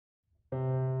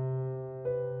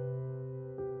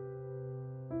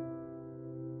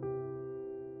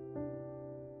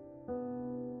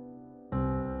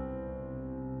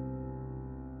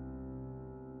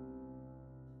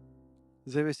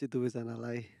जय Messi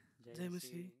दुवैजनालाई। जय जय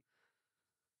मसी।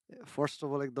 मसी। फर्स्ट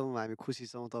अफ अल एकदम हामी खुसी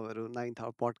छौँ तपाईँहरू 9th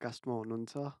आवर पडकास्टमा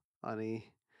हुनुहुन्छ। अनि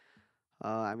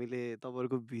हामीले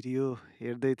तपाईँहरूको भिडियो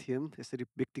हेर्दै थियौँ, यसरी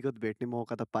व्यक्तिगत भेट्ने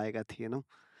मौका त पाएका थिएनौँ।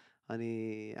 अनि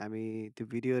हामी त्यो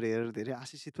भिडियोहरू हेरेर धेरै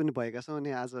आशिषित पनि भएका छौँ।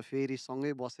 अनि आज फेरि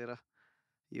सँगै बसेर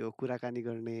यो कुराकानी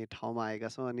गर्ने ठाउँमा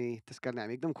आएका छौँ। अनि त्यस कारण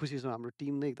हामी एकदम खुसी छौँ, हाम्रो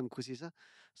टिम नै एकदम खुसी छ।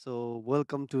 So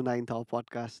welcome to 9th our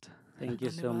podcast. Thank you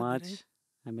so धन्यवाद मच धेरै।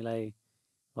 हामीलाई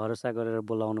भरोसा गरेर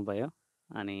बोलाउनु भयो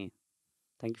अनि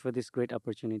thank you for this great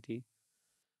opportunity.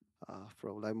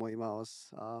 प्रभुलाई महिमा होस्।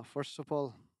 फर्स्ट अफ अल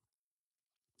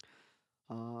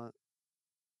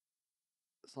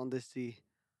सन्देशजी,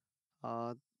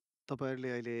 तपाईँहरूले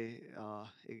अहिले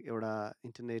एउटा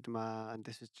इन्टरनेटमा अनि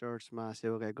त्यसपछि चर्चमा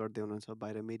सेवाकाई गर्दै हुनुहुन्छ,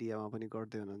 बाहिर मिडियामा पनि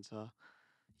गर्दै हुनुहुन्छ।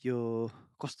 यो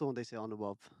कस्तो हुँदैछ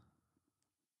अनुभव?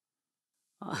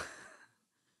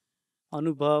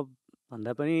 अनुभव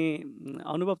भन्दा पनि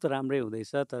अनुभव त राम्रै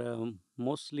हुँदैछ, तर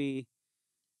मोस्टली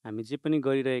हामी जे पनि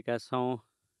गरिरहेका छौँ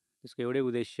त्यसको एउटै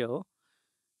उद्देश्य हो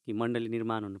कि मण्डली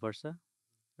निर्माण हुनुपर्छ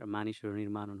र मानिसहरू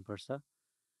निर्माण हुनुपर्छ।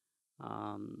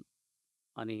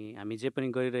 अनि हामी जे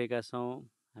पनि गरिरहेका छौँ,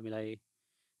 हामीलाई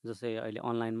जस्तै अहिले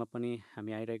अनलाइनमा पनि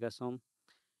हामी आइरहेका छौँ।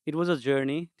 It was a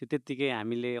journey. त्यो त्यत्तिकै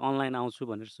हामीले अनलाइन आउँछु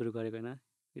भनेर सुरु गरेको होइन,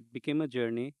 इट बिकेम अ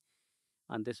जर्नी।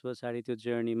 अनि त्यस पछाडि त्यो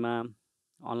जर्नीमा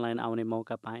अनलाइन आउने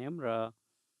मौका पायौँ र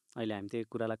अहिले हामी त्यो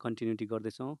कुरालाई कन्टिन्युटी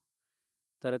गर्दैछौँ।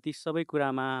 तर ती सबै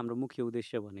कुरामा हाम्रो मुख्य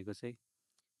उद्देश्य भनेको चाहिँ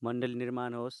मण्डली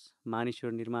निर्माण होस्,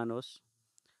 मानिसहरू निर्माण होस्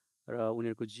र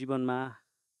उनीहरूको जीवनमा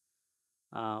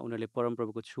उनीहरूले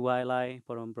परमप्रभुको छुवाइलाई,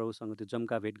 परमप्रभुसँग त्यो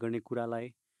जम्का भेट गर्ने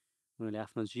कुरालाई उनीहरूले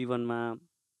आफ्नो जीवनमा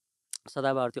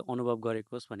सदाबार त्यो अनुभव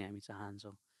गरेको होस् भन्ने हामी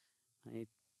चाहन्छौँ।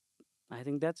 I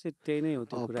think that's it. त्यही नै हो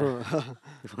त्यो कुरा।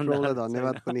 त्योभन्दा प्रभुलाई अरू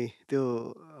धन्यवाद छैन। पनि। त्यो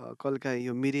कहिलेकाहीँ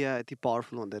यो मिडिया यति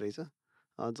पावरफुल हुँदो रहेछ,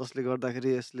 जसले गर्दाखेरि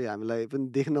यसले हामीलाई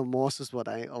पनि देख्न महसुस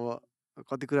भराए। अब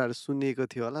कति कुराहरू सुनिएको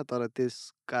थियो होला, तर त्यस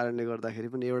कारणले गर्दाखेरि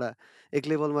पनि एउटा एक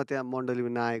लेभलमा त्यहाँ मण्डलीमा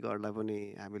नआएकोहरूलाई पनि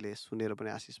हामीले सुनेर पनि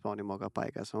आशिष पाउने मौका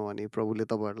पाएका छौँ। अनि प्रभुले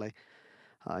तपाईँहरूलाई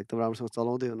एकदम राम्रोसँग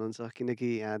चलाउँदै हुनुहुन्छ,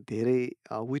 किनकि यहाँ धेरै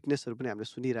विटनेसहरू पनि हामीले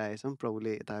सुनिरहेछौँ।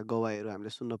 प्रभुले यता गवाईहरू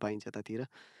हामीले सुन्न पाइन्छ यतातिर।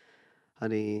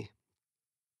 अनि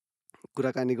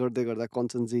कुराकानी गर्दै गर्दा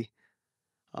कञ्चनजी,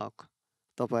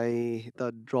 तपाईँ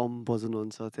त ड्रम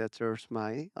बजाउनुहुन्छ त्यहाँ चर्चमा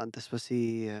है, अनि त्यसपछि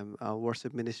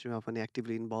वर्सिप मिनिस्ट्रीमा पनि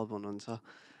एक्टिभली इन्भल्भ हुनुहुन्छ।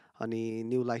 अनि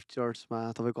न्यू लाइफ चर्चमा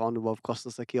तपाईँको अनुभव कस्तो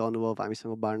छ? के अनुभव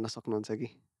हामीसँग बाँड्न सक्नुहुन्छ कि?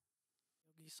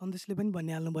 सन्देशले पनि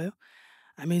भनिहाल्नुभयो,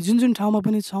 हामी जुन जुन ठाउँमा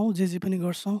पनि छौँ, जे पनि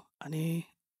गर्छौँ, अनि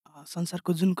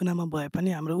संसारको जुन कुनामा भए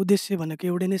पनि हाम्रो उद्देश्य भनेको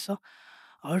एउटै नै छ,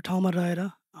 हर ठाउँमा रहेर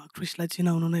ख्रिस्टलाई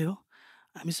चिनाउनु नै हो।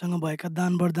 हामीसँग भएका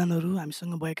दान वरदानहरू,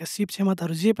 हामीसँग भएका सिप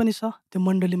क्षमताहरू जे पनि छ, त्यो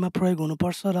मण्डलीमा प्रयोग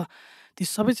हुनुपर्छ र ती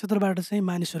सबै क्षेत्रबाट चाहिँ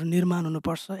मानिसहरू निर्माण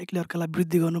हुनुपर्छ, एकले अर्कालाई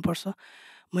वृद्धि गर्नुपर्छ।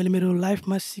 मैले मेरो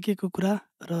लाइफमा सिकेको कुरा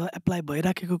र एप्लाई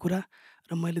भइराखेको कुरा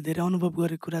र मैले धेरै अनुभव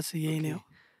गरेको कुरा चाहिँ यही नै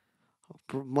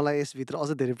ओके, हो। मलाई यसभित्र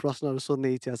अझ धेरै प्रश्नहरू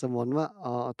सोध्ने इच्छा छ मनमा,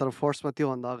 तर फर्स्टमा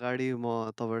त्योभन्दा अगाडि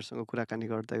म तपाईँहरूसँग कुराकानी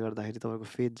गर्दै गर्दाखेरि तपाईँको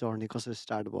फेथ जर्नी कसरी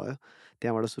स्टार्ट भयो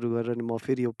त्यहाँबाट सुरु गरेर अनि म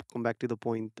फेरि यो come back to the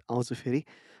point आउँछु फेरि।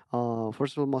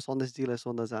 फर्स्ट अफ अल म सन्देशजीलाई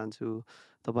सोध्न चाहन्छु,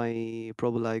 तपाईँ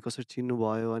प्रभुलाई कसरी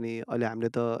चिन्नुभयो? अनि अहिले हामीले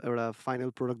त एउटा फाइनल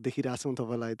प्रोडक्ट देखिरहेछौँ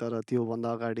तपाईँलाई, तर त्योभन्दा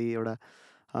अगाडि एउटा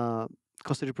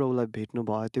कसरी प्रभुलाई भेट्नु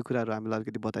भयो त्यो कुराहरू हामीलाई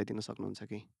अलिकति बताइदिन सक्नुहुन्छ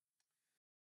कि?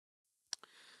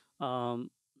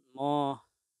 म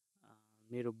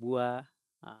मेरो बुवा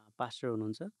पास्टर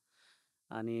हुनुहुन्छ।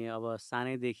 अनि अब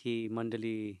सानैदेखि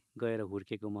मण्डली गएर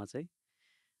हुर्केको म चाहिँ।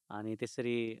 अनि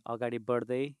त्यसरी अगाडि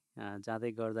बढ्दै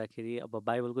जाँदै गर्दाखेरि अब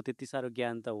बाइबलको त्यति साह्रो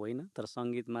ज्ञान त होइन, तर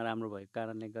सङ्गीतमा राम्रो भएको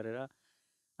कारणले गरेर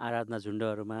आराधना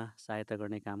झुन्डहरूमा सहायता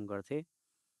गर्ने काम गर्थेँ।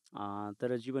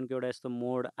 तर जीवनको एउटा यस्तो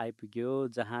मोड आइपुग्यो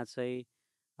जहाँ चाहिँ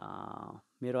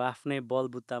मेरो आफ्नै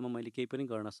बलबुत्तामा मैले केही पनि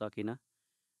गर्न सकिनँ।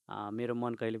 मेरो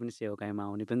मन कहिले पनि सेवकाईमा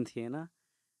आउने पनि थिएन।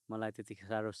 मलाई त्यति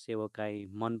साह्रो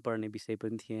सेवकाई मनपर्ने विषय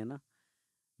पनि थिएन।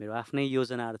 मेरो आफ्नै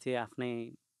योजनाहरू थिए, आफ्नै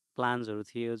प्लान्सहरू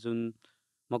थियो जुन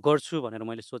म गर्छु भनेर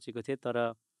मैले सोचेको थिएँ।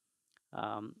 तर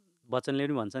वचनले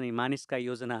पनि भन्छ नि, मानिसका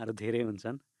योजनाहरू धेरै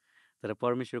हुन्छन् तर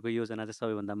परमेश्वरको योजना चाहिँ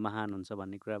सबैभन्दा महान हुन्छ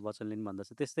भन्ने कुरा वचनले पनि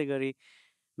भन्दछ। त्यस्तै गरी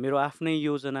मेरो आफ्नै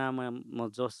योजनामा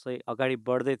म जसै अगाडि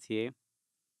बढ्दै थिएँ,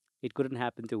 इट कुडन्ट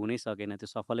ह्यापन। त्यो हुनै सकेन, त्यो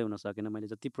सफलै हुन सकेन। मैले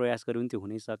जति प्रयास गरेँ पनि त्यो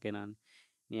हुनै सकेन।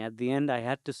 At the and I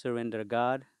had to surrender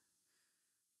God.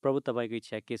 प्रभु तपाईँको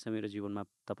इच्छा के छ मेरो जीवनमा,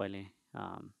 तपाईँले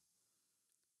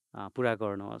पुरा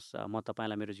गर्नुहोस्। म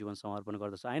तपाईँलाई मेरो जीवन समर्पण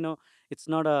गर्दछु। I know it's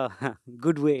not a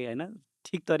good way, होइन,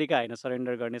 ठिक तरिका होइन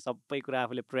सरेन्डर गर्ने। सबै कुरा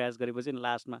आफूले प्रयास गरेपछि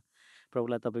लास्टमा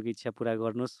प्रभुलाई तपाईँको इच्छा पुरा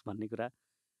गर्नुहोस् भन्ने कुरा।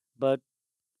 But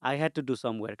I had to do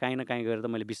somewhere. काहीँ न काहीँ गएर त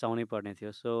मैले बिसाउनै पर्ने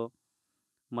थियो। सो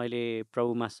मैले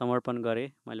प्रभुमा समर्पण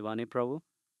गरेँ। मैले भने प्रभु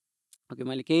ओके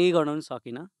मैले केही गर्न पनि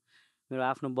सकिनँ। मेरो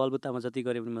आफ्नो बलबुतामा जति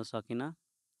गरे पनि म सकिनँ।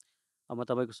 अब म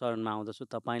तपाईँको शरणमा आउँदछु।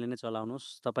 तपाईँले नै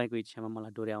चलाउनुहोस्। तपाईँको इच्छामा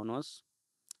मलाई डोर्याउनुहोस्।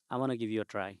 I want to give you a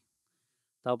try.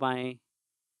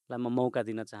 तपाईँलाई म मौका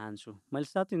दिन चाहन्छु। मैले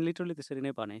साँच्चै लिटरली त्यसरी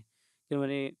नै भनेँ।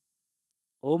 किनभने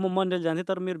हो म मण्डली जान्थेँ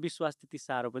तर मेरो विश्वास त्यति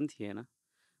साह्रो पनि थिएन।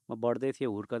 म बढ्दै थिएँ,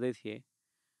 हुर्कदै थिएँ।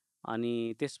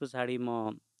 अनि त्यस पछाडि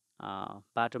म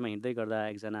बाटोमा हिँड्दै गर्दा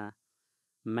एकजना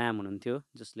म्याम हुनुहुन्थ्यो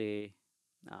जसले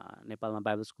नेपालमा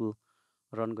बाइबल स्कुल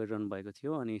रन गरिरहनु भएको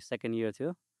थियो। अनि सेकेन्ड इयर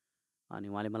थियो। अनि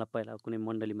उहाँले मलाई पहिला कुनै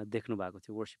मण्डलीमा देख्नु भएको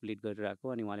थियो वर्सिप लिड गरिरहेको।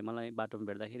 अनि उहाँले मलाई बाटोमा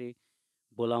भेट्दाखेरि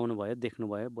बोलाउनु भयो,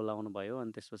 देख्नुभयो, बोलाउनु भयो।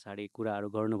 अनि त्यस पछाडि कुराहरू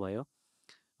गर्नुभयो।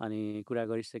 अनि कुरा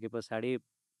गरिसके पछाडि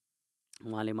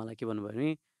उहाँले मलाई के भन्नुभयो भने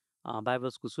बाइबल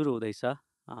स्कुल सुरु हुँदैछ,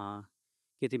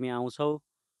 के तिमी आउँछौ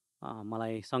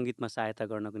मलाई सङ्गीतमा सहायता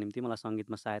गर्नको निम्ति? मलाई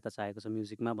सङ्गीतमा सहायता चाहिएको छ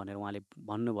म्युजिकमा भनेर उहाँले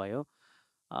भन्नुभयो।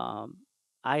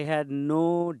 I had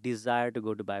no desire to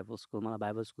go to Bible school. मलाई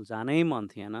बाइबल स्कुल जानै मन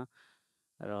थिएन।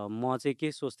 र म चाहिँ के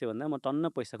सोच्थेँ भन्दा म टन्न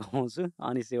पैसा कमाउँछु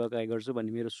अनि सेवाकाई गर्छु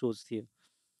भन्ने मेरो सोच थियो।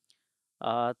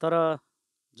 तर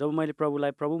जब मैले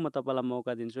प्रभुलाई प्रभु म तपाईँलाई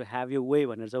मौका दिन्छु, ह्याभ यु वे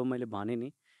भनेर जब मैले भनेँ नि,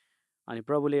 अनि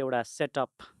प्रभुले एउटा सेटअप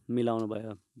मिलाउनु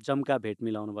भयो, जम्का भेट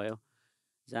मिलाउनु भयो,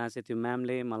 जहाँ चाहिँ त्यो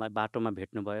म्यामले मलाई बाटोमा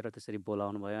भेट्नुभयो र त्यसरी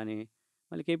बोलाउनु भयो। अनि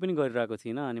मैले केही पनि गरिरहेको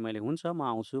थिइनँ। अनि मैले हुन्छ म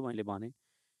आउँछु मैले भनेँ।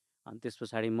 अनि त्यस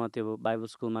पछाडि म त्यो बाइबल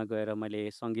स्कुलमा गएर मैले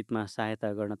सङ्गीतमा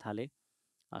सहायता गर्न थालेँ।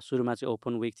 सुरुमा चाहिँ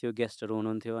ओपन विक थियो, गेस्टहरू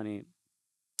हुनुहुन्थ्यो। अनि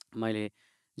मैले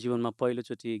जीवनमा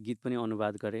पहिलोचोटि गीत पनि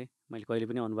अनुवाद गरेँ। मैले कहिले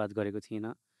पनि अनुवाद गरेको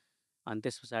थिइनँ। अनि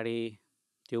त्यस पछाडि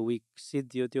त्यो विक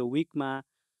सिद्धियो। त्यो विकमा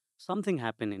समथिङ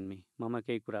ह्यापन इन मी, ममा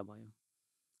केही कुरा भयो।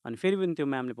 अनि फेरि पनि त्यो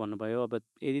म्यामले भन्नुभयो अब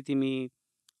यदि तिमी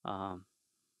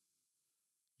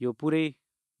यो पुरै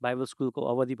बाइबल स्कुलको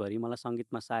अवधिभरि मलाई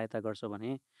सङ्गीतमा सहायता गर्छौ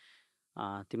भने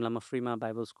तिमीलाई म फ्रीमा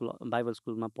बाइबल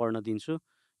स्कुलमा पढ्न दिन्छु।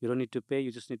 You don't need to pay,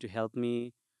 you just need to help me.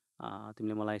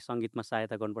 तिमीले मलाई सङ्गीतमा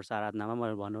सहायता गर्नुपर्छ आराधनामा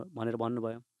भनेर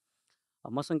भन्नुभयो।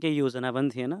 मसँग केही योजना पनि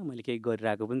थिएन, मैले केही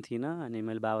गरिरहेको पनि थिइनँ। अनि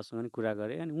मैले बाबासँग पनि कुरा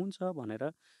गरेँ। अनि हुन्छ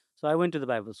भनेर so I went to the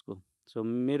Bible school. So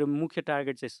मेरो मुख्य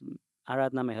टार्गेट चाहिँ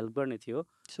आराधनामा हेल्प गर्ने थियो।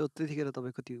 सो त्यतिखेर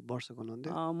तपाईँ कति वर्षको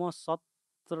हुनुहुन्थ्यो? म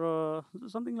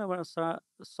समथिङ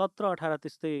 17-18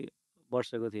 त्यस्तै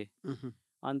वर्षको थिएँ।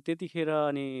 अनि त्यतिखेर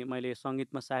अनि मैले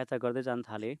सङ्गीतमा सहायता गर्दै जान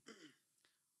थालेँ।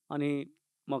 अनि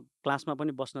म क्लासमा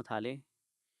पनि बस्न थालेँ।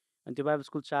 अनि त्यो बाइबल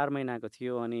स्कुल 4 महिनाको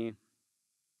थियो। अनि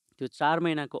त्यो 4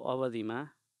 महिनाको अवधिमा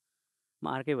म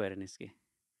अर्कै भएर निस्केँ।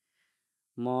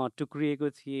 म टुक्रिएको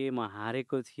थिएँ, म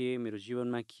हारेको थिएँ। मेरो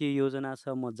जीवनमा के योजना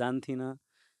छ म जान्थिनँ।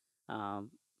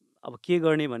 अब के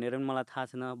गर्ने भनेर पनि मलाई थाहा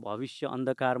छैन। भविष्य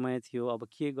अन्धकारमय थियो। अब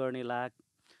के गर्ने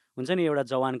हुन्छ नि एउटा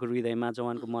जवानको हृदयमा,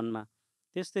 जवानको मनमा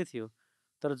त्यस्तै थियो।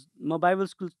 तर म बाइबल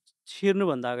स्कुल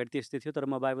छिर्नुभन्दा अगाडि त्यस्तै थियो। तर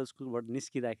म बाइबल स्कुलबाट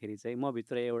निस्किँदाखेरि चाहिँ म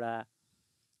भित्र एउटा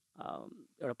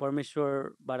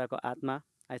परमेश्वरबाटको आत्मा,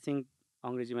 आई थिङ्क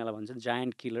अङ्ग्रेजीमा यसलाई भन्छ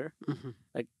जायन्ट किलर,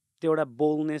 लाइक त्यो एउटा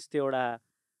बोल्डनेस, त्यो एउटा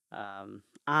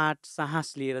आँट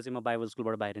साहस लिएर चाहिँ म बाइबल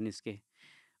स्कुलबाट बाहिर निस्केँ।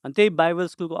 अनि त्यही बाइबल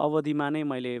स्कुलको अवधिमा नै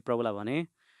मैले प्रभुलाई भने,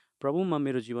 प्रभु म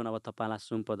मेरो जीवन अब तपाईँलाई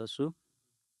सुम्पदछु।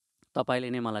 तपाईँले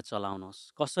नै मलाई चलाउनुहोस्।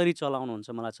 कसरी चलाउनुहुन्छ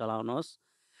मलाई चलाउनुहोस्।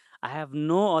 I have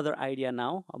no other idea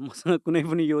now. अब मसँग कुनै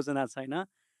पनि योजना छैन।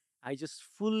 I just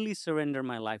fully surrender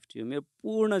my life to you. मेरो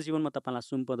पूर्ण जीवन म तपाईँलाई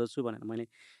सुम्पदछु भनेर मैले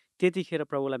त्यतिखेर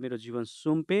प्रभुलाई मेरो जीवन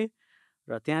सुम्पेँ।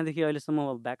 र त्यहाँदेखि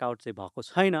अहिलेसम्म ब्याकआउट चाहिँ भएको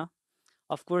छैन।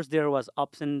 Of course there was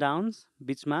ups and downs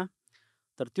बिचमा।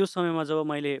 तर त्यो समयमा जब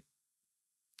मैले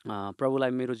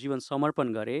प्रभुलाई मेरो जीवन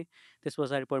समर्पण गरेँ, त्यस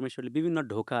पछाडि परमेश्वरले विभिन्न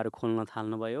ढोकाहरू खोल्न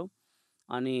थाल्नुभयो।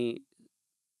 अनि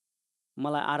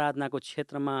मलाई आराधनाको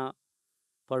क्षेत्रमा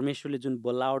परमेश्वरले जुन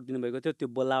बोलावट दिनुभएको थियो त्यो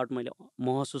बोलावट मैले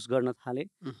महसुस गर्न थालेँ।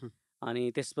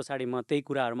 अनि त्यस पछाडि म त्यही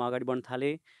कुराहरूमा अगाडि बढ्न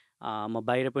थालेँ। म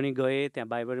बाहिर पनि गएँ। त्यहाँ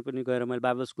बाहिर पनि गएर मैले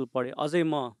बाइबल स्कुल पढेँ। अझै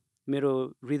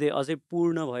मेरो हृदय अझै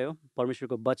पूर्ण भयो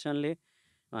परमेश्वरको वचनले।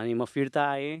 अनि म फिर्ता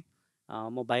आएँ।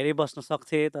 म बाहिरै बस्न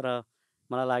सक्थेँ। तर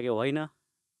मलाई लाग्यो होइन,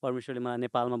 परमेश्वरले मलाई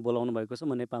नेपालमा बोलाउनु भएको छ,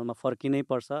 म नेपालमा फर्किनै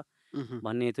पर्छ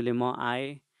भन्ने हेतुले म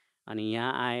आएँ। अनि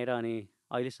यहाँ आएर अनि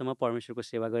अहिलेसम्म परमेश्वरको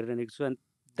सेवा गरिरहेको छु। And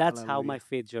that's how my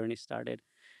faith journey started.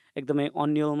 एकदमै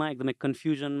अन्यलमा, एकदमै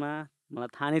कन्फ्युजनमा, मलाई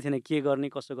थाहा नै थिएन के गर्ने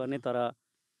कसो गर्ने। तर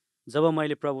जब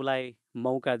मैले प्रभुलाई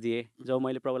मौका दिएँ, जब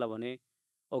मैले प्रभुलाई भने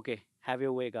okay have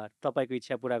you way God, तपाईँको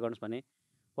इच्छा पुरा गर्नुहोस् भने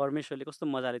परमेश्वरले कस्तो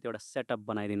मजाले त्यो एउटा सेटअप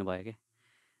बनाइदिनु भयो क्या,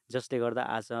 जसले गर्दा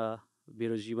आज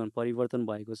मेरो जीवन परिवर्तन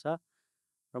भएको छ।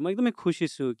 र म एकदमै खुसी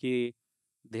छु कि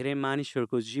धेरै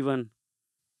मानिसहरूको जीवन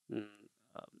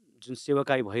जुन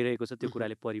सेवाकाई भइरहेको छ त्यो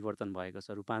कुराले परिवर्तन भएको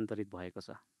छ, रूपान्तरित भएको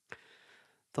छ।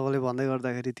 तपाईँले भन्दै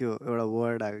गर्दाखेरि त्यो एउटा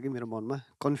वर्ड आयो कि मेरो मनमा,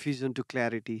 कन्फ्युजन टु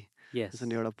क्ल्यारिटी। यस। हुन्छ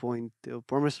नि एउटा पोइन्ट, त्यो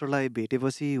परमेश्वरलाई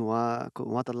भेटेपछि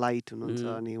उहाँ त लाइट हुनुहुन्छ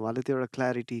अनि उहाँले त्यो एउटा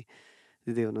क्ल्यारिटी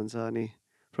दिँदै हुनुहुन्छ। अनि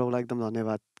प्रभुलाई एकदम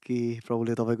धन्यवाद कि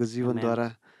प्रभुले तपाईँको जीवनद्वारा,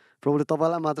 प्रभुले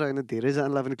तपाईँलाई मात्र होइन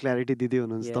धेरैजनालाई पनि क्ल्यारिटी दिँदै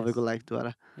हुनुहुन्छ तपाईँको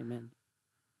लाइफद्वारा। आमेन।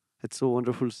 It's so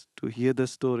wonderful to hear the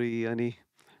story. अनि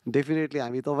डेफिनेटली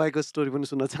हामी तपाईँको स्टोरी पनि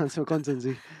सुन्न चाहन्छौँ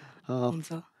कञ्चनजी,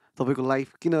 हुन्छ। तपाईँको लाइफ।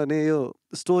 किनभने यो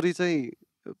स्टोरी चाहिँ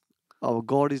अब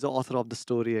God is the author of the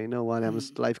story होइन, उहाँले हाम्रो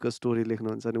लाइफको स्टोरी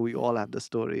लेख्नुहुन्छ अनि we all have the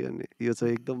story. अनि यो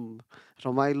चाहिँ एकदम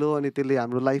रमाइलो अनि त्यसले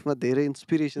हाम्रो लाइफमा धेरै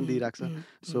इन्सपिरेसन दिइरहेको छ।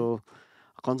 सो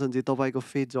कञ्चनजी तपाईँको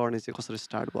फेथ जर्नी चाहिँ कसरी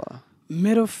स्टार्ट भयो?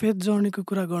 मेरो फेथ जर्नीको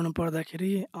कुरा गर्नु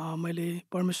पर्दाखेरि मैले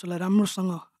परमेश्वरलाई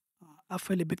राम्रोसँग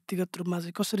आफैले व्यक्तिगत रूपमा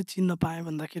चाहिँ कसरी चिन्न पाएँ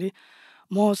भन्दाखेरि,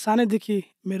 म सानैदेखि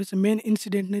मेरो चाहिँ मेन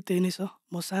इन्सिडेन्ट नै त्यही नै छ।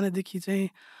 म सानैदेखि चाहिँ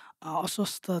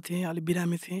अस्वस्थ थिएँ, अलिक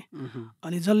बिरामी थिएँ।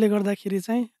 अनि जसले गर्दाखेरि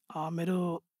चाहिँ मेरो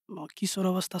किशोर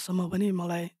अवस्थासम्म पनि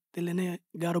मलाई त्यसले नै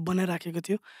गाह्रो बनाइराखेको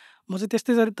थियो। म चाहिँ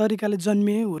त्यस्तै तरिकाले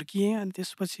जन्मिएँ, हुर्किएँ। अनि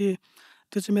त्यसपछि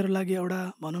त्यो चाहिँ मेरो लागि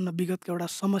एउटा भनौँ न विगतको एउटा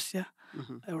समस्या,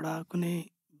 एउटा कुनै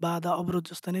बाधा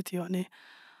अवरोध जस्तो नै थियो। अनि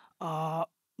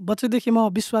बच्चैदेखि म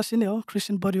विश्वासी नै हो,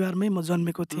 क्रिस्चियन परिवारमै म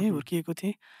जन्मेको थिएँ, हुर्किएको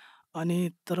थिएँ। अनि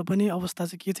तर पनि अवस्था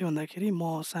चाहिँ के थियो भन्दाखेरि,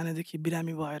 म सानैदेखि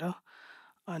बिरामी भएर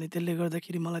अनि त्यसले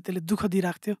गर्दाखेरि मलाई त्यसले दुःख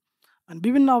दिइरहेको थियो। अनि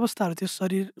विभिन्न अवस्थाहरू थियो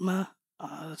शरीरमा,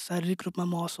 शारीरिक रूपमा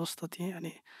म अस्वस्थ थिएँ।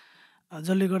 अनि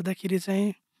जसले गर्दाखेरि चाहिँ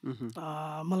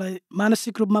मलाई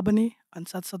मानसिक रूपमा पनि अनि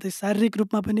साथसाथै शारीरिक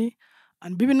रूपमा पनि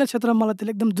अनि विभिन्न क्षेत्रमा मलाई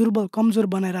त्यसले एकदम दुर्बल, कमजोर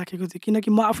बनाइराखेको थियो। किनकि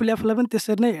म आफूले आफूलाई पनि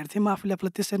त्यसरी नै हेर्थेँ, म आफूले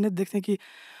आफूलाई त्यसरी नै देख्थेँ कि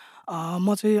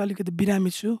म चाहिँ अलिकति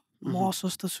बिरामी छु, म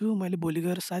अस्वस्थ छु, मैले भोलि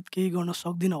गएर सायद केही गर्न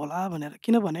सक्दिनँ होला भनेर।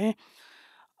 किनभने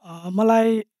मलाई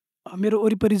मेरो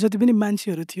वरिपरि जति पनि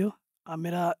मान्छेहरू थियो,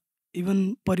 मेरा इभन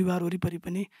परिवार वरिपरि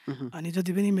पनि, अनि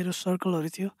जति पनि मेरो सर्कलहरू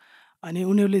थियो, अनि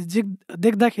उनीहरूले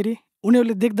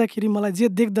देख्दाखेरि मलाई जे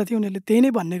देख्दथे उनीहरूले त्यही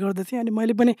नै भन्ने गर्दथे। अनि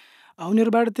मैले पनि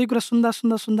उनीहरूबाट त्यही कुरा सुन्दा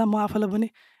सुन्दा सुन्दा म आफूलाई पनि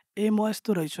म यस्तो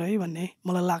रहेछु है भन्ने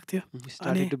मलाई लाग्थ्यो।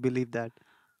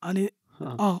 अनि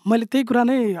मैले त्यही कुरा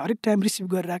नै हरेक टाइम रिसिभ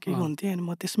गरिराखेको हुन्थेँ। अनि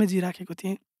म त्यसमै जिराखेको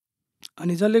थिएँ।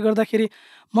 अनि जसले गर्दाखेरि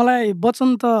मलाई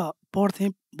वचन त पढ्थेँ,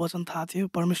 वचन थाहा थियो,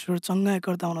 परमेश्वर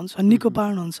चङ्गाइकर्ता हुनुहुन्छ, निको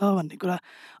पार्नुहुन्छ भन्ने कुरा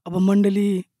अब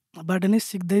मण्डलीबाट नै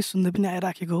सिक्दै सुन्दै पनि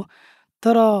आइराखेको हो।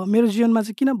 तर मेरो जीवनमा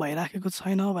चाहिँ किन भइराखेको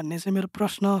छैन भन्ने चाहिँ मेरो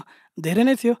प्रश्न धेरै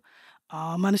नै थियो।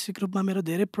 मानसिक रूपमा मेरो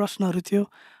धेरै प्रश्नहरू थियो।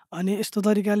 अनि यस्तो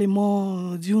तरिकाले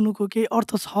म जिउनुको केही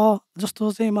अर्थ छ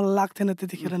जस्तो चाहिँ मलाई लाग्थेन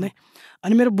त्यतिखेर नै।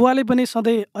 अनि मेरो बुवाले पनि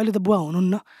सधैँ, अहिले त बुवा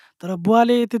हुनुहुन्न, तर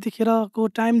बुवाले त्यतिखेरको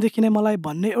टाइमदेखि नै मलाई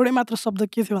भन्ने एउटै मात्र शब्द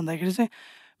के थियो भन्दाखेरि चाहिँ,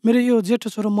 मेरो यो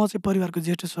जेठो छोरो, म चाहिँ परिवारको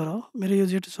जेठो छोरो हो, मेरो यो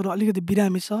जेठो छोरो अलिकति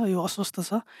बिरामी छ, यो अस्वस्थ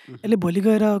छ, यसले भोलि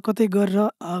गएर कतै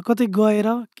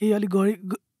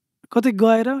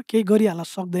गएर केही गरिहाल्न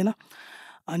सक्दैन।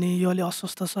 अनि यो अलि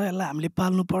अस्वस्थ छ, यसलाई हामीले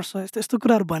पाल्नुपर्छ, यस्तो यस्तो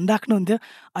कुराहरू भनिराख्नुहुन्थ्यो।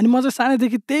 अनि म चाहिँ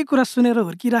सानैदेखि त्यही कुरा सुनेर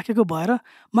हुर्किराखेको भएर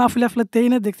म आफूले आफूलाई त्यही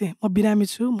नै देख्थेँ, म बिरामी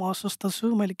छु, म अस्वस्थ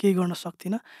छु, मैले केही गर्न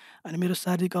सक्दिनँ। अनि मेरो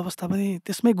शारीरिक अवस्था पनि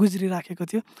त्यसमै गुज्रिराखेको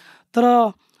थियो। तर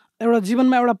एउटा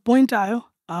जीवनमा एउटा पोइन्ट आयो,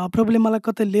 प्रभुले मलाई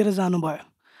कतै लिएर जानुभयो,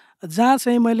 जहाँ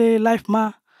चाहिँ मैले लाइफमा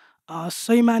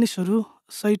सही मानिसहरू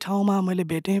सही ठाउँमा मैले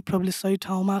भेटेँ। प्रभुले सही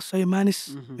ठाउँमा सही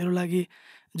मानिस मेरो लागि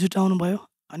जुटाउनु भयो।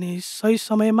 अनि सही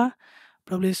समयमा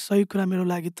प्रभुले सही कुरा मेरो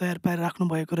लागि तयार पारेर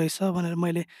राख्नुभएको रहेछ भनेर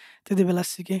मैले त्यति बेला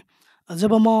सिकेँ।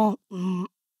 जब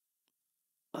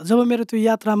मेरो त्यो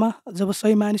यात्रामा जब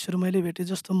सही मानिसहरू मैले भेटेँ,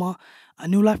 जस्तो म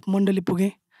न्यू लाइफ मण्डली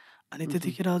पुगेँ। अनि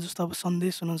त्यतिखेर जस्तो अब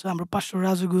सन्देश हुनुहुन्छ, हाम्रो पास्टर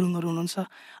राजु गुरुङहरू हुनुहुन्छ,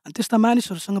 अनि त्यस्ता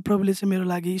मानिसहरूसँग प्रभुले चाहिँ मेरो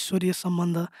लागि ईश्वरीय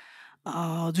सम्बन्ध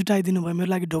जुटाइदिनु भयो, मेरो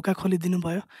लागि ढोका खोलिदिनु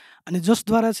भयो। अनि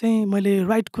जसद्वारा चाहिँ मैले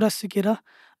राइट कुरा सिकेर,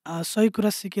 सही कुरा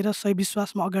सिकेर सही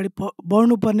विश्वासमा अगाडि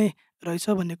बढ्नुपर्ने रहेछ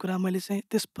भन्ने कुरा मैले चाहिँ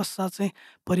त्यस पश्चात चाहिँ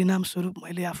परिणामस्वरूप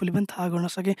मैले आफूले पनि थाहा गर्न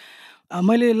सकेँ।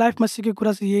 मैले लाइफमा सिकेको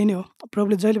कुरा चाहिँ यही नै हो,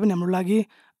 प्रभुले जहिले पनि हाम्रो लागि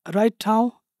राइट ठाउँ,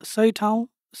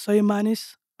 सही मानिस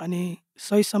अनि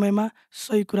सही समयमा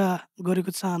सही कुरा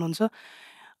गरेको चाहनुहुन्छ।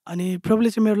 अनि प्रभुले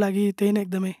चाहिँ मेरो लागि त्यही नै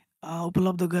एकदमै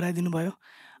उपलब्ध गराइदिनु भयो।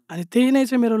 अनि त्यही नै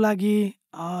चाहिँ मेरो लागि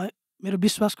मेरो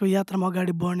विश्वासको यात्रामा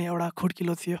अगाडि बढ्ने एउटा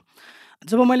खुड्किलो थियो।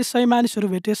 जब मैले सही मानिसहरू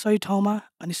भेटेँ सही ठाउँमा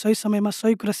अनि सही समयमा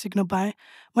सही कुरा सिक्न पाएँ,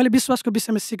 मैले विश्वासको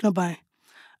विषयमा सिक्न पाएँ।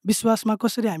 विश्वासमा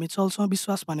कसरी हामी चल्छौँ,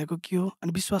 विश्वास भनेको के हो,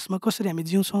 अनि विश्वासमा कसरी हामी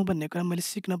जिउँछौँ भन्ने कुरा मैले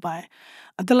सिक्न पाएँ।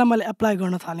 अनि त्यसलाई मैले एप्लाई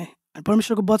गर्न थालेँ। अनि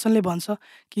परमेश्वरको वचनले भन्छ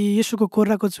कि येशूको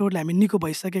कोर्राको चोटले हामी निको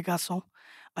भइसकेका छौँ।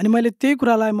 अनि मैले त्यही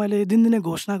कुरालाई मैले दिनदिनै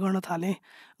घोषणा गर्न थालेँ,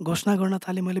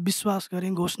 मैले विश्वास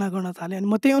गरेँ, घोषणा गर्न थालेँ। अनि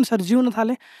म त्यही अनुसार जिउन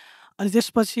थालेँ। अनि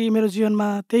त्यसपछि मेरो जीवनमा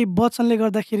त्यही वचनले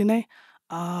गर्दाखेरि नै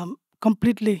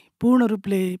कम्प्लिटली पूर्ण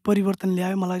रूपले परिवर्तन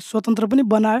ल्यायो, मलाई स्वतन्त्र पनि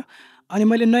बनायो। अनि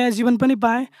मैले नयाँ जीवन पनि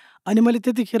पाएँ। अनि मैले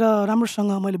त्यतिखेर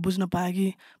राम्रोसँग मैले बुझ्न पाएँ कि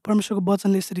परमेश्वरको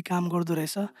वचनले यसरी काम गर्दो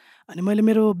रहेछ। अनि मैले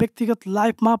मेरो व्यक्तिगत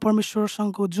लाइफमा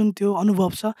परमेश्वरसँगको जुन त्यो अनुभव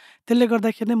छ, त्यसले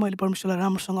गर्दाखेरि नै मैले परमेश्वरलाई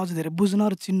राम्रोसँग अझ धेरै बुझ्न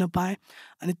र चिन्न पाएँ।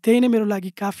 अनि त्यही नै मेरो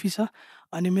लागि काफी छ।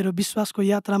 अनि मेरो विश्वासको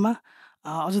यात्रामा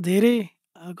अझ धेरै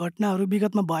घटनाहरू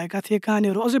विगतमा भएका थिए,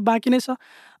 कहानीहरू अझै बाँकी नै छ।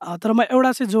 तर म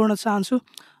एउटा चाहिँ जोड्न चाहन्छु।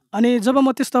 अनि जब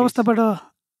म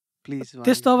प्लिज प्लिज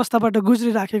त्यस्तो अवस्थाबाट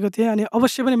गुज्रिराखेको थिएँ, अनि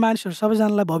अवश्य पनि मानिसहरू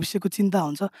सबैजनालाई भविष्यको चिन्ता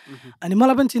हुन्छ। अनि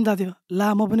मलाई पनि चिन्ता थियो, ला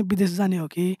म पनि विदेश जाने हो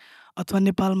कि अथवा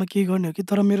नेपालमा के गर्ने हो कि,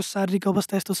 तर मेरो शारीरिक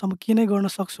अवस्था यस्तो छ, म के नै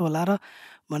गर्न सक्छु होला र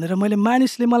भनेर मैले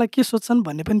मानिसले मलाई के सोच्छन्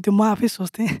भन्ने पनि त्यो म आफै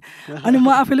सोच्थेँ। अनि म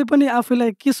आफैले पनि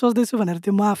आफूलाई के सोच्दैछु भनेर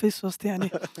त्यो म आफै सोच्थेँ। अनि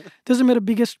त्यो चाहिँ मेरो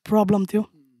बिगेस्ट प्रब्लम थियो।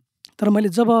 तर मैले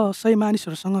जब सही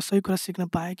मानिसहरूसँग सही कुरा सिक्न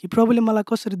पाएँ कि प्रभुले मलाई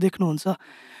कसरी देख्नुहुन्छ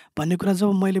भन्ने कुरा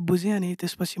जब मैले बुझेँ, अनि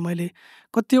त्यसपछि मैले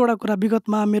कतिवटा कुरा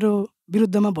विगतमा मेरो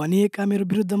विरुद्धमा भनिएका, मेरो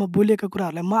विरुद्धमा बोलिएका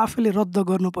कुराहरूलाई म आफैले रद्द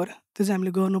गर्नुपऱ्यो। त्यो चाहिँ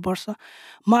हामीले गर्नुपर्छ।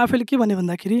 म आफैले के भने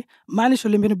भन्दाखेरि,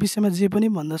 मानिसहरूले मेरो विषयमा जे पनि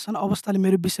भन्दछन्, अवस्थाले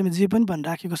मेरो विषयमा जे पनि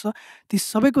भनिराखेको छ, ती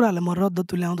सबै कुराहरूलाई म रद्द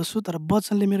तुल्याउँदछु। तर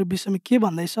वचनले मेरो विषयमा के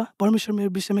भन्दैछ, परमेश्वर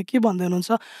मेरो विषयमा के भन्दै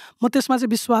हुनुहुन्छ, म त्यसमा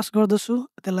चाहिँ विश्वास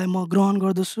गर्दछु, त्यसलाई म ग्रहण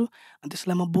गर्दछु, अनि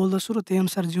त्यसलाई म बोल्दछु र त्यही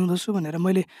अनुसार जिउँदछु भनेर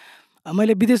मैले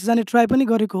मैले विदेश जाने ट्राई पनि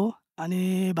गरेको हो।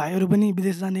 अनि भाइहरू पनि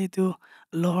विदेश जाने त्यो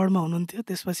लहरमा हुनुहुन्थ्यो।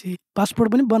 त्यसपछि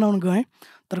पासपोर्ट पनि बनाउन गएँ,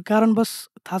 तर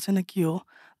कारणवश थाहा छैन के हो,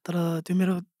 तर त्यो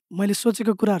मैले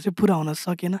सोचेको कुराहरू चाहिँ पुरा हुन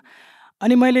सकेन।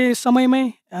 अनि मैले समयमै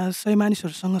सही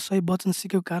मानिसहरूसँग सही वचन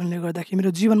सिकेको कारणले गर्दाखेरि मेरो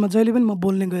जीवनमा जहिले पनि म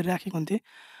बोल्ने गरिराखेको हुन्थेँ।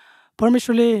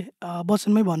 परमेश्वरले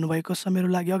वचनमै भन्नुभएको छ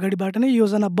मेरो लागि, अगाडिबाट नै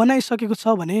योजना बनाइसकेको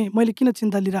छ भने मैले किन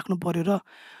चिन्ता लिइराख्नु पर्यो र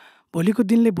भोलिको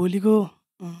दिनले भोलिको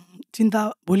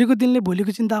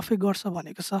चिन्ता आफै गर्छ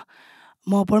भनेको छ।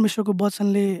 म परमेश्वरको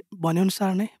वचनले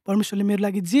भनेअनुसार नै परमेश्वरले मेरो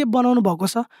लागि जे बनाउनु भएको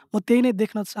छ, म त्यही नै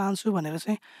देख्न चाहन्छु भनेर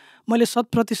चाहिँ मैले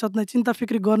 100% नै चिन्ता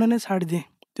फिक्री गर्न नै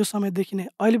छाडिदिएँ त्यो समयदेखि नै।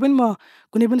 अहिले पनि म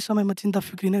कुनै पनि समयमा चिन्ता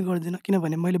फिक्री नै गर्दिनँ,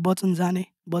 किनभने मैले वचन जानेँ,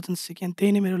 वचन सिकेँ।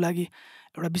 त्यही नै मेरो लागि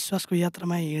एउटा विश्वासको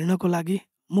यात्रामा हिँड्नको लागि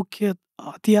मुख्य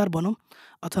हतियार भनौँ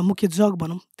अथवा मुख्य जग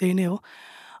भनौँ, त्यही नै हो।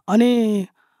 अनि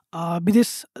विदेश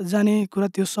जाने कुरा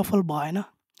त्यो सफल भएन।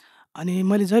 अनि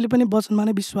मैले जहिले पनि वचनमा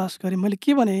नै विश्वास गरेँ। मैले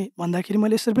के भने भन्दाखेरि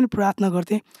मैले यसरी पनि प्रार्थना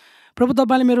गर्थेँ, प्रभु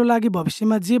तपाईँले मेरो लागि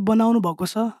भविष्यमा जे बनाउनु भएको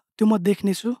छ त्यो म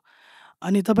देख्नेछु।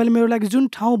 अनि तपाईँले मेरो लागि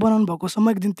जुन ठाउँ बनाउनु भएको छ,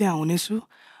 म एक दिन त्यहाँ हुनेछु।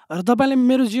 र तपाईँले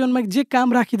मेरो जीवनमा जे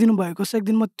काम राखिदिनु भएको छ, एक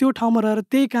दिन म त्यो ठाउँमा रहेर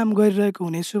त्यही काम गरिरहेको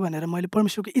हुनेछु भनेर मैले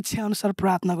परमेश्वरको इच्छाअनुसार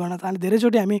प्रार्थना गर्न थालेँ।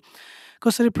 धेरैचोटि हामी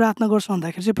कसरी प्रार्थना गर्छौँ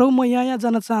भन्दाखेरि चाहिँ, प्रभु म यहाँ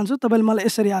जान चाहन्छु, तपाईँले मलाई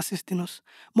यसरी आशिष दिनुहोस्।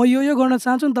 म यो गर्न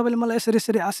चाहन्छु, तपाईँले मलाई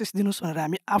यसरी आशिष दिनुहोस् भनेर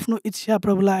हामी आफ्नो इच्छा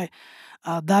प्रभुलाई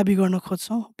दाबी गर्न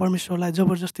खोज्छौँ, परमेश्वरलाई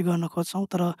जबरजस्ती गर्न खोज्छौँ।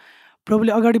 तर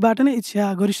प्रभुले अगाडिबाट नै इच्छा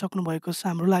गरिसक्नु भएको छ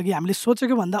हाम्रो लागि। हामीले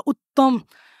सोचेको भन्दा उत्तम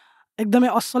एकदमै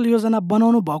असल योजना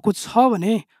बनाउनु भएको छ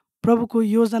भने प्रभुको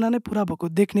योजना नै पुरा भएको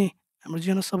देख्ने हाम्रो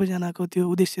जीवनमा सबैजनाको त्यो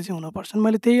उद्देश्य चाहिँ हुनुपर्छ।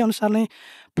 मैले त्यही अनुसार नै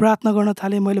प्रार्थना गर्न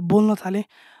थालेँ, मैले बोल्न थालेँ।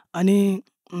 अनि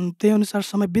त्यही अनुसार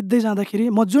समय बित्दै जाँदाखेरि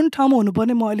म जुन ठाउँमा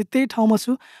हुनुपर्ने म अहिले त्यही ठाउँमा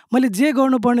छु। मैले जे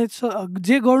गर्नुपर्ने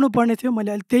थियो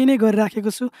मैले अहिले त्यही नै गरिराखेको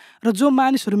छु। र जो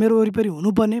मानिसहरू मेरो वरिपरि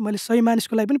हुनुपर्ने, मैले सही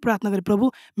मानिसको लागि पनि प्रार्थना गरेँ, प्रभु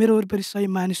मेरो वरिपरि सही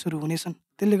मानिसहरू हुनेछन्।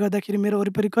 त्यसले गर्दाखेरि मेरो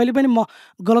वरिपरि कहिले पनि म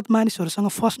गलत मानिसहरूसँग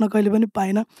फस्न कहिले पनि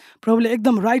पाइनँ। प्रभुले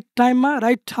एकदम राइट टाइममा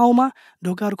राइट ठाउँमा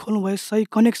ढोकाहरू खोल्नुभयो, सही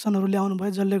कनेक्सनहरू ल्याउनु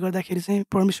भयो, जसले गर्दाखेरि चाहिँ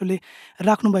परमेश्वरले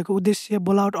राख्नुभएको उद्देश्य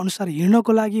बोलावट अनुसार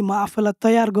हिँड्नको लागि, म आफूलाई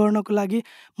तयार गर्नको लागि,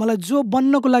 मलाई जो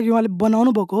बन्नको लागि उहाँले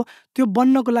बनाउनु भएको त्यो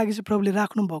बन्नको लागि चाहिँ प्रभुले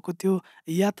राख्नुभएको त्यो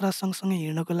यात्रा सँगसँगै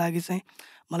हिँड्नको लागि चाहिँ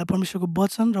मलाई परमेश्वरको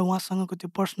वचन र उहाँसँगको त्यो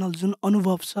पर्सनल जुन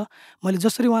अनुभव छ, मैले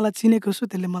जसरी उहाँलाई चिनेको छु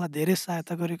त्यसले मलाई धेरै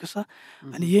सहायता गरेको छ।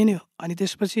 अनि यही नै हो। अनि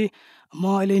त्यसपछि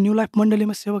म अहिले न्यू लाइफ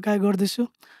मण्डलीमा सेवाकाय गर्दैछु।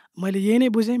 मैले यही नै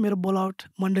बुझेँ, मेरो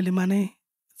बोलावट मण्डलीमा नै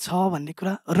छ भन्ने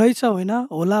कुरा रहेछ,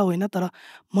 होला होइन, तर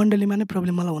मण्डलीमा नै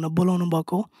प्रभुले मलाई हुन बोलाउनु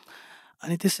भएको हो।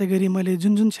 अनि त्यसै गरी मैले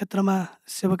जुन क्षेत्रमा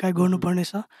सेवाकाय गर्नुपर्ने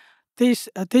छ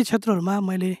त्यही क्षेत्रहरूमा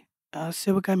मैले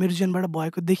सेवाकाय मेरो जीवनबाट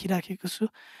भएको देखिराखेको छु।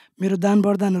 मेरो दान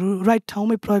वरदानहरू राइट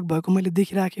ठाउँमै प्रयोग भएको मैले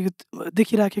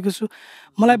देखिराखेको छु।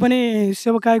 मलाई पनि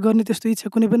सेवाकाय गर्ने त्यस्तो इच्छा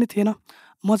कुनै पनि थिएन।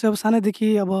 म चाहिँ अब सानैदेखि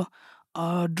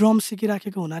ड्रम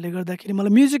सिकिराखेको हुनाले गर्दाखेरि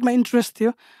मलाई म्युजिकमा इन्ट्रेस्ट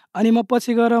थियो। अनि म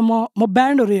पछि गएर म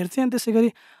ब्यान्डहरू हेर्थेँ। अनि त्यसै गरी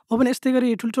म पनि यस्तै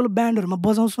गरी ठुल्ठुलो ब्यान्डहरूमा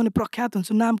बजाउँछु, अनि प्रख्यात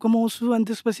हुन्छु, नाम कमाउँछु। अनि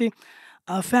त्यसपछि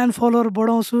फ्यान फलोवर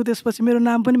बढाउँछु। त्यसपछि मेरो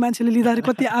नाम पनि मान्छेले लिँदाखेरि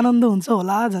कति आनन्द हुन्छ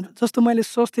होला जस्तो मैले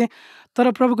सोच्थेँ।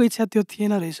 तर प्रभुको इच्छा त्यो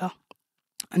थिएन रहेछ।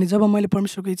 अनि जब मैले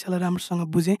परमेश्वरको इच्छालाई राम्रोसँग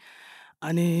बुझेँ,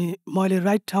 अनि म अहिले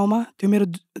राइट ठाउँमा त्यो मेरो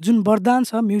जुन वरदान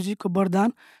छ, म्युजिकको वरदान,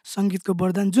 सङ्गीतको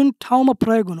वरदान जुन ठाउँमा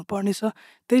प्रयोग हुनुपर्ने छ,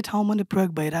 त्यही ठाउँमा नै प्रयोग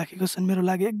भइराखेको छन्। मेरो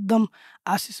लागि एकदम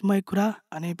आशिषमय कुरा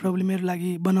अनि प्रभुले मेरो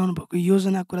लागि बनाउनु भएको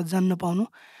योजना कुरा जान्न पाउनु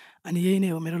अनि यही नै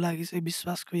हो मेरो लागि चाहिँ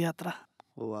विश्वासको यात्रा।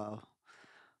 वाह!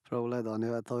 प्रभुलाई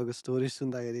धन्यवाद। तपाईँको स्टोरी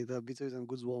सुन्दाखेरि त बिचमा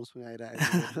गुजबम्स पनि आइरहेको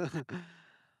थियो मेरो।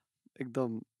 एकदम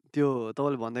त्यो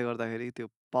तपाईँले भन्दै गर्दाखेरि त्यो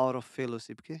पावर अफ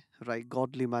फेलोसिप के राइट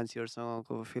गडली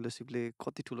मान्छेहरूसँगको फेलोसिपले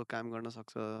कति ठुलो काम गर्न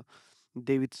सक्छ।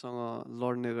 डेभिडसँग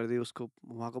लड्ने गर्दै उसको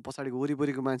उहाँको पछाडिको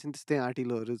वरिपरिको मान्छे पनि त्यस्तै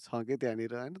आँटिलोहरू छ क्या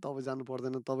त्यहाँनिर होइन। तपाईँ जानु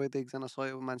पर्दैन, तपाईँ त एकजना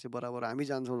 100 मान्छे बराबर, हामी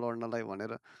जान्छौँ लड्नलाई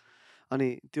भनेर। अनि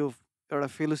त्यो एउटा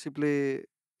फेलोसिपले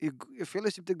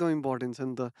फेलोसिप त एकदम इम्पोर्टेन्ट छ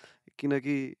नि त,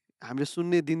 किनकि हामीले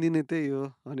सुन्ने दिनदिनै त्यही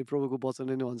हो। अनि प्रभुको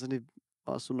वचनले नि भन्छ नि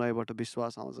सुनाइबाट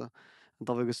विश्वास आउँछ।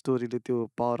 तपाईँको स्टोरीले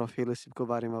त्यो पावर अफ फेलोसिपको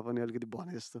बारेमा पनि अलिकति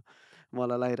भने जस्तो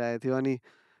मलाई लागिरहेको थियो। अनि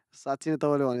साँच्चै नै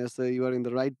तपाईँले भने जस्तो you're in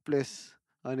the right place.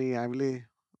 अनि हामीले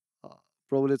अ,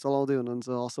 प्रभुले चलाउँदै हुनुहुन्छ,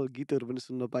 असल गीतहरू पनि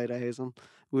सुन्न पाइरहेका छौँ।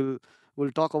 Will will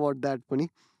talk about that पनि।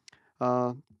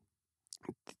 I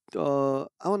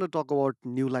want talk about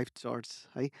new life church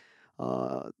है।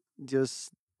 जस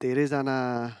धेरैजना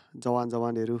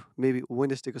जवानहरू मेबी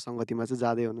वेडनेसडेको सङ्गतिमा चाहिँ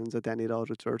जाँदै हुनुहुन्छ त्यहाँनिर,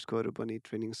 अरू चर्चकोहरू पनि,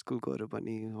 ट्रेनिङ स्कुलकोहरू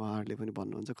पनि, उहाँहरूले पनि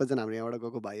भन्नुहुन्छ। कतिजना हाम्रो यहाँबाट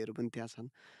गएको भाइहरू पनि त्यहाँ छन्।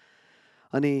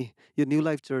 अनि यो new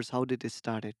life church how did it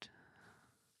started?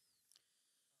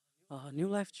 New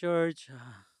life church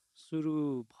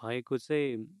सुरु भएको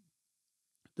चाहिँ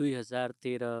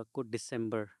 2013 को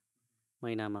डिसेम्बर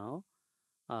महिनामा हो।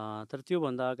 तर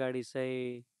त्योभन्दा अगाडि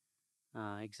चाहिँ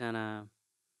एकजना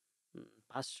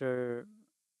पास्टर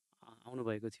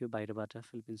आउनुभएको थियो बाहिरबाट,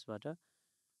 फिलिपिन्सबाट।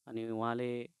 अनि उहाँले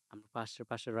हाम्रो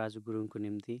पास्टर राजु गुरुङको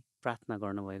निम्ति प्रार्थना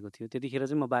गर्नुभएको थियो। त्यतिखेर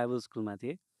चाहिँ म बाइबल स्कुलमा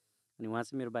थिएँ अनि उहाँ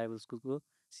चाहिँ मेरो बाइबल स्कुलको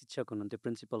शिक्षक हुनुहुन्थ्यो,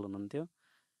 प्रिन्सिपल हुनुहुन्थ्यो।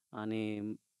 अनि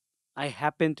I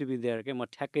happen to be there के, म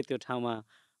ठ्याक्कै त्यो ठाउँमा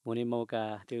हुने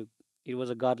मौका, त्यो it was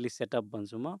a godly setup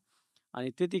भन्छु म।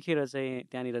 अनि त्यतिखेर चाहिँ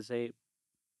त्यहाँनिर चाहिँ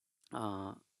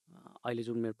अहिले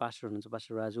जुन मेरो पास्टर हुनुहुन्छ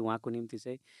पास्टर राजु, उहाँको निम्ति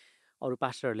चाहिँ अरू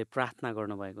पास्टरहरूले प्रार्थना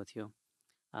गर्नुभएको थियो।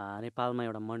 नेपालमा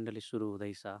एउटा मण्डली सुरु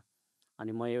हुँदैछ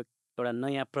अनि म एउटा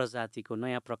नयाँ प्रजातिको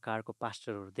नयाँ प्रकारको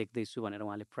पास्टरहरू देख्दैछु भनेर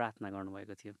उहाँले प्रार्थना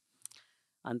गर्नुभएको थियो।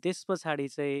 अनि त्यस पछाडि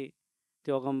चाहिँ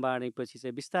त्यो अगमबाडीपछि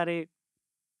चाहिँ बिस्तारै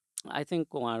आई थिङ्क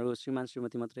उहाँहरू श्रीमान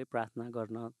श्रीमती मात्रै प्रार्थना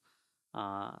गर्न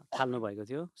थाल्नुभएको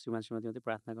थियो, श्रीमान श्रीमती मात्रै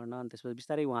प्रार्थना गर्न। अनि त्यसपछि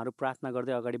बिस्तारै उहाँहरू प्रार्थना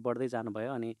गर्दै अगाडि बढ्दै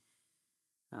जानुभयो। अनि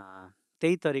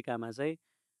त्यही तरिकामा चाहिँ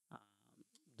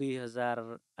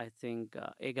 2000 आई थिङ्क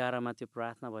 11मा त्यो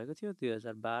प्रार्थना भएको थियो।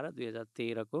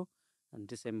 2013 को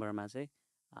डिसेम्बरमा चाहिँ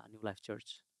न्यू लाइफ चर्च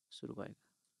सुरु भएको।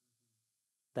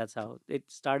 That's how it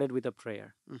started with a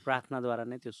prayer. प्रार्थनाद्वारा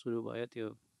नै त्यो सुरु भयो। त्यो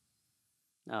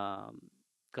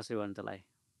कसरी भन्नु त्यसलाई,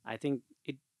 आई थिङ्क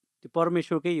त्यो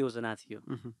परमेश्वरकै योजना थियो,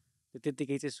 त्यो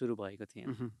त्यत्तिकै चाहिँ सुरु भएको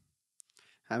थिएन।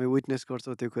 हामी विटनेस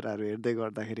गर्छौँ त्यो कुराहरू हेर्दै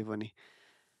गर्दाखेरि पनि।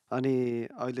 अनि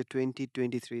अहिले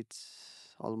 2023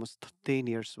 अलमोस्ट 10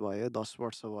 इयर्स भयो, 10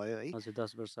 वर्ष भयो है। हजुर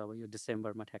 10 वर्ष अब यो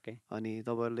डिसेम्बरमा ठ्याक्कै। अनि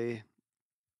तपाईँहरूले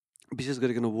विशेष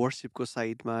गरिकन वर्सिपको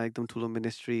साइडमा एकदम ठुलो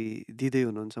मिनिस्ट्री दिँदै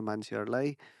हुनुहुन्छ मान्छेहरूलाई।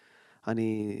 अनि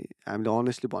हामीले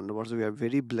अनेस्टली भन्नुपर्छ वी आर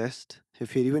भेरी ब्लेस्ड।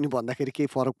 फेरि पनि भन्दाखेरि केही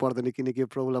फरक पर्दैन किनकि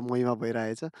प्रब्लम महिमा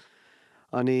भइरहेछ।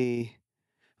 अनि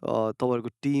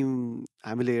तपाईँहरूको टिम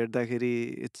हामीले हेर्दाखेरि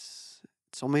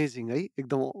इट्स अमेजिङ है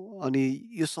एकदम। अनि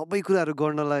यो सबै कुराहरू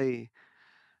गर्नलाई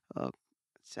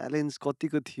च्यालेन्ज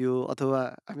कतिको थियो अथवा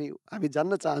हामी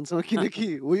जान्न चाहन्छौँ किनकि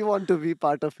we want to be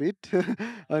part of it.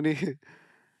 अनि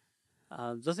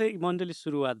जसै मण्डली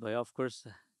सुरुवात भयो अफकोर्स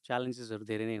च्यालेन्जेसहरू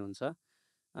धेरै नै हुन्छ।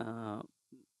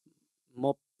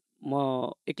 म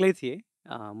एक्लै थिएँ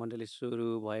मण्डली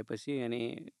सुरु भएपछि। अनि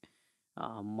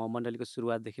म मण्डलीको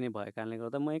सुरुवातदेखि नै भएको कारणले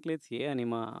गर्दा म एक्लै थिएँ। अनि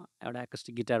म एउटा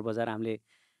एकोस्टिक गिटार बजाएर हामीले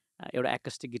एउटा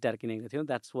एकोस्टिक गिटार किनेको थियौँ।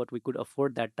 That's what we could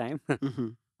afford that time.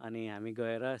 अनि हामी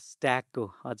गएर स्ट्याकको,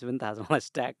 अझै पनि थाहा छ मलाई,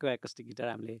 स्ट्याकको एकोस्टिक गिटार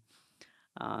हामीले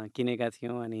किनेका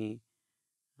थियौँ। अनि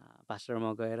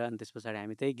पास्टरमा गएर अनि त्यस पछाडि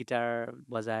हामी त्यही गिटार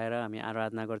बजाएर हामी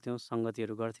आराधना गर्थ्यौँ,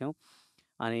 सङ्गतिहरू गर्थ्यौँ।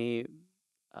 अनि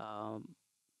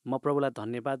म प्रभुलाई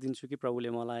धन्यवाद दिन्छु कि प्रभुले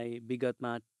मलाई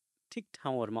विगतमा ठिक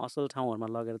ठाउँहरूमा, असल ठाउँहरूमा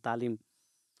लगेर तालिम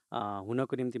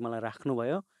हुनको निम्ति मलाई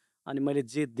राख्नुभयो। अनि मैले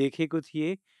जे देखेको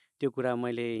थिएँ त्यो कुरा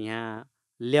मैले यहाँ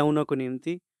ल्याउनको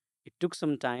निम्ति it took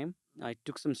some time, it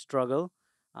took some struggle.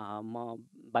 म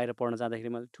बाहिर पढ्न जाँदाखेरि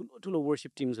मैले ठुलो ठुलो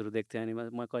वर्सिप टिम्सहरू देख्थेँ। अनि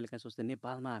म कहिलेकाहीँ सोच्थेँ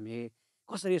नेपालमा हामी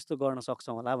कसरी यस्तो गर्न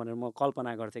सक्छौँ होला भनेर म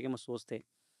कल्पना गर्थेँ कि म सोच्थेँ।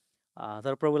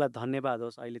 तर प्रभुलाई धन्यवाद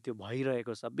होस् अहिले त्यो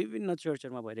भइरहेको छ, विभिन्न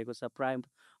चर्चहरूमा भइरहेको छ, प्राय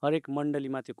हरेक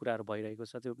मण्डलीमा त्यो कुराहरू भइरहेको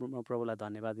छ। त्यो म प्रभुलाई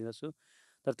धन्यवाद दिँदछु।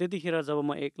 तर त्यतिखेर जब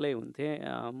म एक्लै हुन्थेँ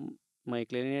म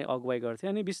एक्लै नै अगुवाई गर्थेँ।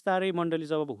 अनि बिस्तारै मण्डली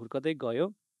जब हुर्कदै गयो,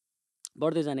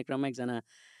 बढ्दै जाने क्रममा एकजना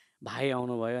भाइ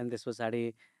आउनुभयो। अनि त्यस पछाडि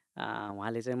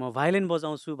उहाँले चाहिँ म भायोलिन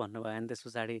बजाउँछु भन्नुभयो। अनि त्यस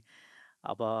पछाडि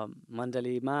अब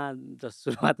मण्डलीमा ज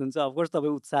सुरुवात हुन्छ, अफकोर्स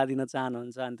तपाईँ उत्साह दिन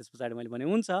चाहनुहुन्छ। अनि त्यस पछाडि मैले भने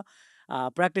हुन्छ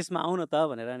प्र्याक्टिसमा आउन त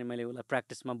भनेर। अनि मैले उसलाई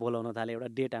प्र्याक्टिसमा बोलाउन थालेँ। एउटा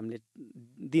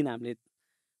दिन हामीले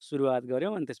सुरुवात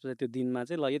गऱ्यौँ। अनि त्यसपछि त्यो दिनमा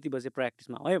चाहिँ ल यति बजे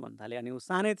प्र्याक्टिसमा आयो भन्न थालेँ। अनि ऊ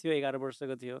सानै थियो, 11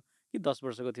 वर्षको थियो कि 10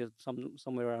 वर्षको थियो,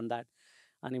 समवेयर अराउन्ड द्याट।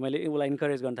 अनि मैले उसलाई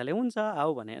इन्करेज गर्न थालेँ, हुन्छ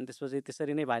आऊ भने। अनि त्यसपछि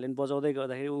त्यसरी नै भायोलिन बजाउँदै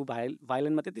गर्दाखेरि ऊ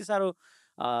भायोलिनमा त्यति साह्रो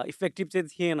इफेक्टिभ चाहिँ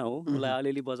थिएन ऊ, उसलाई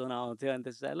अलिअलि बजाउन आउँथ्यो। अनि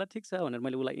त्यस पछाडि ल ठिक छ भनेर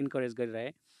मैले उसलाई इन्करेज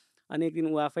गरिरहेँ। अनि एक दिन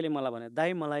ऊ आफैले मलाई भन्यो,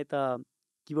 दाइ मलाई त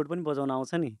किबोर्ड पनि बजाउन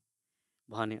आउँछ नि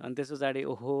भन्यो। अनि त्यस पछाडि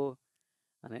ओहो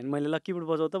अनि मैले ल किबोर्ड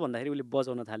बजाउ त भन्दाखेरि उसले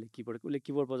बजाउन थाल्यो किबोर्ड। उसले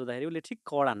किबोर्ड बजाउँदाखेरि उसले ठिक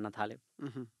कड हान्न थाल्यो।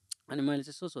 अनि मैले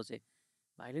चाहिँ सोचेँ,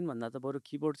 भायोलिन भन्दा त बरु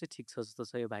किबोर्ड चाहिँ ठिक छ जस्तो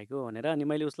छ यो भाइको भनेर। अनि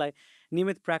मैले उसलाई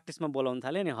नियमित प्र्याक्टिसमा बोलाउन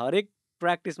थालेँ। अनि हरेक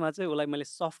प्र्याक्टिसमा चाहिँ उसलाई मैले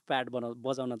सफ्ट प्याड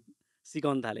बजाउन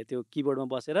सिकाउन थालेँ। त्यो किबोर्डमा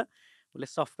बसेर उसले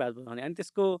सफ्ट प्याड बजाउने। अनि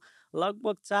त्यसको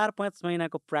लगभग 4-5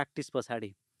 महिनाको प्र्याक्टिस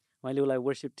पछाडि मैले उसलाई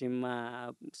वर्सिप टिममा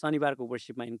शनिबारको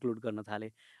वर्सिपमा इन्क्लुड गर्न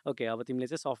थालेँ। ओके अब तिमीले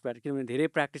चाहिँ सफ्ट प्याड, किनभने धेरै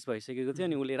प्र्याक्टिस भइसकेको थियो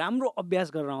अनि उसले राम्रो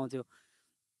अभ्यास गरेर आउँथ्यो।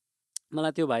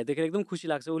 मलाई त्यो भाइ देखेर एकदम खुसी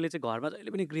लाग्छ। उसले चाहिँ घरमा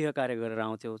जहिले पनि गृह कार्य गरेर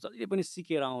आउँथ्यो, जहिले पनि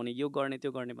सिकेर आउने, यो गर्ने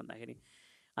त्यो गर्ने भन्दाखेरि।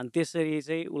 अनि त्यसरी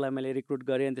चाहिँ उसलाई मैले रिक्रुट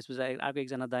गरेँ। अनि त्यसपछि अर्को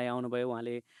एकजना दाइ आउनुभयो,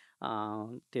 उहाँले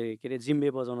त्यो के अरे जिम्बे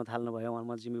बजाउन थाल्नुभयो।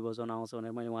 म जिम्बे बजाउन आउँछु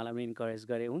भनेर मैले उहाँलाई पनि इन्करेज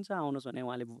गरेँ, हुन्छ आउनुहोस् भने।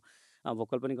 उहाँले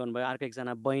भोकल पनि गर्नुभयो। अर्को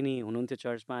एकजना बहिनी हुनुहुन्थ्यो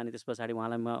चर्चमा। अनि त्यस पछाडि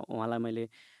उहाँलाई मैले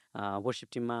वर्सिप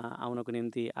टिममा आउनको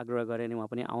निम्ति आग्रह गरेँ। अनि उहाँ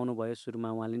पनि आउनुभयो। सुरुमा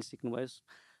उहाँले पनि सिक्नुभयो।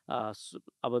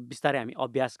 अब बिस्तारै हामी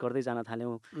अभ्यास गर्दै जान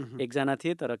थाल्यौँ। एकजना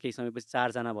थिए तर केही समयपछि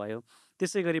 4 जना भयो।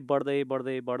 त्यसै गरी बढ्दै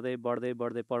बढ्दै बढ्दै बढ्दै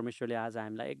बढ्दै परमेश्वरले आज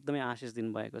हामीलाई एकदमै आशिष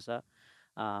दिनुभएको छ।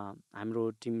 हाम्रो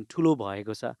टिम ठुलो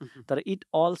भएको छ। तर it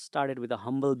all started with a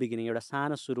humble beginning, एउटा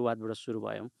सानो सुरुवातबाट सुरु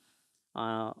भयो।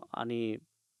 अनि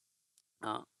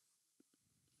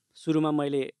सुरुमा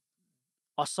मैले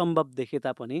असम्भव देखे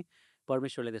तापनि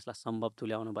परमेश्वरले त्यसलाई सम्भव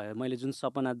तुल्याउनु भयो। मैले जुन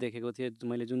सपना देखेको थिएँ,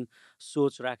 मैले जुन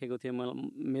सोच राखेको थिएँ,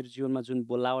 मेरो जीवनमा जुन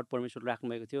बोलावट परमेश्वरले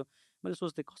राख्नुभएको थियो, मैले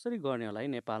सोच्थेँ कसरी गर्ने होला है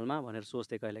नेपालमा भनेर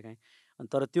सोच्थेँ कहिलेकाहीँ।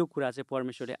 तर त्यो कुरा चाहिँ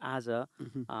परमेश्वरले आज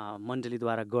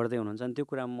मण्डलीद्वारा गर्दै हुनुहुन्छ। अनि त्यो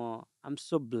कुरा I'm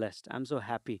so blessed, I'm so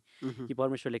happy कि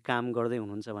परमेश्वरले काम गर्दै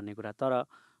हुनुहुन्छ भन्ने कुरा। तर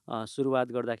सुरुवात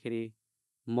गर्दाखेरि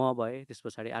म भएँ, त्यस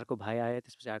पछाडि अर्को भाइ आयो,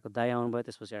 त्यस पछाडि अर्को दाइ आउनुभयो,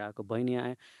 त्यस पछाडि अर्को बहिनी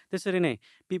आयो। त्यसरी नै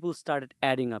पिपल स्टार्टेड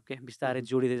एडिङ अप के, बिस्तारै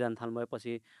जोडिँदै जान थाल्नुभयो।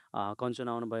 पछि कञ्चन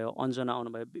आउनुभयो, अञ्जना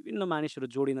आउनुभयो, विभिन्न मानिसहरू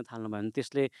जोडिन थाल्नुभयो। अनि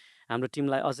त्यसले हाम्रो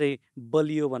टिमलाई अझै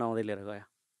बलियो बनाउँदै लिएर गयो,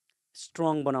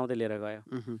 स्ट्रङ बनाउँदै लिएर गयो।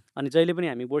 अनि जहिले पनि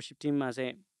हामी वर्सिप टिममा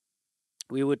चाहिँ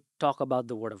we would talk about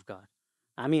the word of God.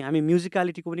 हामी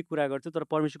म्युजिकलिटीको पनि कुरा गर्थ्यौँ, तर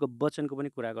परमेश्वरको वचनको पनि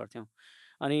कुरा गर्थ्यौँ।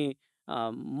 अनि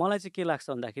मलाई चाहिँ के लाग्छ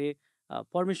भन्दाखेरि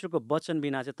परमेश्वरको वचन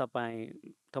बिना चाहिँ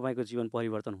तपाईँको जीवन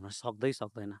परिवर्तन हुन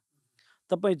सक्दैन।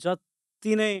 तपाईँ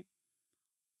जति नै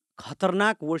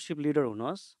खतरनाक वर्सिप लिडर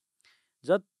हुनुहोस्,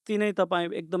 जति नै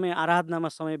तपाईँ एकदमै आराधनामा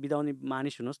समय बिताउने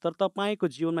मानिस हुनुहोस्, तर तपाईँको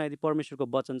जीवनमा यदि परमेश्वरको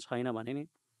वचन छैन भने नि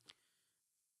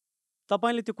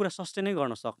तपाईँले त्यो कुरा सस्टेनै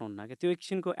गर्न सक्नुहुन्न क्या। त्यो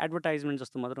एकछिनको एडभर्टाइजमेन्ट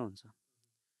जस्तो मात्र हुन्छ।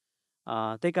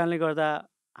 त्यही कारणले गर्दा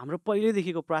हाम्रो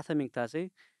पहिल्यैदेखिको प्राथमिकता चाहिँ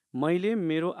मैले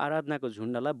मेरो आराधनाको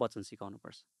झुन्डलाई वचन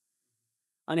सिकाउनुपर्छ।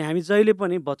 अनि हामी जहिले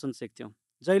पनि वचन सिक्थ्यौँ।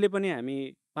 जहिले पनि हामी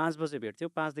 5 बजे भेट्थ्यौँ,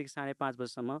 5 देखि 5:30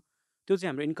 बजेसम्म। त्यो चाहिँ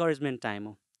हाम्रो इन्करेजमेन्ट टाइम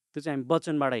हो। त्यो चाहिँ हामी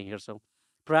वचनबाट हेर्छौँ,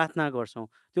 प्रार्थना गर्छौँ।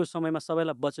 त्यो समयमा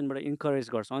सबैलाई वचनबाट इन्करेज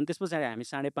गर्छौँ। अनि त्यस पछाडि हामी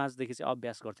 5:30 देखि चाहिँ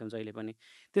अभ्यास गर्थ्यौँ जहिले पनि।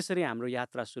 त्यसरी हाम्रो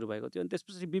यात्रा सुरु भएको थियो। अनि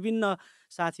त्यसपछि विभिन्न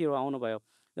साथीहरू आउनुभयो।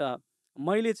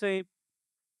 मैले चाहिँ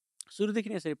सुरुदेखि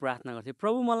नै यसरी प्रार्थना गर्थेँ,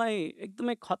 प्रभु मलाई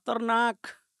एकदमै खतरनाक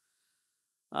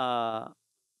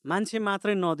मान्छे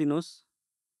मात्रै नदिनुहोस्,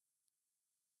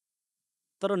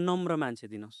 तर नम्र मान्छे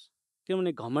दिनुहोस्।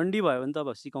 किनभने घमण्डी भयो भने त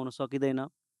अब सिकाउन सकिँदैन,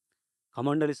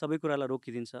 घमण्डले सबै कुरालाई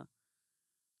रोकिदिन्छ।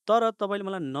 तर तपाईँले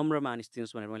मलाई नम्र मानिस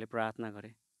दिनुहोस् भनेर मैले प्रार्थना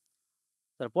गरेँ।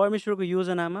 तर परमेश्वरको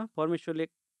योजनामा परमेश्वरले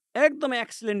एकदमै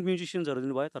एक्सिलेन्ट म्युजिसियन्सहरू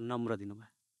दिनुभयो, तर नम्र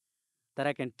दिनुभयो। That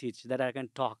I can teach, that I can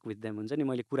talk with them, हुन्छ नि,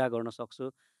 मैले कुरा गर्न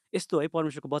सक्छु। यस्तो है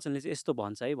परमेश्वरको वचनले चाहिँ यस्तो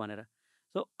भन्छ है भनेर।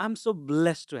 So I am so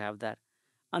blessed to have that.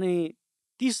 अनि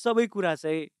ती सबै कुरा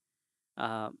चाहिँ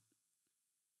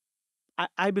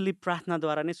आई बिलिभ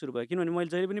प्रार्थनाद्वारा नै सुरु भयो। किनभने मैले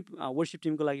जहिले पनि वर्सिप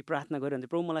टिमको लागि प्रार्थना गरिरहन्थेँ,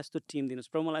 प्रभु मलाई यस्तो टिम दिनुहोस्,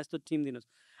 प्रभु मलाई यस्तो टिम दिनुहोस्।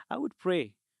 आई वुड प्रे,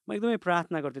 म एकदमै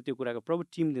प्रार्थना गर्थेँ त्यो कुराको, प्रभु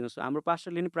टिम दिनुहोस्। हाम्रो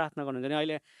पास्टरले नि प्रार्थना गर्नुहुन्छ। अनि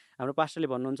अहिले हाम्रो पास्टरले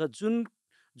भन्नुहुन्छ,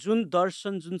 जुन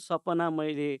दर्शन, जुन सपना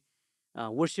मैले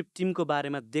वर्सिप टिमको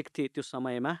बारेमा देख्थेँ त्यो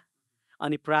समयमा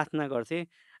अनि प्रार्थना गर्थेँ,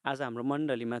 आज हाम्रो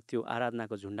मण्डलीमा त्यो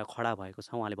आराधनाको झुन्डा खडा भएको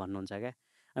छ, उहाँले भन्नुहुन्छ क्या।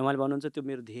 अनि उहाँले भन्नुहुन्छ त्यो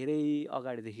मेरो धेरै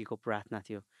अगाडिदेखिको प्रार्थना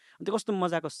थियो। अनि त्यो कस्तो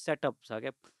मजाको सेटअप छ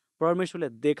क्या, परमेश्वरले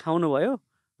देखाउनु भयो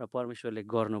र परमेश्वरले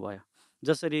गर्नुभयो।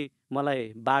 जसरी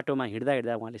मलाई बाटोमा हिँड्दा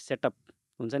हिँड्दा उहाँले सेटअप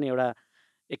हुन्छ नि, एउटा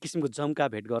एक किसिमको जम्का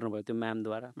भेट गर्नुभयो त्यो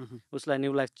म्यामद्वारा, उसलाई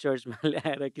न्यू लाइफ चर्चमा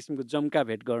ल्याएर एक किसिमको जम्का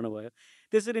भेट गर्नुभयो।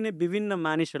 त्यसरी नै विभिन्न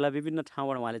मानिसहरूलाई विभिन्न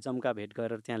ठाउँबाट उहाँले जम्का भेट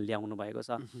गरेर त्यहाँ ल्याउनु भएको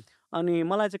छ। अनि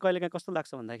मलाई चाहिँ कहिलेकाहीँ कस्तो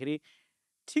लाग्छ भन्दाखेरि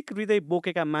ठिक हृदय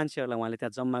बोकेका मान्छेहरूलाई उहाँले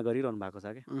त्यहाँ जम्मा गरिरहनु भएको छ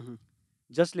क्या,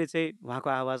 जसले चाहिँ उहाँको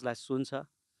आवाजलाई सुन्छ,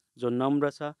 जो नम्र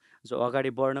छ, जो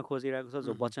अगाडि बढ्न खोजिरहेको छ,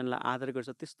 जो वचनलाई आदर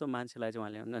गर्छ, त्यस्तो मान्छेलाई चाहिँ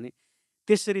उहाँले अनि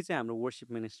त्यसरी चाहिँ हाम्रो वर्सिप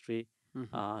मिनिस्ट्री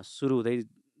सुरु हुँदै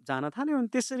जान थाल्यो। अनि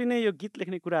त्यसरी नै यो गीत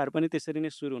लेख्ने कुराहरू पनि त्यसरी नै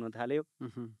सुरु हुन थाल्यो।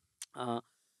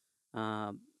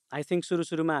 आई थिङ्क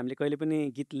सुरुमा हामीले कहिले पनि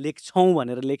गीत लेख्छौँ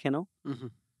भनेर लेखेनौँ,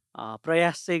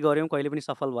 प्रयास चाहिँ गऱ्यौँ, कहिले पनि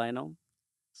सफल भएनौँ।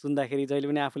 सुन्दाखेरि जहिले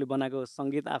पनि आफूले बनाएको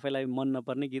सङ्गीत आफैलाई मन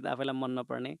नपर्ने, गीत आफैलाई मन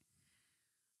नपर्ने।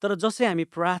 तर जसै हामी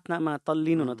प्रार्थनामा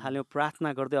तल्लीन हुन थाल्यौँ,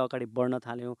 प्रार्थना गर्दै अगाडि बढ्न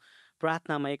थाल्यौँ,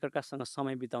 प्रार्थनामा एकअर्कासँग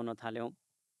समय बिताउन थाल्यौँ,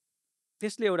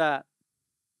 त्यसले एउटा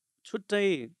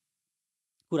छुट्टै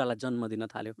कुरालाई जन्म दिन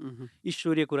थाल्यो,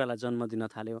 ईश्वरीय कुरालाई जन्म दिन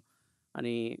थाल्यो।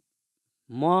 अनि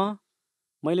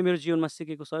मैले मेरो जीवनमा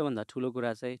सिकेको सबैभन्दा ठुलो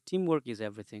कुरा चाहिँ टिमवर्क इज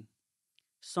एभ्रिथिङ।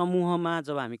 समूहमा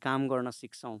जब हामी काम गर्न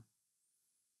सिक्छौँ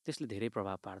त्यसले धेरै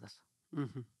प्रभाव पार्दछ,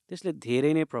 त्यसले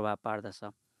धेरै नै प्रभाव पार्दछ।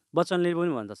 वचनले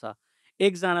पनि भन्दछ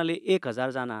एकजनाले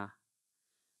 1000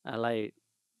 जनालाई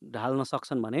ढाल्न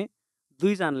सक्छन् भने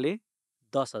 2 जनाले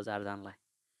 10,000 जनालाई।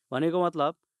 भनेको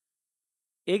मतलब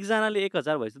एकजनाले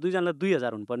 1000 भएपछि 2 जनालाई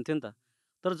 2000 हुनुपर्ने थियो नि त।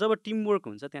 तर जब टिमवर्क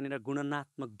हुन्छ त्यहाँनिर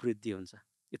गुणनात्मक वृद्धि हुन्छ।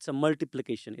 It's a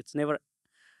multiplication, it's never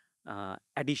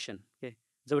Edison के।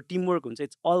 जब टिमवर्क हुन्छ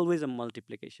इट्स अलवेज अ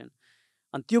मल्टिप्लिकेसन।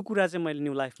 अनि त्यो कुरा चाहिँ मैले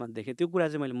न्यू लाइफमा देखेँ, त्यो कुरा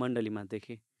चाहिँ मैले मण्डलीमा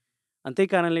देखेँ। अनि त्यही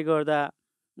कारणले गर्दा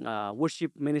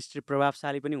वर्सिप मिनिस्ट्री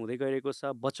प्रभावशाली पनि हुँदै गइरहेको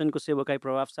छ, वचनको सेवकाई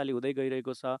प्रभावशाली हुँदै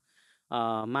गइरहेको छ।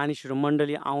 मानिसहरू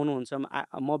मण्डली आउनुहुन्छ,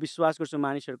 म विश्वास गर्छु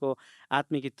मानिसहरूको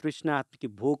आत्मिक तृष्णा,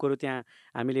 आत्मिक भोकहरू त्यहाँ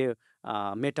हामीले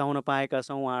मेटाउन पाएका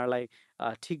छौँ। उहाँहरूलाई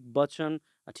ठिक वचन,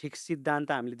 ठिक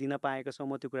सिद्धान्त हामीले दिन पाएका छौँ,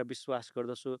 म त्यो कुरा विश्वास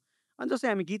गर्दछु। अनि जस्तै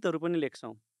हामी गीतहरू पनि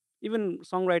लेख्छौँ, इभन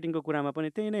सङ राइटिङको कुरामा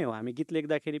पनि त्यही नै हो। हामी गीत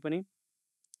लेख्दाखेरि पनि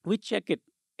वी चेक इट,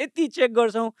 यति चेक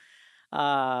गर्छौँ,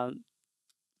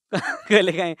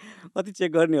 कहिलेकाहीँ कति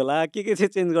चेक गर्ने होला, के चाहिँ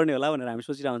चेन्ज गर्ने होला भनेर हामी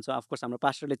सोचिरहेको हुन्छ। अफकोर्स हाम्रो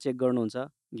पास्टरले चेक गर्नुहुन्छ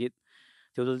गीत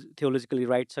थियोलोजिकली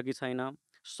राइट छ कि छैन,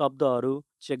 शब्दहरू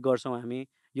चेक गर्छौँ हामी,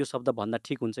 यो शब्द भन्दा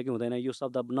ठिक हुन्छ कि हुँदैन, यो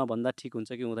शब्द नभन्दा ठिक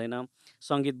हुन्छ कि हुँदैन।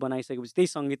 सङ्गीत बनाइसकेपछि त्यही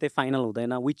सङ्गीतै फाइनल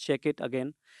हुँदैन, वी चेक इट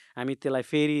अगेन। हामी त्यसलाई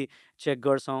फेरि चेक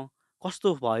गर्छौँ,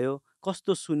 कस्तो भयो,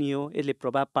 कस्तो सुनियो, यसले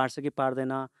प्रभाव पार्छ कि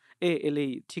पार्दैन, यसले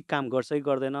ठिक काम गर्छ कि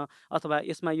गर्दैन, अथवा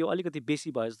यसमा यो अलिकति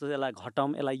बेसी भयो जस्तो यसलाई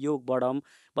घटाउँ, यसलाई यो बढाउँ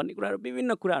भन्ने कुराहरू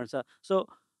विभिन्न कुराहरू छ। सो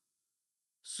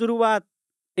सुरुवात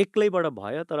एक्लैबाट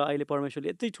भयो, तर अहिले परमेश्वरले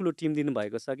यति ठुलो टिम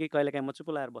दिनुभएको छ कि कहिलेकाहीँ म चुप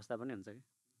लगाएर बस्दा पनि हुन्छ कि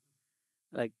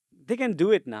like they can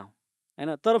do it now,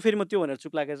 होइन। तर फेरि म त्यो भनेर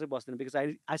चुप लागेर चाहिँ बस्दैन, because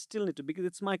I still need to, because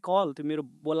it's my call, त्यो मेरो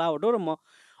बोलावट हो र म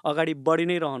अगाडि बढी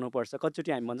नै रहनुपर्छ।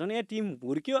 कतिचोटि हामी भन्छौँ नि टिम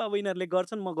हुर्क्यो, अब यिनीहरूले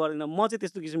गर्छन् म गर्दिनँ, म चाहिँ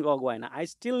त्यस्तो किसिमको अगुवा होइन। I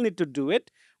still need to do it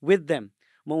with them.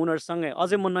 म उनीहरूसँगै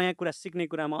अझै म नयाँ कुरा सिक्ने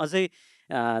कुरामा अझै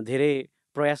धेरै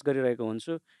प्रयास गरिरहेको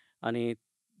हुन्छु। अनि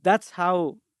that's how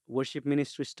worship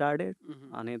ministry started.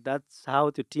 अनि द्याट्स हाउ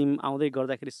त्यो टिम आउँदै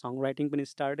गर्दाखेरि सङ राइटिङ पनि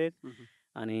स्टार्टेड।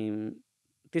 अनि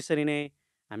त्यसरी नै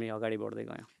हामी अगाडि बढ्दै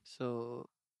गयौँ। सो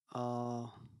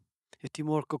यो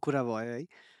टिमवर्कको कुरा भयो है।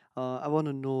 आई वान्ट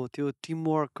टु नो त्यो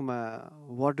टिमवर्कमा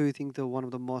what do you think the one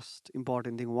of the most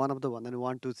important thing, one of the भन्दा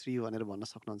 1 2 3 भनेर भन्न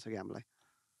सक्नुहुन्छ कि हामीलाई?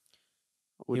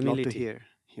 Would love to hear.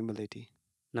 Humility,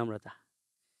 Namrata.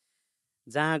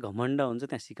 जहाँ घमण्ड हुन्छ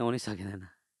त्यहाँ सिकाउनै सकिँदैन।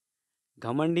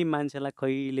 घमण्डी मान्छेलाई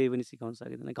कहिले पनि सिकाउन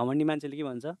सकिँदैन। घमण्डी मान्छेले के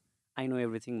भन्छ, आई नो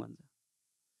एभ्रिथिङ भन्छ।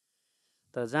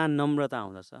 तर जहाँ नम्रता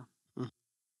आउँदछ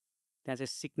त्यहाँ चाहिँ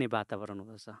सिक्ने वातावरण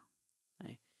हुँदछ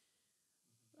है।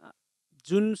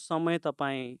 जुन समय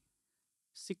तपाईँ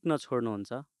सिक्न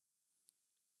छोड्नुहुन्छ,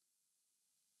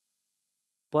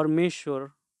 परमेश्वर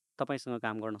तपाईँसँग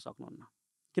काम गर्न सक्नुहुन्न।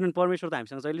 किनभने परमेश्वर त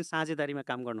हामीसँग जहिले साझेदारीमा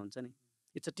काम गर्नुहुन्छ नि।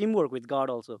 It's a team work with God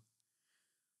also.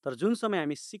 तर जुन समय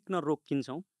हामी सिक्न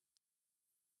रोकिन्छौँ,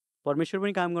 परमेश्वर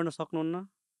पनि काम गर्न सक्नुहुन्न,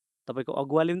 तपाईँको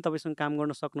अगुवाले पनि तपाईँसँग काम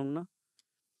गर्न सक्नुहुन्न,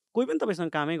 कोही पनि तपाईँसँग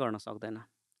कामै गर्न सक्दैन।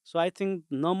 So I think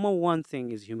number 1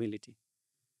 thing is humility.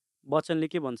 वचनले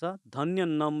के भन्छ, धन्य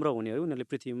नम्र हुनेहरू उनीहरूले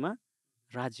पृथ्वीमा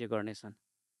राज्य गर्नेछन्।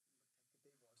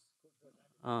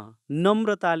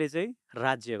 नम्रताले चाहिँ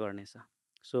राज्य गर्नेछ।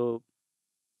 So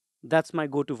that's my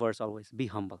go to verse always, be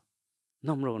humble.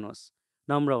 नम्र हुनुहोस्,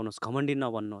 नम्र हुनुहोस्, घमण्डी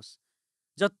नबन्नुहोस्।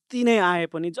 जति नै आए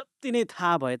पनि, जति नै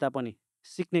थाहा भए तापनि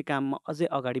सिक्ने काममा अझै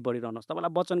अगाडि बढिरहनुहोस्।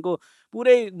 तपाईँलाई वचनको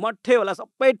पुरै मठ्ठे होला,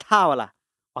 सबै थाहा होला,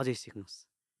 अझै सिक्नुहोस्,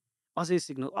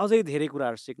 अझै धेरै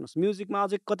कुराहरू सिक्नुहोस्। म्युजिकमा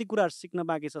अझै कति कुराहरू सिक्न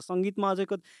बाँकी छ, सङ्गीतमा अझै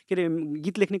के अरे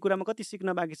गीत लेख्ने कुरामा कति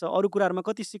सिक्न बाँकी छ, अरू कुराहरूमा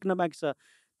कति सिक्न बाँकी छ,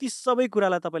 ती सबै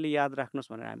कुरालाई तपाईँले याद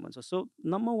राख्नुहोस् भनेर हामी भन्छ। So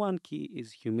number 1 Ki is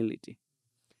humility.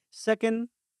 Second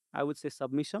I would say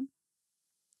submission,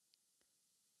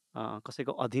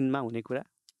 कसैको अधीनमा हुने कुरा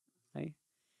है।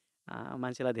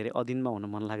 मान्छेलाई धेरै अधीनमा हुन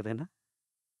मन लाग्दैन।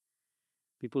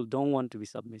 People don't want to be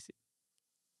सबमिसिभ,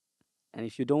 and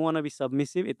if you don't want to be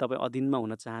सबमिसिभ, यदि तपाईँ अधीनमा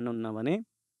हुन चाहनुहुन्न भने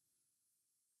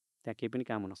त्यहाँ केही पनि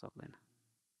काम हुन सक्दैन।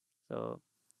 सो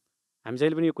हामी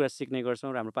जहिले पनि यो कुरा सिक्ने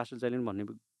गर्छौँ र हाम्रो पास्टर जहिले पनि भन्ने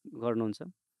गर्नुहुन्छ,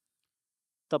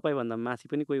 तपाईँभन्दा माथि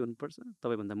पनि कोही हुनुपर्छ,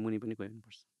 तपाईँभन्दा मुनि पनि कोही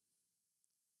हुनुपर्छ।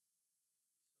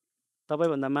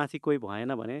 तपाईँभन्दा माथि कोही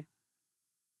भएन भने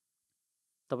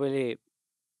तपाईँलाई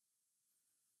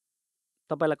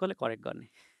कसले करेक्ट गर्ने?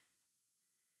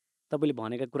 तपाईँले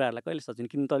भनेका कुराहरूलाई कहिले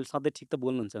सजिन्छ? किन तपाईँले सधैँ ठिक त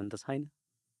बोल्नुहुन्छ भने त छैन।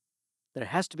 There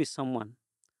has to be someone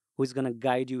who is gun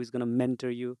guide you, is gun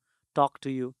mentor you, talk to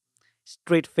you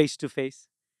straight face to face.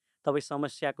 तपाईँ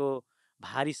समस्याको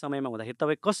भारी समयमा हुँदाखेरि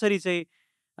तपाईँ कसरी चाहिँ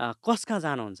कस कहाँ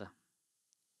जानुहुन्छ?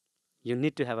 You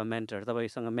need to have a mentor.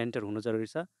 तपाईँसँग मेन्टर हुनु जरुरी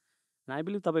छ। आई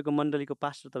बिलिभ तपाईँको मण्डलीको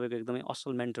पास्टर तपाईँको एकदमै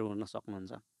असल मेन्टर हुन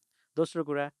सक्नुहुन्छ। दोस्रो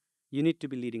कुरा, you need to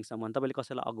be leading someone. तपाईँले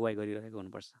कसैलाई अगुवाई गरिरहेको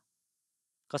हुनुपर्छ,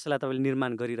 कसैलाई तपाईँले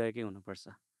निर्माण गरिरहेकै हुनुपर्छ,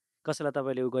 कसैलाई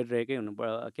तपाईँले गरिरहेकै के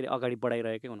अरे अगाडि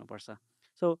बढाइरहेकै हुनुपर्छ।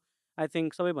 सो आई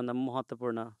थिङ्क सबैभन्दा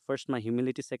महत्त्वपूर्ण, फर्स्टमा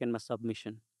ह्युमिलिटी, सेकेन्डमा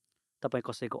सबमिसन। तपाईँ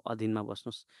कसैको अधीनमा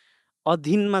बस्नुहोस्।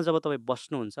 अधीनमा जब तपाईँ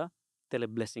बस्नुहुन्छ त्यसले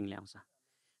ब्लेसिङ ल्याउँछ,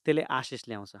 त्यसले आशिष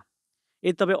ल्याउँछ।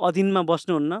 यदि तपाईँ अधीनमा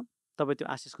बस्नुहुन्न, तपाईँ त्यो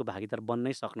आशिषको भागीदार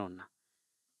बन्नै सक्नुहुन्न।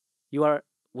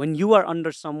 When you are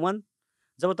under someone,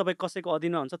 जब तपाईँ कसैको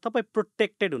अधीनमा हुन्छ तपाईँ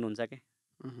प्रोटेक्टेड हुनुहुन्छ के।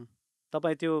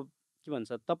 तपाईँ त्यो के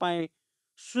भन्छ, तपाईँ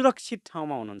सुरक्षित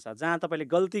ठाउँमा हुनुहुन्छ, जहाँ तपाईँले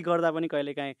गल्ती गर्दा पनि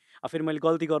कहिलेकाहीँ फेरि मैले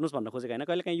गल्ती गर्नुहोस् भन्न खोजेको होइन,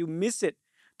 कहिलेकाहीँ यु मिस इट,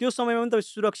 त्यो समयमा पनि तपाईँ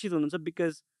सुरक्षित हुनुहुन्छ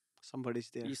बिकज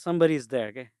somebody is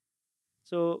there के।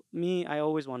 So me I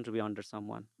always want to be under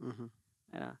someone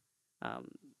होइन।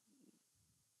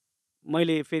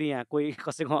 मैले फेरि यहाँ कोही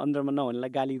कसैको अन्डरमा नहुनेलाई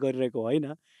गाली गरिरहेको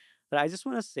होइन, तर I just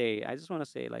want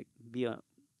say like be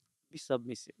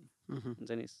सबमिसिभ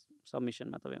हुन्छ नि,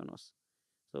 सबमिसनमा तपाईँ हुनुहोस्।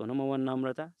 सो नम्बर 1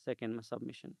 नम्रता, सेकेन्डमा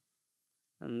submission,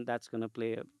 and that's gonna play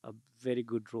a very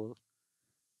good role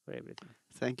for everything.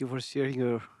 Thank you for sharing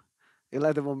your,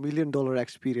 यसलाई त म $1 million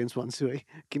एक्सपिरियन्स भन्छु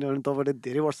है, किनभने तपाईँले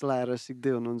धेरै वर्ष लगाएर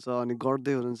सिक्दै हुनुहुन्छ अनि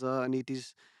गर्दै हुनुहुन्छ, अनि it is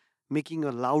making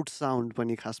a loud sound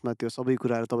पनि खासमा त्यो सबै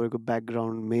कुराहरू तपाईँको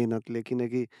ब्याकग्राउन्ड मेहनतले,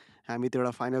 किनकि हामी त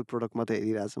एउटा फाइनल प्रोडक्ट मात्रै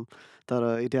हेरिरहेछौँ,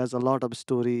 तर it has a lot of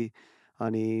story.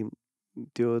 अनि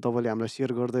त्यो तपाईँले हामीलाई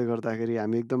सेयर गर्दै गर्दाखेरि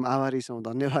हामी एकदम आभारी छौँ,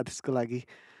 धन्यवाद यसको लागि।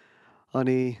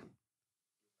 अनि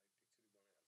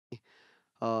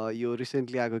यो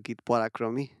रिसेन्टली आएको गीत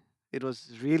पराक्रमी, इट वाज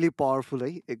रियली पावरफुल है,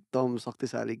 एकदम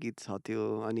शक्तिशाली गीत छ त्यो।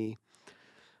 अनि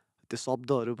त्यो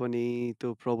शब्दहरू पनि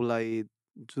त्यो प्रभुलाई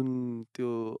जुन त्यो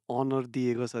अनर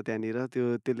दिएको छ त्यहाँनिर,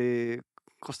 त्यसले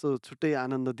कस्तो छुट्टै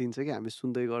आनन्द दिन्छ कि हामी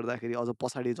सुन्दै गर्दाखेरि। अझ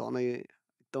पछाडि झनै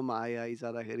एकदम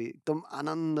आइजाँदाखेरि एकदम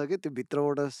आनन्द के, त्यो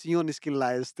भित्रबाट सिंह निस्किन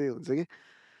लाए जस्तै हुन्छ कि।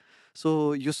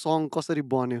 सो यो सङ कसरी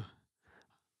बन्यो,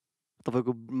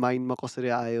 तपाईँको माइन्डमा कसरी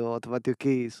आयो, अथवा त्यो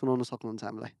केही सुनाउन सक्नुहुन्छ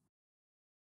हामीलाई?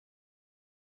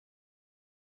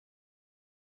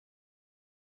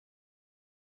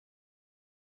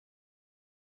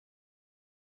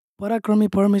 पराक्रमी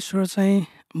परमेश्वर चाहिँ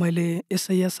मैले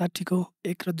यसैया 60 को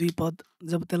 1 र 2 पद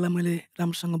जब त्यसलाई मैले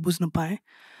राम्रोसँग बुझ्न पाएँ,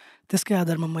 त्यसकै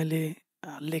आधारमा मैले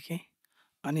लेखेँ।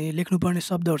 अनि लेख्नुपर्ने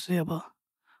शब्दहरू चाहिँ अब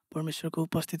परमेश्वरको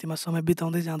उपस्थितिमा समय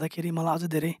बिताउँदै जाँदाखेरि मलाई अझ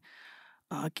धेरै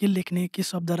के लेख्ने, के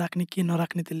शब्द राख्ने, के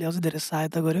नराख्ने, त्यसले अझ धेरै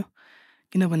सहायता गर्यो।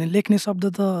 किनभने लेख्ने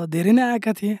शब्द त धेरै नै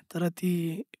आएका थिए, तर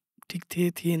ती ठिक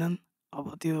थिएनन्।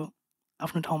 अब त्यो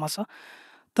आफ्नो ठाउँमा छ।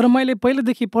 तर मैले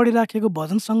पहिलेदेखि पढिराखेको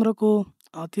भजन सङ्ग्रहको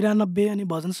 93 अनि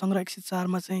भजन सङ्ग्रह 104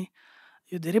 मा चाहिँ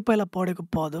यो धेरै पहिला पढेको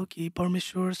पद हो कि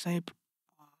परमेश्वर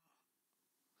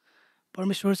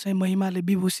चाहिँ महिमाले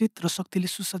विभूषित र शक्तिले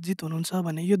सुसज्जित हुनुहुन्छ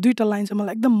भन्ने यो दुईवटा लाइन चाहिँ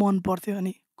मलाई एकदम मन पर्थ्यो।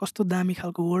 अनि कस्तो दामी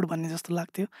खालको वर्ड भन्ने जस्तो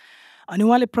लाग्थ्यो। अनि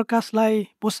उहाँले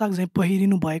प्रकाशलाई पोसाक चाहिँ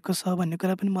पहिरिनु भएको छ भन्ने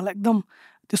कुरा पनि मलाई एकदम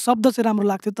त्यो शब्द चाहिँ राम्रो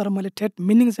लाग्थ्यो। तर मैले ठेट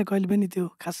मिनिङ चाहिँ कहिले पनि त्यो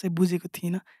खासै बुझेको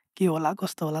थिइनँ, के होला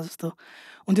कस्तो होला जस्तो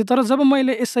हुन्थ्यो। तर जब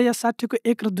मैले यसैया 60 को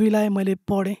 1 र 2 लाई मैले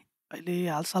पढेँ अहिले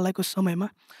हालसालैको समयमा,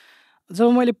 जब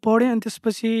मैले पढेँ अनि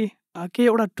त्यसपछि केही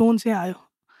एउटा टोन चाहिँ आयो।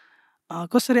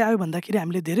 कसरी आयो भन्दाखेरि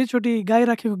हामीले धेरैचोटि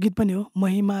गाइराखेको गीत पनि हो,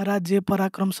 महिमा राज्य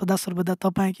पराक्रम सदा सर्वदा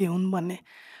तपाईँकै हुन् भन्ने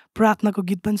प्रार्थनाको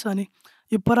गीत पनि छ। अनि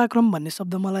यो पराक्रम भन्ने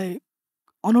शब्द मलाई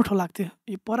अनौठो लाग्थ्यो।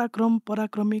 यो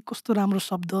पराक्रमी कस्तो राम्रो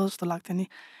शब्द जस्तो लाग्थ्यो नि।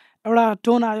 एउटा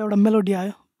टोन आयो, एउटा मेलोडी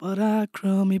आयो,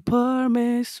 पराक्रमी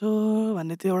परमेश्वर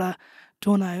भन्ने त्यो एउटा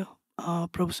टोन आयो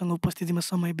प्रभुसँग उपस्थितिमा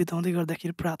समय बिताउँदै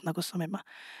गर्दाखेरि प्रार्थनाको समयमा।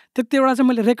 त्यतिबेला चाहिँ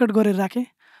मैले रेकर्ड गरेर राखेँ।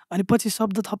 अनि पछि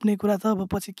शब्द थप्ने कुरा त अब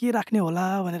पछि के राख्ने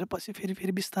होला भनेर पछि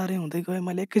फेरि बिस्तारै हुँदै गयो।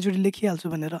 मैले एकैचोटि लेखिहाल्छु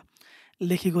भनेर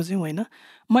लेखेको चाहिँ होइन।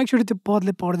 म एकचोटि त्यो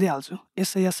पदले पढ्दै हाल्छु।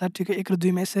 यशाया 60 को 1 र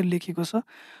 2 मा यसरी लेखेको छ,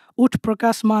 उठ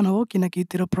प्रकाशमान हो किनकि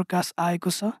तेरो प्रकाश आएको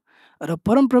छ र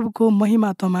परमप्रभुको महिमा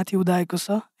तँमाथि उदाएको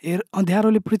छ। हेर,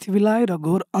 अँध्यारोले पृथ्वीलाई र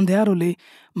घोर अँध्यारोले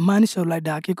मानिसहरूलाई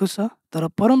ढाकेको छ, तर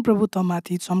परमप्रभु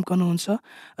तँमाथि चम्कनुहुन्छ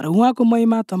र उहाँको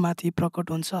महिमा तँमाथि प्रकट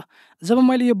हुन्छ। जब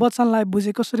मैले यो वचनलाई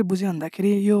बुझेँ, कसरी बुझेँ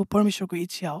भन्दाखेरि यो परमेश्वरको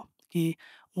इच्छा हो कि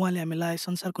उहाँले हामीलाई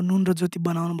संसारको नुन र ज्योति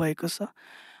बनाउनु भएको छ।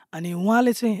 अनि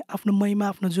उहाँले चाहिँ आफ्नो महिमा,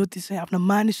 आफ्नो ज्योति चाहिँ आफ्ना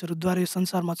मानिसहरूद्वारा यो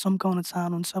संसारमा चम्काउन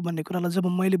चाहनुहुन्छ भन्ने कुरालाई जब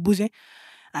मैले बुझेँ,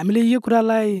 हामीले यो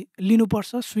कुरालाई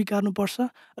लिनुपर्छ, स्वीकार्नुपर्छ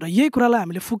र यही कुरालाई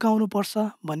हामीले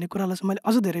फुकाउनुपर्छ भन्ने कुरालाई चाहिँ मैले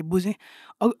अझ धेरै बुझेँ।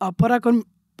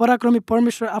 पराक्रमी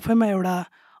परमेश्वर आफैमा एउटा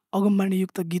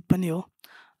अगमबाणीयुक्त गीत पनि हो।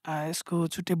 यसको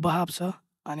छुट्टै बहाव छ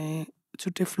अनि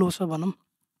छुट्टै फ्लो छ भनौँ।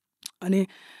 अनि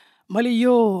मैले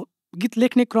यो गीत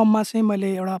लेख्ने क्रममा चाहिँ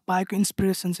मैले एउटा पाएको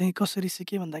इन्सपिरेसन चाहिँ कसरी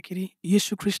सिकेँ भन्दाखेरि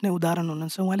येशू ख्रीष्ट नै उदाहरण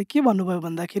हुनुहुन्छ। उहाँले के भन्नुभयो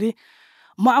भन्दाखेरि,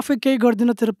 म आफै केही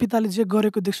गर्दिनँ, तर पिताले जे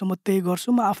गरेको देख्छु म त्यही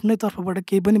गर्छु। म आफ्नै तर्फबाट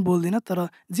केही पनि बोल्दिनँ, तर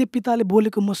जे पिताले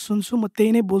बोलेको म सुन्छु, म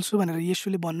त्यही नै बोल्छु भनेर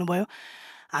येशूले भन्नुभयो।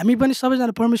 हामी पनि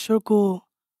सबैजना परमेश्वरको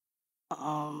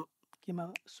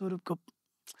स्वरूपको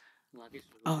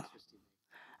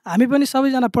हामी पनि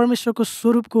सबैजना परमेश्वरको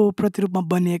स्वरूपको प्रतिरूपमा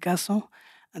बनिएका छौँ।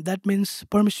 द्याट मिन्स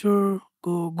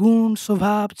परमेश्वरको गुण,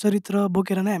 स्वभाव, चरित्र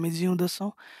बोकेर नै हामी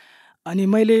जिउँदछौँ। अनि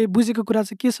मैले बुझेको कुरा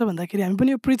चाहिँ के छ भन्दाखेरि, हामी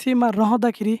पनि यो पृथ्वीमा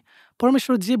रहँदाखेरि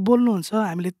परमेश्वर जे बोल्नुहुन्छ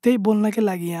हामीले त्यही बोल्नकै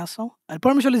लागि यहाँ छौँ। अनि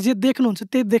परमेश्वरले जे देख्नुहुन्छ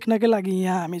त्यही देख्नकै लागि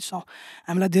यहाँ हामी छौँ।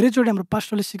 हामीलाई धेरैचोटि हाम्रो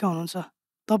पास्टरले सिकाउनुहुन्छ,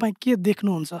 तपाईँ के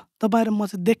देख्नुहुन्छ, तपाईँ र म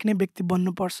चाहिँ देख्ने व्यक्ति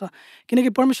बन्नुपर्छ। किनकि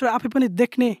परमेश्वर आफै पनि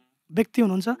देख्ने व्यक्ति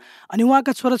हुनुहुन्छ। अनि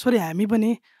उहाँका छोराछोरी हामी पनि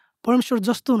परमेश्वर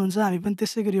जस्तो हुनुहुन्छ, हामी पनि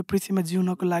त्यसै गरी यो पृथ्वीमा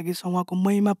जिउनको लागि छौँ। उहाँको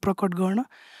महिमा प्रकट गर्न,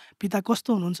 पिता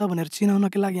कस्तो हुनुहुन्छ भनेर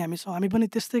चिनाउनको लागि हामी छौँ। हामी पनि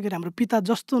त्यस्तै गरी हाम्रो पिता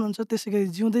जस्तो हुनुहुन्छ त्यसै गरी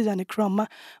जिउँदै जाने क्रममा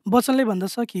वचनले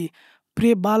भन्दछ कि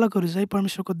प्रिय बालकहरू चाहिँ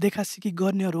परमेश्वरको देखासिकी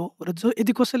गर्नेहरू हो र जो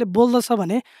यदि कसैले बोल्दछ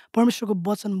भने परमेश्वरको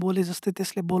वचन बोले जस्तै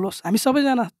त्यसले बोलोस्। हामी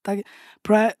सबैजना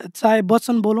चाहे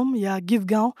वचन बोलौँ या गीत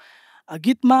गाउँ,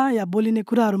 गीतमा या बोलिने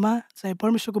कुराहरूमा चाहिँ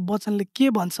परमेश्वरको वचनले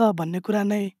के भन्छ भन्ने कुरा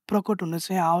नै प्रकट हुनु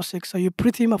चाहिँ आवश्यक छ यो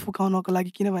पृथ्वीमा फुकाउनको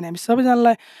लागि। किनभने हामी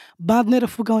सबैजनालाई बाँध्ने र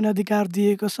फुकाउने अधिकार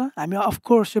दिएको छ। हामी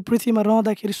अफकोर्स यो पृथ्वीमा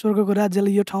रहँदाखेरि स्वर्गको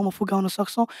राज्यले यो ठाउँमा फुकाउन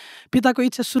सक्छौँ। पिताको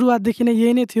इच्छा सुरुवातदेखि नै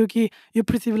यही नै थियो कि यो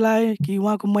पृथ्वीलाई कि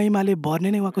उहाँको महिमाले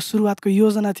भर्ने नै उहाँको सुरुवातको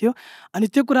योजना थियो। अनि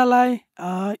त्यो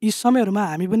कुरालाई यी समयहरूमा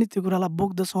हामी पनि त्यो कुरालाई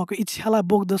बोक्दछौँ, उहाँको इच्छालाई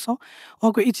बोक्दछौँ।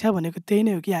 उहाँको इच्छा भनेको त्यही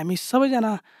नै हो कि हामी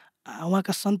सबैजना उहाँका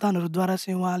सन्तानहरूद्वारा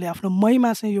चाहिँ उहाँले आफ्नो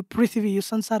महिमा चाहिँ यो पृथ्वी, यो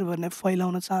संसारभर नै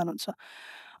फैलाउन चाहनुहुन्छ।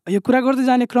 यो कुरा गर्दै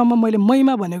जाने क्रममा मैले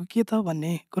महिमा भनेको के त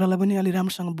भन्ने कुरालाई पनि अलि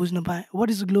राम्रोसँग बुझ्न पाएँ। What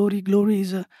is glory? Glory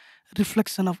is a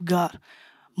reflection of God.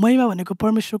 महिमा भनेको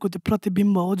परमेश्वरको त्यो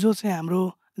प्रतिबिम्ब हो जो चाहिँ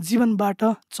हाम्रो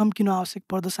जीवनबाट चम्किनु आवश्यक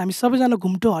पर्दछ। हामी सबैजना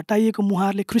घुम्टो हटाइएको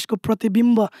मुहारले ख्रीष्टको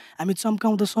प्रतिबिम्ब हामी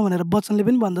चम्काउँदछौँ भनेर वचनले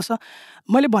पनि भन्दछ।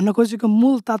 मैले भन्न खोजेको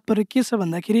मूल तात्पर्य के छ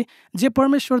भन्दाखेरि, जे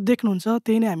परमेश्वर देख्नुहुन्छ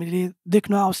त्यही नै हामीले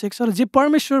देख्नु आवश्यक छ र जे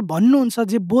परमेश्वर भन्नुहुन्छ,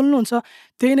 जे बोल्नुहुन्छ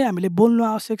त्यही नै हामीले बोल्नु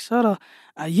आवश्यक छ। र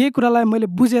यही कुरालाई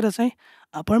मैले बुझेर चाहिँ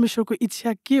परमेश्वरको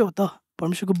इच्छा के हो त,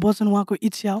 परमेश्वरको वचन उहाँको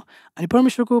इच्छा हो। अनि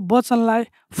परमेश्वरको वचनलाई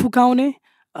फुकाउने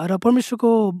र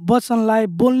परमेश्वरको वचनलाई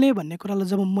बोल्ने भन्ने कुरालाई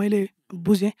जब मैले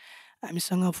बुझेँ,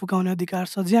 हामीसँग फुकाउने अधिकार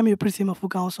छ। जे हामी यो पृथ्वीमा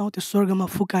फुकाउँछौँ त्यो स्वर्गमा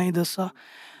फुकाइँदछ।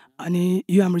 अनि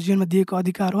यो हाम्रो जीवनमा दिएको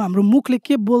अधिकार हो। हाम्रो मुखले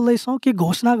के बोल्दैछौँ, के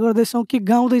घोषणा गर्दैछौँ, के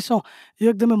गाउँदैछौँ, यो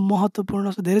एकदमै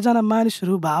महत्त्वपूर्ण छ। धेरैजना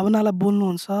मानिसहरू भावनालाई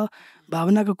बोल्नुहुन्छ,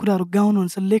 भावनाको कुराहरू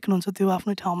गाउनुहुन्छ, लेख्नुहुन्छ, त्यो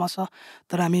आफ्नै ठाउँमा छ।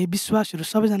 तर हामी विश्वासीहरू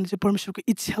सबैजनाले चाहिँ परमेश्वरको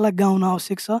इच्छालाई गाउन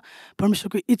आवश्यक छ।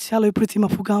 परमेश्वरको इच्छालाई पृथ्वीमा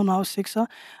फुकाउन आवश्यक छ।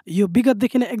 यो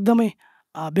विगतदेखि नै एकदमै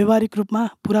व्यावहारिक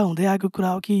रूपमा पुरा हुँदै आएको कुरा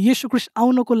हो कि येशू ख्रीष्ट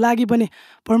आउनको लागि पनि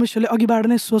परमेश्वरले अघिबाट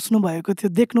नै सोच्नु भएको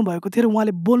थियो, देख्नु भएको थियो र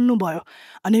उहाँले बोल्नुभयो।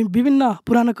 अनि विभिन्न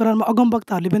पुरानो करारमा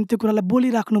अगमवक्ताहरूले पनि त्यो कुरालाई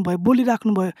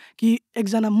बोलिराख्नुभयो कि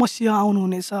एकजना मसीह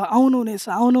आउनुहुनेछ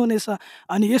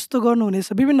अनि यस्तो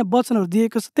गर्नुहुनेछ। विभिन्न वचनहरू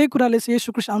दिएको छ। त्यही कुराले चाहिँ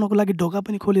येशू ख्रीष्ट आउनको लागि ढोका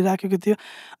पनि खोलिराखेको थियो।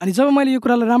 अनि जब मैले यो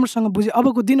कुरालाई राम्रोसँग बुझेँ,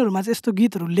 अबको दिनहरूमा चाहिँ यस्तो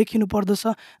गीतहरू लेखिनु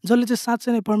पर्दछ जसले चाहिँ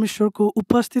साँच्चै नै परमेश्वरको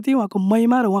उपस्थिति, उहाँको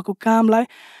महिमा र उहाँको कामलाई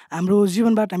हाम्रो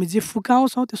जीवनबाट हामी जे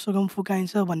फुकाउँछौँ त्यो स्वर्गमा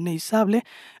फुकाइन्छ भन्ने हिसाबले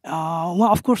उहाँ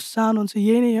अफकोर्स चाहनुहुन्छ।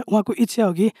 यही नै उहाँको इच्छा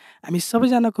हो कि हामी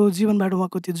सबैजनाको जीवनबाट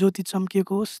उहाँको त्यो ज्योति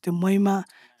चम्किएको होस्, त्यो महिमा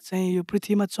चाहिँ यो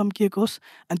पृथ्वीमा चम्किएको होस्।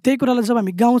 अनि त्यही कुरालाई जब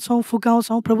हामी गाउँछौँ,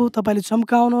 फुकाउँछौँ, प्रभु तपाईँले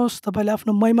चम्काउनुहोस्, तपाईँले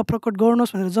आफ्नो महिमा प्रकट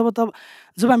गर्नुहोस् भनेर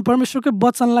जब हामी परमेश्वरकै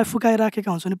वचनलाई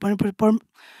फुकाइराखेका हुन्छौँ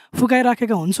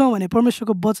फुकाइराखेका हुन्छौँ भने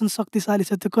परमेश्वरको वचन शक्तिशाली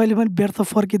छ, त्यो कहिले पनि व्यर्थ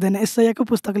फर्किँदैन। यशायाको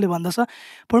पुस्तकले भन्दछ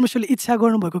परमेश्वरले इच्छा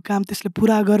गर्नुभएको काम त्यसले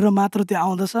पुरा गरेर मात्र त्यो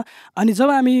आउँदछ। अनि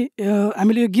जब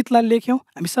हामीले यो गीतलाई लेख्यौँ,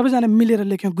 हामी सबैजना मिलेर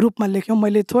लेख्यौँ, ग्रुपमा लेख्यौँ।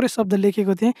 मैले थोरै शब्द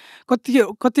लेखेको थिएँ,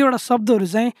 कतिवटा शब्दहरू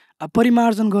चाहिँ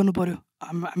परिमार्जन गर्नु पऱ्यो।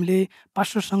 हामीले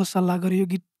पास्टरसँग सल्लाह गऱ्यो, यो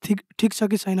गीत ठिक छ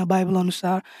कि छैन बाइबल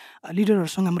अनुसार।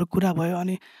 लिडरहरूसँग हाम्रो कुरा भयो।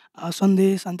 अनि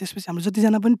सन्देश, अनि त्यसपछि हाम्रो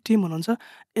जतिजना पनि टिम हुनुहुन्छ,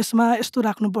 यसमा यस्तो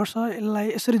राख्नुपर्छ, यसलाई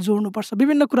यसरी जोड्नुपर्छ,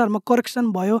 विभिन्न कुराहरूमा करेक्सन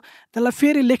भयो, त्यसलाई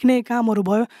फेरि लेख्ने कामहरू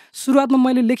भयो। सुरुवातमा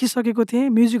मैले लेखिसकेको थिएँ,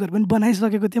 म्युजिकहरू पनि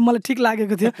बनाइसकेको थिएँ, मलाई ठिक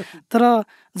लागेको थियो। तर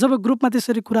जब ग्रुपमा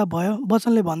त्यसरी कुरा भयो,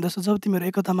 वचनले भन्दछ जब तिमीहरू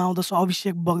एकतामा आउँदछ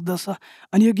अभिषेक बग्दछ।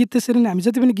 अनि यो गीत त्यसरी नै हामी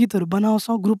जति पनि गीतहरू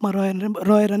बनाउँछौँ ग्रुपमा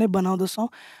रहेर नै बनाउँदछौँ,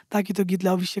 ताकि त्यो गीतले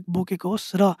अभिषेक बोकेको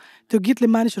होस् र त्यो गीतले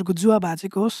मानिसहरूको जुवा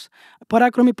भाँचेको होस्।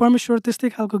 पराक्रमी परमेश्वर त्यस्तै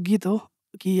खालको गीत हो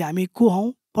कि हामी को हौँ,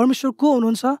 परमेश्वर को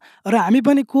हुनुहुन्छ र हामी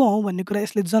पनि को हौँ भन्ने कुरा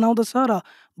यसले जनाउँदछ। र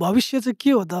भविष्य चाहिँ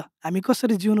के हो त, हामी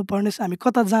कसरी जिउनु पर्नेछ, हामी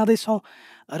कता जाँदैछौँ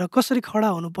र कसरी खडा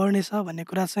हुनुपर्नेछ भन्ने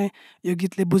कुरा चाहिँ यो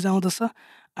गीतले बुझाउँदछ।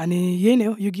 अनि यही नै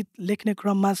हो यो गीत लेख्ने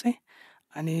क्रममा चाहिँ।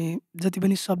 अनि जति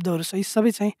पनि शब्दहरू छ यी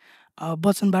सबै चाहिँ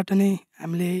वचनबाट नै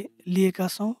हामीले लिएका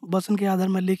छौँ, वचनकै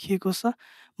आधारमा लेखिएको छ।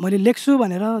 मैले लेख्छु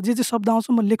भनेर जे शब्द आउँछ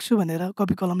म लेख्छु भनेर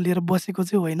कपी कलम लिएर बसेको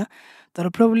चाहिँ होइन। तर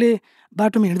प्रभुले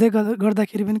बाटोमा हिँड्दै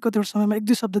गर्दाखेरि पनि कतिवटा समयमा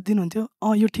 1-2 शब्द दिनुहुन्थ्यो,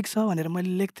 यो ठिक छ भनेर मैले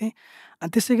लेख्थेँ। अनि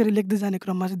त्यसै गरी लेख्दै जाने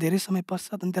क्रममा चाहिँ धेरै समय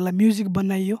पश्चात अनि त्यसलाई म्युजिक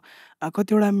बनाइयो।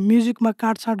 कतिवटा म्युजिकमा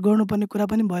काटछाँट गर्नुपर्ने कुरा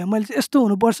पनि भयो। मैले चाहिँ यस्तो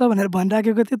हुनुपर्छ भनेर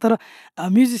भनिराखेको थिएँ, तर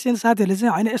म्युजिसियन साथीहरूले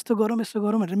चाहिँ होइन यस्तो गरौँ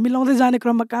भनेर मिलाउँदै जाने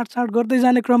क्रममा, काटछाँट गर्दै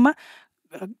जाने क्रममा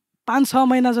 5-6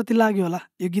 महिना जति लाग्यो होला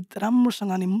यो गीत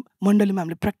राम्रोसँग। अनि मण्डलीमा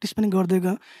हामीले प्र्याक्टिस पनि गर्दै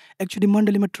गयौँ। एक्चुअली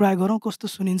मण्डलीमा ट्राई गरौँ कस्तो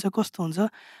सुनिन्छ, कस्तो हुन्छ।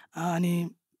 अनि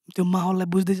त्यो माहौललाई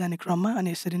बुझ्दै जाने क्रममा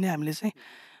अनि यसरी नै हामीले चाहिँ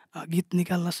गीत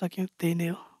निकाल्न सक्यौँ। त्यही नै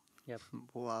हो।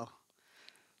 वाउ,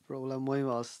 प्रभुलाई महिमा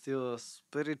होस्। त्यो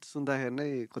स्पिरिट सुन्दाखेरि नै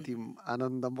कति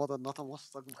आनन्द, म त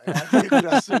नतमस्तक भइरहेको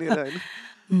कुरा सुनेर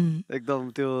होइन। एकदम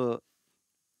त्यो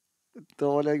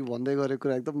तपाईँले भन्दै गरेको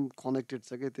कुरा एकदम कनेक्टेड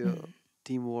छ क्या, त्यो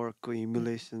टिमवर्कको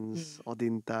ह्युमिलेसन्स,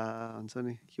 अधीनता हुन्छ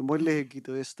नि। मैले लेखेको गीत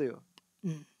हो यस्तै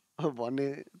हो भन्ने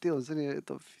त्यो हुन्छ नि।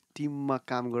 त टिममा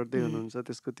काम गर्दै हुनुहुन्छ,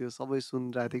 त्यसको त्यो सबै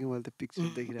सुनिरहेको थिएँ कि मैले त्यो पिक्चर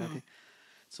देखिरहेको थिएँ।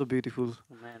 So beautiful.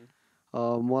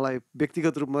 मलाई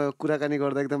व्यक्तिगत रूपमा कुराकानी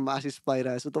गर्दा एकदम आशिष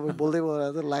पाइरहेको छु। तपाईँ बोल्दै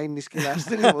बोल्दा लाइन निस्किरहेको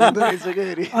जस्तो नि हुँदो रहेछ क्या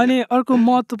फेरि। अनि अर्को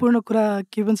महत्त्वपूर्ण कुरा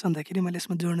के पनि छ भन्दाखेरि मैले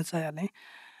यसमा जोड्न चाहिहालेँ,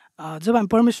 जब हामी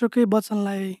परमेश्वरकै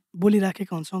वचनलाई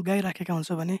बोलिराखेका हुन्छौँ, गाइराखेका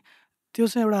हुन्छौँ भने त्यो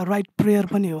चाहिँ एउटा राइट प्रेयर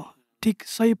पनि हो, ठिक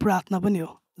सही प्रार्थना पनि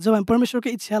हो। जब हामी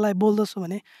परमेश्वरकै इच्छालाई बोल्दछौँ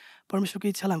भने परमेश्वरको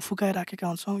इच्छालाई हामी फुकाइराखेका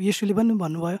हुन्छौँ। येशूले पनि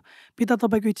भन्नुभयो, पिता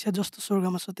तपाईँको इच्छा जस्तो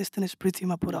स्वर्गमा छ त्यस्तै नै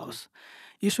पृथ्वीमा पुरा होस्।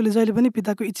 येशूले जहिले पनि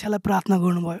पिताको इच्छालाई प्रार्थना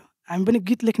गर्नुभयो। हामी पनि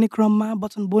गीत लेख्ने क्रममा,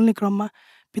 वचन बोल्ने क्रममा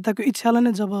पिताको इच्छालाई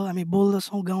नै जब हामी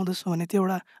बोल्दछौँ, गाउँदछौँ भने त्यो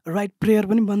एउटा राइट प्रेयर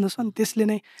पनि बन्दछ। अनि त्यसले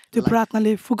नै त्यो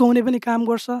प्रार्थनाले फुकाउने पनि काम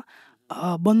गर्छ,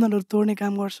 बन्धनहरू तोड्ने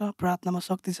काम गर्छ। प्रार्थनामा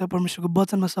शक्ति छ, परमेश्वरको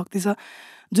वचनमा शक्ति छ।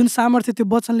 जुन सामर्थ्य त्यो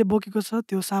वचनले बोकेको छ,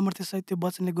 त्यो सामर्थ्यसहित त्यो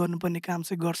वचनले गर्नुपर्ने काम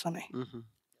चाहिँ गर्छ नै।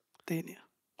 त्यही नै हो।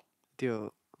 त्यो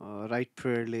राइट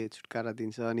प्रेयरले छुटकारा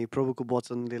दिन्छ अनि प्रभुको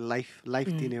वचनले लाइफ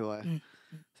दिने भयो।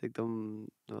 एकदम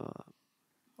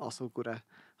असल कुरा।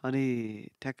 अनि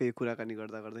ठ्याक्कै यो कुराकानी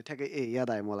गर्दा गर्दै ठ्याक्कै याद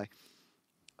आयो मलाई,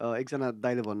 एकजना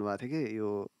दाइले भन्नुभएको थियो कि यो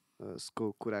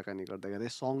उसको कुराकानी गर्दा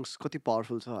गर्दै सङ्ग्स कति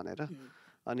पावरफुल छ भनेर।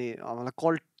 अनि मलाई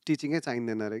कल्ट टिचिङै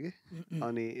चाहिँदैन अरे कि।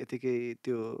 अनि यतिकै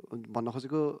त्यो भन्न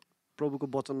खोजेको प्रभुको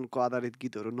वचनको आधारित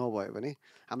गीतहरू नभयो भने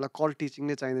हामीलाई कल्ट टिचिङ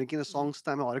नै चाहिँदैन। किन सङ्ग्स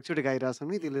त हामी हरेकचोटि गाइरहेछौँ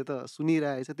नि, त्यसले त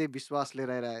सुनिरहेछ, त्यही विश्वास लिएर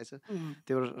आइरहेछ।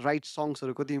 त्यो राइट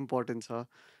सङ्ग्सहरू कति इम्पोर्टेन्ट छ,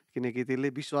 किनकि त्यसले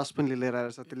विश्वास पनि लिएर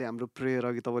आइरहेछ। त्यसले हाम्रो प्रेयर,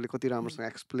 अघि तपाईँले कति राम्रोसँग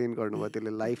एक्सप्लेन गर्नुभयो,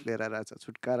 त्यसले लाइफ लिएर आइरहेछ,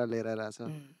 छुटकारा लिएर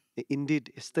आइरहेछ। इन्डिड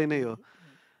यस्तै नै हो।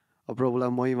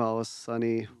 प्रभुलाई महिमा होस्।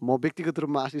 अनि म व्यक्तिगत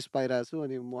रूपमा आशिष पाइरहेको छु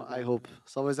अनि म आई होप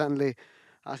सबैजनाले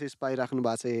आशिष पाइराख्नु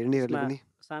भएको छ, हेर्नेहरूले पनि।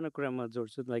 सानो कुरामा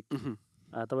जोड्छु, लाइक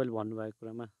तपाईँले भन्नुभएको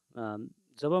कुरामा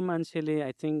जब मान्छेले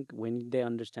I think when they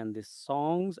understand this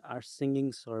songs are singing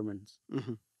sermons,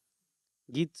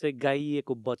 गीत चाहिँ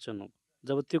गाइएको वचन हो,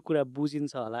 जब त्यो कुरा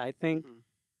बुझिन्छ होला I think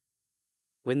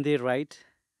when they right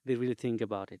they really think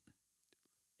about it,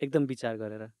 एकदम विचार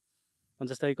गरेर।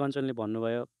 जस्तै कञ्चनले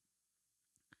भन्नुभयो,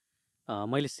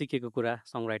 मैले सिकेको कुरा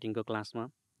सङ राइटिङको क्लासमा,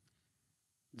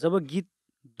 जब गीत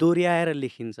दोहोऱ्याएर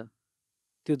लेखिन्छ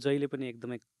त्यो जहिले पनि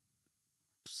एकदमै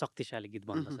शक्तिशाली गीत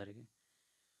बन्दछ अरे कि।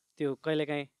 त्यो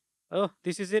कहिलेकाहीँ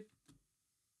this is it,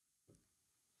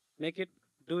 make it,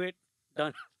 do it,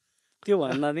 done, त्यो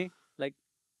भन्दा नि लाइक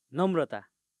नम्रता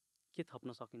के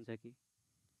थप्न सकिन्छ कि?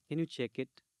 Can you check it?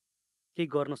 केही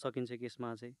गर्न सकिन्छ कि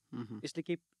यसमा अझै? यसले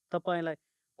केही तपाईँलाई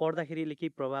पढ्दाखेरि यसले केही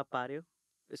प्रभाव पार्यो?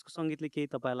 यसको सङ्गीतले केही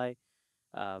तपाईँलाई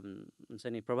हुन्छ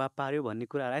नि प्रभाव पार्यो भन्ने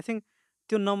कुराहरू आई थिङ्क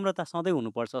त्यो नम्रता सधैँ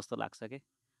हुनुपर्छ जस्तो लाग्छ कि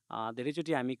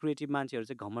धेरैचोटि हामी क्रिएटिभ मान्छेहरू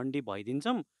चाहिँ घमण्डी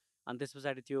भइदिन्छौँ अनि त्यस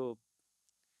पछाडि त्यो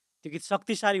गीत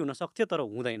शक्तिशाली हुनसक्थ्यो तर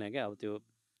हुँदैन क्या अब त्यो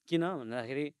किन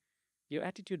भन्दाखेरि यो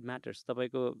एटिट्युड म्याटर्स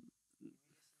तपाईँको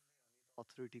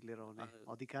अथोरिटी लिएर आउने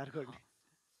अधिकार गर्ने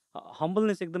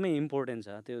हम्बलनेस एकदमै इम्पोर्टेन्ट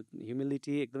छ त्यो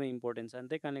ह्युमिलिटी एकदमै इम्पोर्टेन्ट छ अनि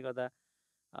त्यही कारणले गर्दा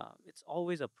इट्स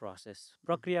अलवेज अ प्रोसेस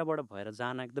प्रक्रियाबाट भएर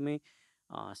जान एकदमै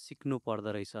सिक्नु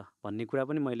पर्दो रहेछ भन्ने कुरा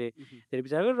पनि मैले धेरै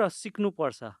विचार गरेँ र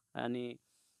सिक्नुपर्छ अनि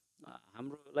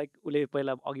हाम्रो लाइक उसले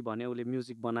पहिला अघि भने उसले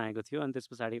म्युजिक बनाएको थियो अनि त्यस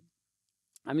पछाडि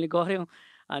हामीले गऱ्यौँ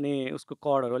अनि उसको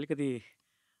कर्डहरू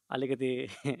अलिकति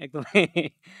एकदमै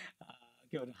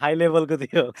के भन्नु हाई लेभलको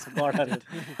थियो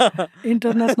कर्डहरू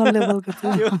इन्टरनेसनल लेभलको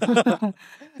थियो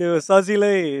त्यो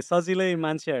सजिलै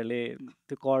मान्छेहरूले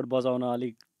त्यो कर्ड बजाउन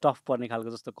अलिक टफ पर्ने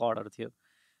खालको जस्तो कर्डहरू थियो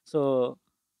so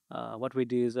what we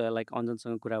do is like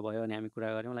अन्जनसँग कुरा भयो अनि हामी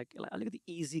कुरा गऱ्यौँ लाइक यसलाई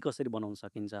अलिकति इजी कसरी बनाउन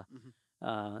सकिन्छ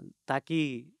ताकि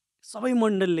सबै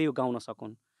मण्डलीले यो गाउन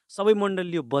सकुन् सबै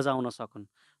मण्डलीले यो बजाउन सकुन्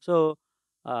सो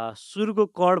सुरुको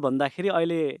कर्ड भन्दाखेरि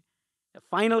अहिले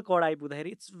फाइनल कर्ड आइपुग्दाखेरि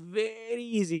इट्स भेरी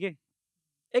इजी के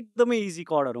एकदमै इजी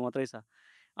कर्डहरू मात्रै छ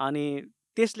अनि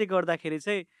त्यसले गर्दाखेरि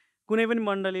चाहिँ कुनै पनि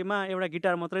मण्डलीमा एउटा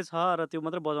गिटार मात्रै छ र त्यो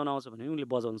मात्रै बजाउन आउँछ भने उसले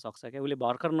बजाउन सक्छ क्या उसले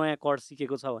भर्खर नयाँ कर्ड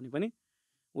सिकेको छ भने पनि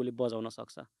उसले बजाउन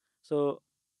सक्छ सो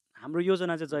हाम्रो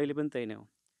योजना चाहिँ जहिले पनि त्यही नै हो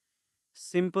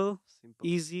सिम्पल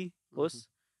इजी होस्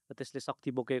र त्यसले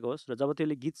शक्ति बोकेको होस् र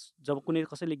जब कुनै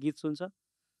कसैले गीत सुन्छ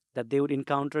द्याट दे वुड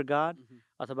इन्काउन्टर गाड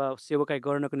अथवा सेवकाई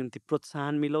गर्नको निम्ति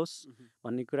प्रोत्साहन मिलोस्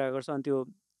भन्ने कुरा गर्छ अनि त्यो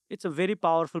it's a very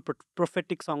powerful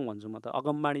prophetic song भन्छु म त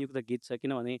अगमबाणीयुक्त गीत छ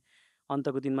किनभने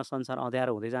अन्तको दिनमा संसार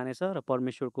अँध्यारो हुँदै जानेछ र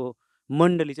परमेश्वरको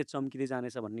मण्डली चाहिँ चम्किँदै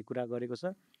जानेछ भन्ने कुरा गरेको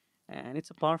छ and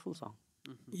it's a powerful song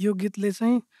यो गीतले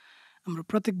चाहिँ हाम्रो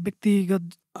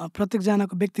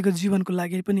प्रत्येकजनाको व्यक्तिगत जीवनको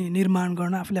लागि पनि निर्माण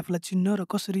गर्न आफूलाई चिन्न र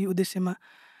कसरी उद्देश्यमा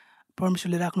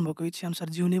परमेश्वरले राख्नुभएको इच्छाअनुसार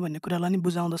जिउने भन्ने कुरालाई नि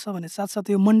बुझाउँदछ भने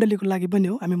साथसाथै यो मण्डलीको लागि पनि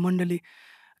हो हामी मण्डली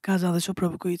कहाँ जाँदैछौँ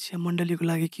प्रभुको इच्छा मण्डलीको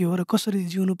लागि के हो र कसरी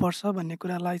जिउनुपर्छ भन्ने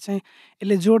कुरालाई चाहिँ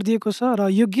यसले जोड दिएको छ र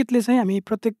यो गीतले चाहिँ हामी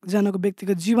प्रत्येकजनाको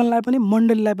व्यक्तिगत जीवनलाई पनि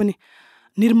मण्डलीलाई पनि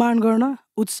निर्माण गर्न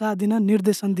उत्साह दिन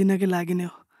निर्देशन दिनकै लागि नै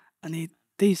हो अनि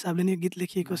त्यही हिसाबले नै यो गीत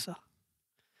लेखिएको छ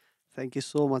थ्याङ्क यू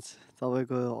सो मच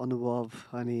तपाईँको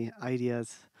अनुभव अनि आइडियाज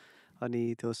अनि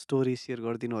त्यो स्टोरी सेयर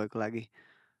गरिदिनु भएको लागि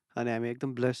अनि हामी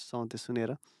एकदम ब्लेस छौँ त्यो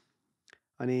सुनेर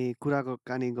अनि कुराको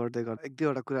कहानी गर्दै गर्दा एक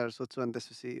दुईवटा कुराहरू सोध्छु अनि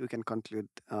त्यसपछि यु क्यान कन्क्लुड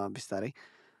बिस्तारै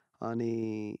अनि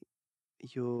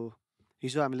यो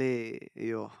हिजो हामीले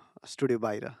यो स्टुडियो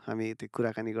बाहिर हामी त्यो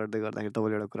कुराकानी गर्दै गर्दाखेरि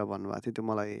तपाईँले एउटा कुरा भन्नुभएको थियो त्यो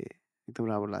मलाई एकदम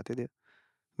राम्रो लाग्थ्यो त्यो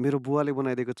मेरो बुवाले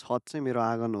बनाइदिएको छत चाहिँ मेरो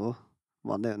आँगन हो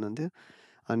भन्दै हुनुहुन्थ्यो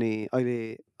अनि अहिले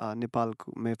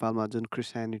नेपालमा जुन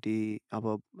क्रिस्चियनिटी अब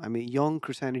हामी यङ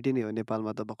क्रिस्चियनिटी नै हो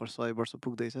नेपालमा त भर्खर 100 वर्ष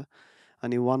पुग्दैछ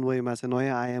अनि वान वेमा चाहिँ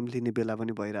नयाँ आयाम लिने बेला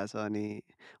पनि भइरहेछ अनि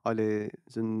अहिले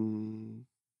जुन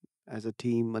एज अ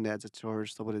टिम अनि एज अ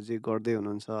चर्च तपाईँले जे गर्दै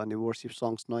हुनुहुन्छ अनि वर्सिप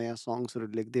सङ्ग्स नयाँ सङ्ग्सहरू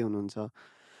लेख्दै हुनुहुन्छ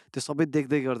त्यो सबै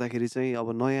देख्दै गर्दाखेरि चाहिँ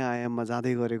अब नयाँ आयाममा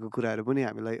जाँदै गरेको कुराहरू पनि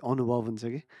हामीलाई अनुभव हुन्छ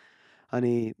कि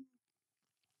अनि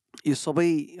यो सबै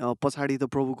पछाडि त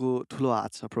प्रभुको ठुलो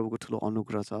हात छ प्रभुको ठुलो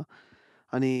अनुग्रह छ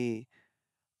अनि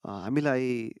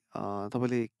हामीलाई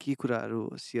तपाईँले के कुराहरू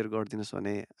सेयर गरिदिनुहोस्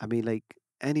भने हामी लाइक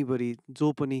एनीबडी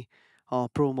जो पनि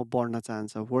प्रोमा बढ्न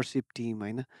चाहन्छ वर्सिप टिम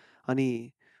होइन अनि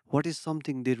what is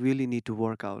something they really need to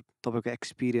work out तपाईँको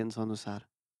एक्सपिरियन्स अनुसार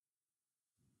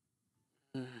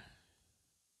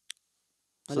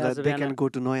so that they can go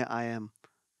to नयाँ आयाम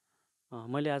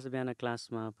मैले आज बिहान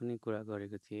क्लासमा पनि कुरा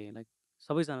गरेको थिएँ लाइक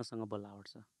सबैजनासँग बोलावट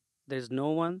छ देयर इज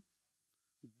नो वान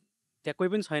त्यहाँ कोही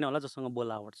पनि छैन होला जससँग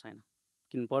बोलावट छैन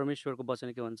किन परमेश्वरको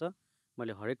वचन के भन्छ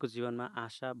मैले हरेकको जीवनमा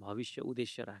आशा भविष्य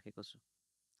उद्देश्य राखेको छु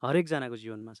हरेकजनाको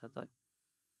जीवनमा छ त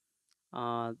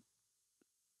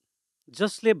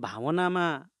जसले भावनामा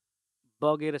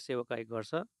बगेर सेवकाई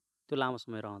गर्छ त्यो लामो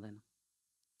समय रहँदैन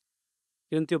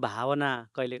किनभने त्यो भावना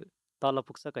कहिले तल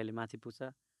पुग्छ कहिले माथि पुग्छ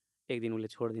एक दिन उसले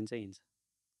छोडिदिन्छ हिँड्छ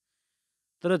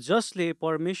तर जसले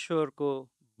परमेश्वरको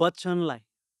वचनलाई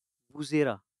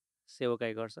बुझेर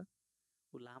सेवकाई गर्छ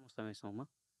ऊ लामो समयसम्म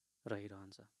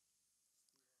रहिरहन्छ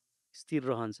स्थिर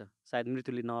रहन्छ सायद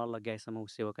मृत्युले नलग्याएसम्म ऊ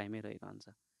सेवकाइमै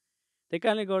रहिरहन्छ त्यही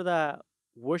कारणले गर्दा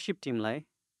वर्सिप टिमलाई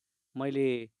मैले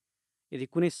यदि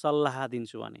कुनै सल्लाह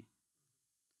दिन्छु भने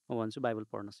म भन्छु बाइबल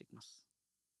पढ्न सिक्नुहोस्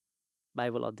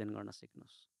बाइबल अध्ययन गर्न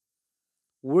सिक्नुहोस्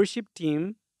वर्सिप टिम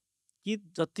गीत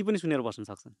जति पनि सुनेर बस्न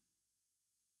सक्छन्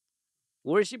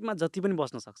वर्शिपमा जति पनि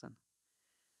बस्न सक्छन्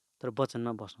तर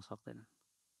वचनमा बस्न सक्दैनन्।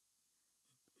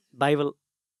 बाइबल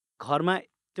घरमा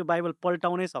त्यो बाइबल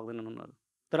पल्टाउनै सक्दैनन् उनीहरू,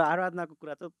 तर आराधनाको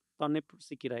कुरा त टन्नै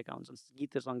सिकिरहेका हुन्छन्,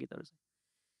 गीत सङ्गीतहरू चाहिँ।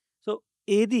 सो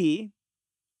यदि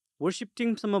वर्शिप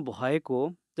टिमसम्म भएको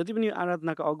जति पनि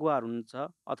आराधनाका अगुवाहरू हुनुहुन्छ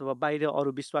अथवा बाहिर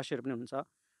अरू विश्वासीहरू पनि हुनुहुन्छ,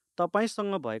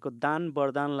 तपाईँसँग भएको दान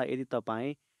वरदानलाई यदि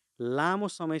तपाईँ लामो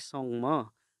समयसम्म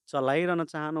चलाइरहन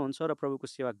चाहनुहुन्छ र प्रभुको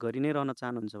सेवा गरि नै रहन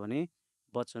चाहनुहुन्छ भने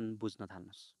वचन बुझ्न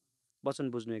थाल्नुहोस्। वचन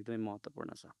बुझ्नु एकदमै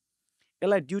महत्त्वपूर्ण छ।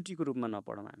 यसलाई ड्युटीको रूपमा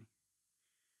नपढौँ हामी,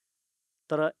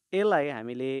 तर यसलाई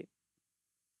हामीले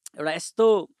एउटा यस्तो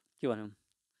के भनौँ,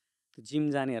 त्यो जिम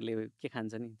जानेहरूले के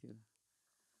खान्छ नि, त्यो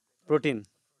प्रोटिन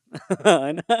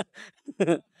होइन,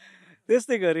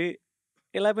 त्यस्तै गरी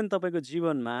यसलाई पनि तपाईँको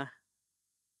जीवनमा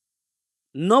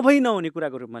नभई नहुने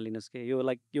कुराको रूपमा लिनुहोस् के। यो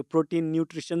लाइक यो प्रोटिन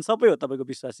न्युट्रिसन सबै हो तपाईँको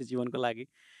विश्वासी जीवनको लागि।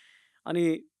 अनि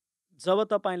जब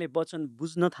तपाईँले वचन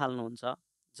बुझ्न थाल्नुहुन्छ,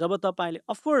 जब तपाईँले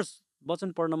अफकोर्स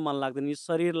वचन पढ्न मन लाग्दैन, यो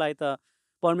शरीरलाई त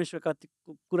परमेश्वरका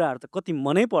कुराहरू त कति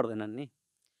मनै पर्दैनन् नि।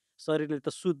 शरीरले त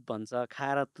सुत भन्छ,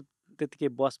 खाएर त्यतिकै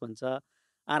बस भन्छ,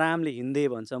 आरामले हिँड्दै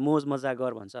भन्छ, मोज मजा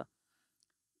गर भन्छ,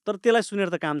 तर त्यसलाई सुनेर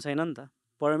त काम छैन नि त।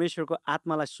 परमेश्वरको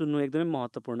आत्मालाई सुन्नु एकदमै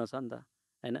महत्त्वपूर्ण छ नि त,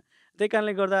 होइन? त्यही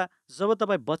कारणले गर्दा जब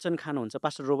तपाईँ वचन खानुहुन्छ,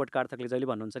 पास्टर रोबर्ट कार्थकले जहिले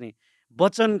भन्नुहुन्छ नि,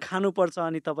 वचन खानुपर्छ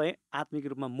अनि तपाईँ आत्मिक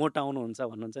रूपमा मोटाउनुहुन्छ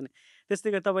भन्नुहुन्छ नि। त्यस्तै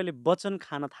गरी तपाईँले वचन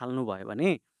खान थाल्नुभयो भने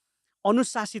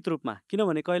अनुशासित रूपमा,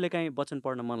 किनभने कहिलेकाहीँ वचन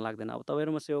पढ्न मन लाग्दैन। अब तपाईँहरू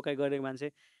म सेवकाई गरेको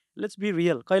मान्छे, लेट्स बी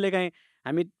रियल, कहिलेकाहीँ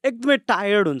हामी एकदमै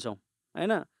टायर्ड हुन्छौँ,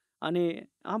 होइन? अनि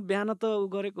बिहान त उ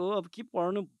गरेको हो, अब के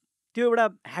पढ्नु, त्यो एउटा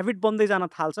ह्याबिट बन्दै जान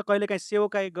थाल्छ। कहिलेकाहीँ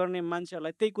सेवकाई गर्ने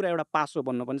मान्छेहरूलाई त्यही कुरा एउटा पासो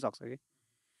बन्न पनि सक्छ कि,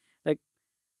 लाइक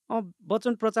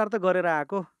वचन प्रचार त गरेर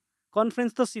आएको,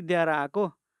 कन्फरेन्स त सिद्ध्याएर आएको,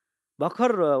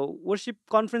 भर्खर वर्शिप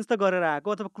कन्फरेन्स त गरेर आएको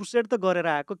अथवा क्रुसेड त गरेर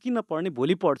आएको, किन पढ्ने,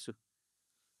 भोलि पढ्छु,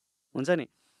 हुन्छ नि।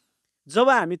 जब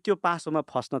हामी त्यो पासोमा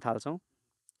फस्न थाल्छौँ,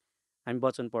 हामी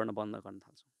वचन पढ्न बन्द गर्न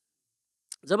थाल्छौँ।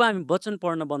 जब हामी वचन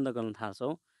पढ्न बन्द गर्न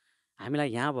थाल्छौँ, हामीलाई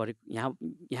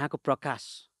यहाँको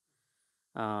प्रकाश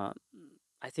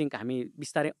आई थिङ्क हामी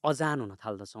बिस्तारै अजान हुन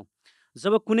थाल्दछौँ।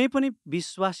 जब कुनै पनि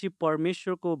विश्वासी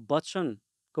परमेश्वरको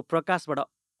वचनको प्रकाशबाट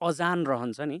अजान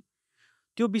रहन्छ नि,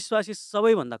 त्यो विश्वासी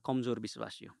सबैभन्दा कमजोर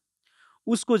विश्वासी हो।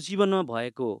 उसको जीवनमा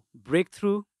भएको ब्रेक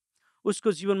थ्रु,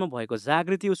 उसको जीवनमा भएको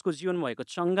जागृति, उसको जीवनमा भएको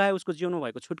चङ्गाई, उसको जीवनमा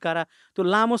भएको छुटकारा त्यो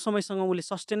लामो समयसँग उसले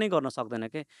सस्टेनै गर्न सक्दैन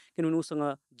के, किनभने उसँग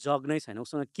जग नै छैन,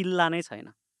 उसँग किल्ला नै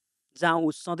छैन जहाँ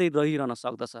ऊ सधैँ रहिरहन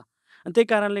सक्दछ। अनि त्यही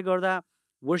कारणले गर्दा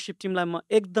वर्शिप टिमलाई म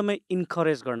एकदमै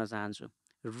इन्करेज गर्न चाहन्छु,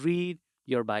 रिड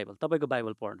योर बाइबल। तपाईँको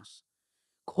बाइबल पढ्नुहोस्,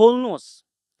 खोल्नुहोस्,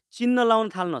 चिन्ह लाउन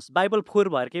थाल्नुहोस्। बाइबल फोहोर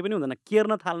भएर केही पनि हुँदैन,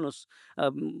 केर्न थाल्नुहोस्।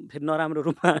 फेरि नराम्रो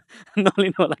रूपमा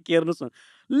नलिनु होला, केर्नुहोस्,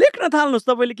 लेख्न थाल्नुहोस्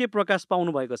तपाईँले के प्रकाश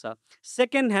पाउनु भएको छ।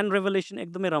 सेकेन्ड ह्यान्ड रेभलेसन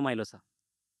एकदमै रमाइलो छ,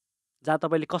 जहाँ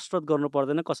तपाईँले कसरत गर्नु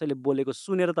पर्दैन, कसैले बोलेको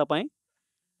सुनेर तपाईँ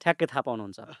ठ्याक्कै थाहा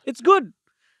पाउनुहुन्छ। इट्स गुड,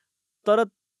 तर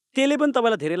त्यसले पनि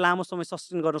तपाईँलाई धेरै लामो समय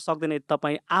सस्टेन गर्न सक्दैन यदि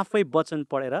तपाईँ आफै वचन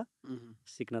पढेर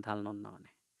सिक्न थाल्नुहुन्न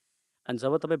भने। अनि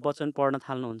जब तपाईँ वचन पढ्न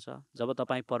थाल्नुहुन्छ, जब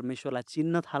तपाईँ परमेश्वरलाई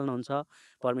चिन्न थाल्नुहुन्छ,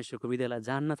 परमेश्वरको विषयलाई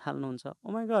जान्न थाल्नुहुन्छ, ओ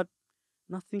my God,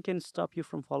 nothing can stop you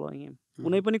from following हिम।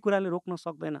 कुनै पनि कुराले रोक्न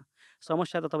सक्दैन।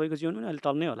 समस्या त तपाईँको जीवन पनि अहिले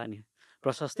टल्नै होला नि,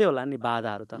 प्रशस्तै होला नि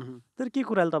बाधाहरू त, तर के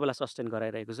कुराले तपाईँलाई सस्टेन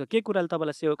गराइरहेको छ, के कुराले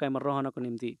तपाईँलाई सेवकाईमा रहनको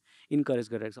निम्ति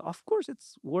इन्करेज गरिरहेको छ? Of course it's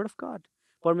word of God,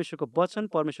 परमेश्वरको वचन,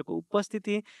 परमेश्वरको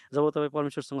उपस्थिति। जब तपाईँ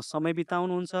परमेश्वरसँग समय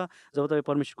बिताउनुहुन्छ, जब तपाईँ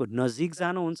परमेश्वरको नजिक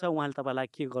जानुहुन्छ, उहाँले तपाईँलाई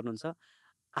के गर्नुहुन्छ,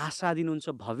 आशा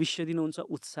दिनुहुन्छ, भविष्य दिनुहुन्छ,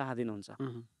 उत्साह दिनुहुन्छ।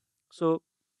 सो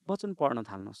वचन पढ्न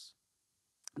थाल्नुहोस्,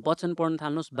 वचन पढ्न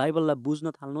थाल्नुहोस्, बाइबललाई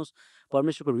बुझ्न थाल्नुहोस्,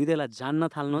 परमेश्वरको हृदयलाई जान्न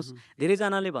थाल्नुहोस्।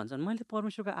 धेरैजनाले भन्छन् मैले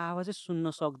परमेश्वरको आवाजै सुन्न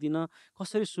सक्दिनँ,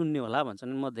 कसरी सुन्ने होला भन्छन्।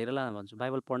 म धेरैलाई भन्छु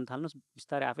बाइबल पढ्न थाल्नुहोस्,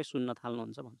 बिस्तारै आफै सुन्न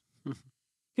थाल्नुहुन्छ भन्छु।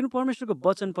 किन, परमेश्वरको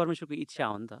वचन परमेश्वरको इच्छा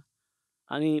हो नि त।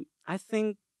 अनि आई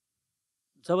थिङ्क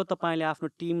जब तपाईँले आफ्नो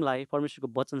टिमलाई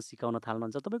परमेश्वरको वचन सिकाउन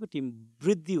थाल्नुहुन्छ, तपाईँको टिम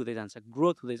वृद्धि हुँदै जान्छ,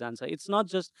 ग्रोथ हुँदै जान्छ। It's not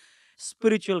just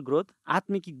spiritual growth,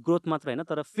 आत्मिक ग्रोथ मात्र होइन,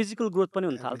 तर फिजिकल ग्रोथ पनि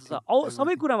हुन थाल्छ।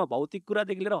 सबै कुरामा, भौतिक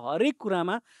कुरादेखि लिएर हरेक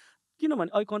कुरामा।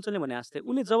 किनभने अहिले कञ्चनले भने जस्तै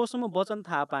उसले जबसम्म वचन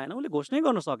थाहा पाएन उसले घोषणै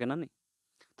गर्न सकेन नि,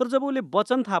 तर जब उसले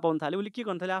वचन थाहा पाउन थाल्यो, उसले के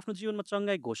गर्न थाल्यो, आफ्नो जीवनमा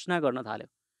चङ्गाई घोषणा गर्न थाल्यो।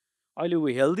 अहिले ऊ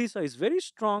हेल्दी छ, इज भेरी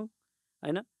स्ट्रङ,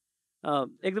 होइन,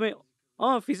 एकदमै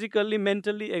फिजिकल्ली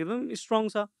मेन्टल्ली एकदम स्ट्रङ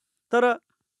छ। तर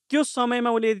त्यो समयमा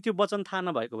उसले यदि त्यो वचन थाहा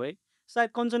नभएको भए सायद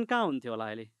कञ्चन कहाँ हुन्थ्यो होला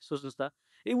अहिले, सोच्नुहोस् त।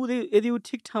 यदि ऊ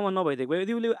ठिक ठाउँमा नभइदिएको भए,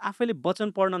 यदि उसले आफैले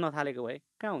वचन पढ्न नथालेको भए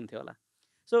कहाँ हुन्थ्यो होला।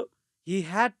 So Hee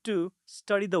had to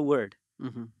study the word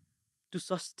to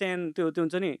sustain, त्यो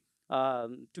हुन्छ नि,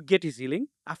 टु गेट हिज हिलिङ।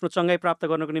 आफ्नो चङ्गाई प्राप्त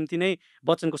गर्नको निम्ति नै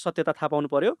वचनको सत्यता थाहा पाउनु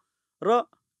पर्यो र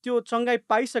त्यो चङ्गाई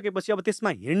पाइसकेपछि अब त्यसमा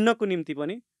हिँड्नको निम्ति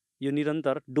पनि यो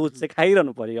निरन्तर डोज चाहिँ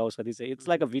खाइरहनु पर्यो यो औषधि चाहिँ। It's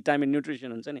like a vitamin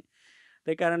nutrition हुन्छ नि।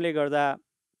 त्यही कारणले गर्दा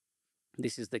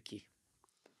this is the key,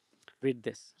 read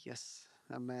this. Yes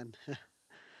man,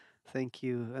 thank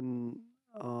you. And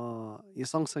यो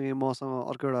सँगसँगै मसँग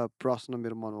अर्को एउटा प्रश्न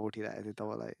मेरो मनमा उठिरहेको थियो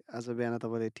तपाईँलाई। आज बिहान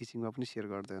तपाईँले टिचिङमा पनि सेयर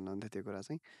गर्दै हुनुहुन्थ्यो त्यो कुरा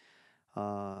चाहिँ।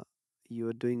 You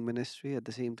are doing ministry at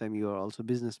the same time you are also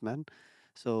businessman.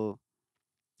 So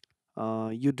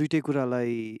यो दुइटै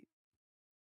कुरालाई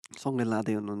सँगै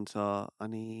लाँदै हुनुहुन्छ।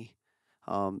 अनि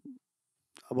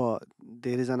अब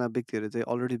धेरैजना व्यक्तिहरू चाहिँ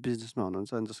अलरेडी बिजनेसमा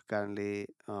हुनुहुन्छ अनि जसको कारणले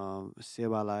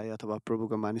सेवालाई अथवा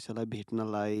प्रभुको मानिसहरूलाई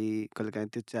भेट्नलाई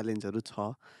कहिलेकाहीँ त्यो च्यालेन्जहरू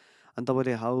छ। अनि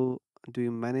तपाईँले how do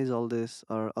you manage all this,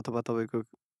 अथवा तपाईँको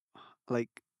like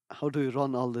how do you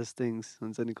run all this things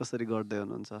हुन्छ नि, कसरी गर्दै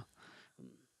हुनुहुन्छ,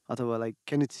 अथवा like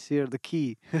can you share the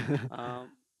key?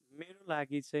 मेरो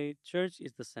लागि चाहिँ चर्च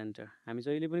इज द सेन्टर। हामी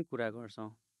जहिले पनि कुरा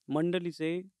गर्छौँ मण्डली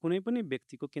चाहिँ कुनै पनि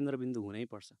व्यक्तिको केन्द्रबिन्दु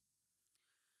हुनैपर्छ।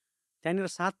 त्यहाँनिर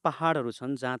 7 पहाडहरू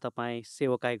छन् जहाँ तपाईँ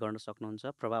सेवकाई गर्न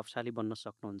सक्नुहुन्छ, प्रभावशाली बन्न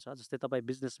सक्नुहुन्छ। जस्तै तपाईँ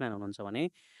बिजनेसम्यान हुनुहुन्छ भने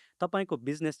तपाईँको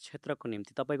बिजनेस क्षेत्रको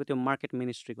निम्ति तपाईँको त्यो मार्केट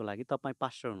मिनिस्ट्रीको लागि तपाईँ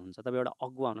पास्टर हुनुहुन्छ, तपाईँ एउटा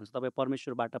अगुवा हुनुहुन्छ, तपाईँ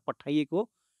परमेश्वरबाट पठाइएको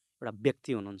एउटा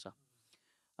व्यक्ति हुनुहुन्छ।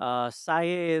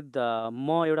 सायद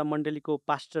म एउटा मण्डलीको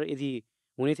पास्टर यदि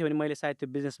हुने थियो भने मैले सायद त्यो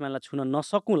बिजनेसम्यानलाई छुन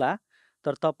नसकुँला,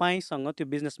 तर तपाईँसँग त्यो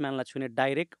बिजनेसम्यानलाई छुने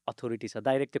डाइरेक्ट अथोरिटी छ,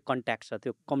 डाइरेक्ट त्यो कन्ट्याक्ट छ,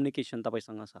 त्यो कम्युनिकेसन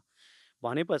तपाईँसँग छ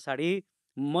भने पछाडि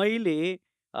मैले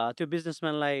त्यो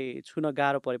बिजनेसम्यानलाई छुन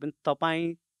गाह्रो परे पनि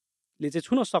तपाईँले चाहिँ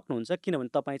छुन सक्नुहुन्छ,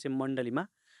 किनभने तपाईँ चाहिँ मण्डलीमा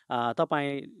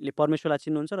तपाईँले परमेश्वरलाई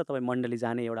चिन्नुहुन्छ र तपाईँ मण्डली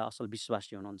जाने एउटा असल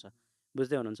विश्वासी हुनुहुन्छ,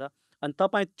 बुझ्दै हुनुहुन्छ। अनि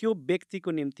तपाईँ त्यो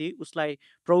व्यक्तिको निम्ति उसलाई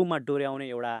प्रभुमा डोर्याउने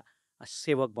एउटा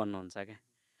सेवक बन्नुहुन्छ क्या।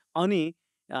 अनि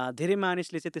धेरै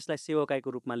मानिसले चाहिँ त्यसलाई सेवकाईको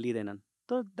रूपमा लिँदैनन्,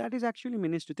 तर द्याट इज एक्चुअली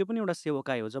मिनिस्ट्री। त्यो पनि एउटा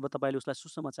सेवकाई हो। जब तपाईँले उसलाई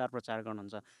सुसमाचार प्रचार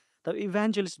गर्नुहुन्छ, तब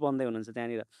इभान्जलिस्ट बन्दै हुनुहुन्छ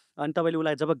त्यहाँनिर। अनि तपाईँले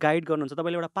उसलाई जब गाइड गर्नुहुन्छ,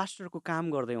 तपाईँले एउटा पास्टरको काम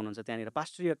गर्दै हुनुहुन्छ त्यहाँनिर,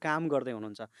 पास्टरीय काम गर्दै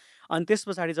हुनुहुन्छ। अनि त्यस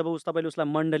पछाडि जब तपाईँले उसलाई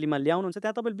मण्डलीमा ल्याउनुहुन्छ,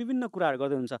 त्यहाँ तपाईँले विभिन्न कुराहरू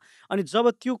गर्दै हुनुहुन्छ। अनि जब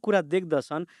त्यो कुरा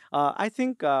देख्दछन्, आई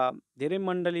थिङ्क धेरै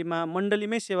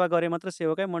मण्डलीमै सेवा गरे मात्र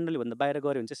सेवकाई, मण्डलीभन्दा बाहिर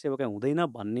गऱ्यो भने चाहिँ सेवकाई हुँदैन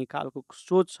भन्ने खालको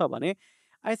सोच छ भने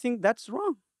आई थिङ्क द्याट्स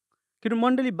रङ। किनभने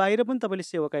मण्डली बाहिर पनि तपाईँले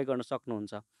सेवकाई गर्न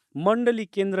सक्नुहुन्छ। मण्डली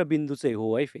केन्द्रबिन्दु चाहिँ हो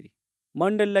है। फेरि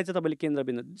मण्डलीलाई चाहिँ तपाईँले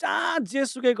केन्द्रबिन्दु जहाँ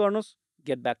जेसुकै गर्नुहोस्,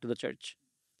 get back to the church.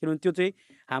 किनभने त्यो चाहिँ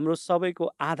हाम्रो सबैको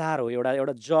आधार हो,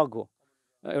 एउटा जग हो,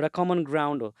 एउटा कमन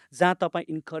ग्राउन्ड हो जहाँ तपाईँ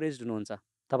इन्करेज हुनुहुन्छ।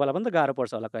 तपाईँलाई पनि त गाह्रो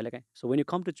पर्छ होला कहिलेकाहीँ। So when you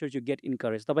come to church you get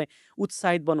encourage, तपाईँ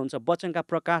उत्साहित बन्नुहुन्छ, वचनका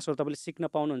प्रकाशहरू तपाईँले सिक्न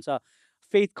पाउनुहुन्छ।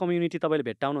 फेथ कम्युनिटी तपाईँले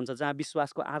भेट्टाउनुहुन्छ जहाँ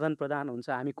विश्वासको आदान प्रदान हुन्छ,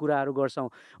 हामी कुराहरू गर्छौँ।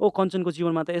 ओ कञ्चनको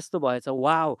जीवनमा त यस्तो भएछ,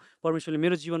 वाउ परमेश्वरले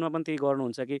मेरो जीवनमा पनि त्यही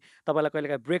गर्नुहुन्छ कि। तपाईँलाई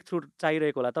कहिलेकाहीँ ब्रेक थ्रु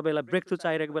चाहिरहेको होला, तपाईँलाई ब्रेक थ्रु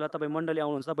चाहिरहेको बेला तपाईँ मण्डली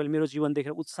आउनुहुन्छ, तपाईँले मेरो जीवन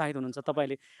देखेर उत्साहित हुनुहुन्छ,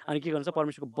 तपाईँले अनि के गर्नुहुन्छ,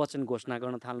 परमेश्वरको वचन घोषणा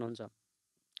गर्न थाल्नुहुन्छ,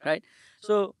 राइट।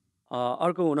 सो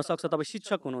अर्को हुनसक्छ तपाईँ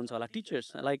शिक्षक हुनुहुन्छ होला,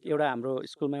 टिचर्स। लाइक एउटा हाम्रो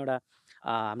स्कुलमा एउटा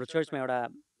हाम्रो चर्चमा एउटा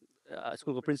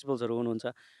स्कुलको प्रिन्सिपल्सहरू हुनुहुन्छ।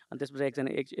 अनि त्यसपछि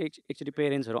एकचोटि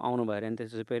पेरेन्ट्सहरू आउनुभयो अरे। अनि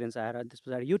त्यसपछि पेरेन्ट्स आएर त्यस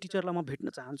पछाडि यो टिचरलाई म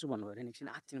भेट्न चाहन्छु भन्नुभयो अरे। एकछिन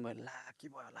आत्तिनु भयो, ला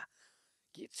के भयो होला,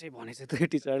 के चाहिँ भनेछ त्यो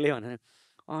टिचरले भनेर,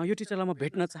 यो टिचरलाई म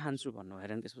भेट्न चाहन्छु भन्नुभयो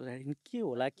अरे। अनि त्यस पछाडि के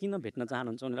होला, किन भेट्न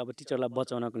चाहनुहुन्छ भनेर अब टिचरलाई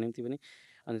बचाउनको निम्ति पनि।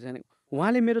 अनि चाहिँ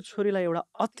उहाँले मेरो छोरीलाई एउटा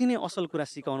अति नै असल कुरा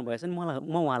सिकाउनु भएछ नि,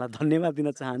 म उहाँलाई धन्यवाद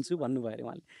दिन चाहन्छु भन्नुभयो अरे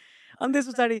उहाँले। अनि त्यस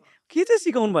पछाडि के चाहिँ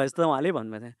सिकाउनु भएछ त उहाँले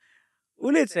भन्नुभएको थियो।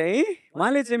 उहाँले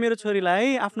चाहिँ मेरो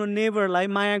छोरीलाई आफ्नो नेबरलाई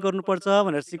माया गर्नुपर्छ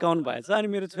भनेर सिकाउनु भएछ। अनि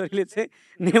मेरो छोरीले चाहिँ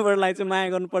नेबरलाई चाहिँ माया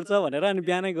गर्नुपर्छ भनेर अनि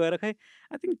बिहानै गएर खै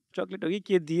आई थिङ्क चक्लेट हो कि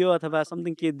के दियो अथवा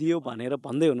समथिङ के दियो भनेर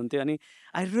भन्दै हुनुहुन्थ्यो। अनि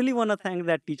I really one thank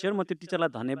that teacher. म त्यो टिचरलाई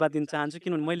धन्यवाद दिन चाहन्छु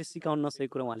किनभने मैले सिकाउन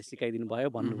नसकेको कुरा उहाँले सिकाइदिनु भयो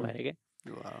भन्नुभयो अरे क्या।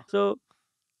 सो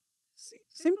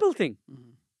सिम्पल थिङ,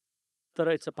 तर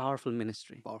इट्स अ पावरफुल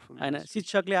मिनिस्ट्री होइन।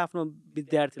 शिक्षकले आफ्नो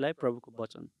विद्यार्थीलाई प्रभुको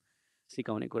वचन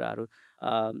सिकाउने कुराहरू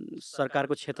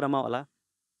सरकारको क्षेत्रमा होला,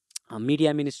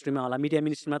 मिडिया मिनिस्ट्रीमा होला। मिडिया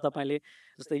मिनिस्ट्रीमा तपाईँले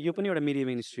जस्तै यो पनि एउटा मिडिया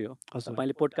मिनिस्ट्री हो।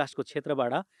 तपाईँले पोडकास्टको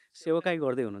क्षेत्रबाट सेवकाई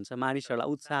गर्दै हुनुहुन्छ, मानिसहरूलाई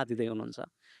उत्साह दिँदै हुनुहुन्छ।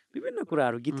 विभिन्न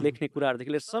कुराहरू, गीत लेख्ने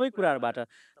कुराहरूदेखि लिएर सबै कुराहरूबाट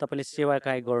तपाईँले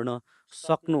सेवाकाई गर्न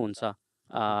सक्नुहुन्छ।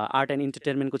 आर्ट एन्ड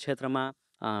इन्टरटेनमेन्टको क्षेत्रमा,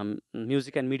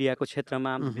 म्युजिक एन्ड मिडियाको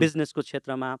क्षेत्रमा, बिजनेसको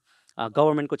क्षेत्रमा,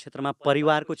 गभर्मेन्टको क्षेत्रमा,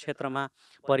 परिवारको क्षेत्रमा,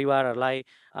 परिवारहरूलाई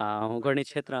गर्ने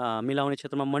क्षेत्र मिलाउने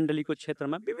क्षेत्रमा, मण्डलीको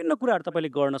क्षेत्रमा विभिन्न कुराहरू तपाईँले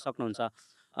गर्न सक्नुहुन्छ।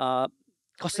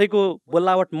 कसैको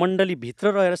बोलावट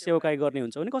मण्डलीभित्र रहेर सेवकाई गर्ने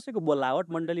हुन्छ भने कसैको बोलावट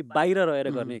मण्डली बाहिर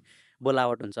रहेर गर्ने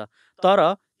बोलावट हुन्छ। तर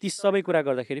ती सबै कुरा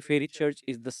गर्दाखेरि फेरि church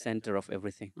is the centre of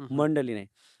everything, मण्डली नै।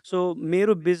 सो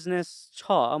मेरो बिजनेस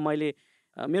छ,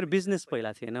 मेरो बिजनेस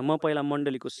पहिला थिएन, म पहिला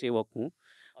मण्डलीको सेवक हुँ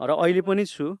र अहिले पनि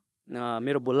छु।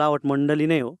 मेरो बोलावट मण्डली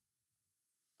नै हो,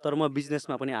 तर म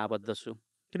बिजनेसमा पनि आबद्ध छु।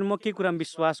 किन म के कुरामा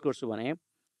विश्वास गर्छु भने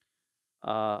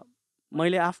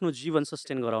मैले आफ्नो जीवन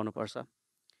सस्टेन गराउनुपर्छ।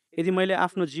 यदि मैले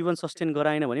आफ्नो जीवन सस्टेन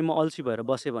गराएन भने, म अल्छी भएर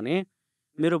बसेँ भने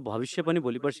मेरो भविष्य पनि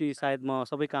भोलि पर्सि सायद म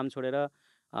सबै काम छोडेर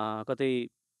कतै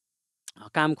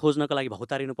काम खोज्नको लागि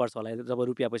भौतारिनुपर्छ होला जब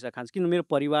रुपियाँ पैसा खान्छ। किन मेरो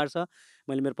परिवार छ,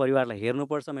 मैले मेरो परिवारलाई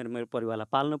हेर्नुपर्छ, मेरो परिवारलाई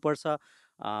पाल्नुपर्छ।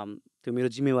 त्यो मेरो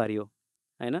जिम्मेवारी हो,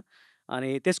 होइन? अनि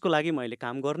त्यसको लागि मैले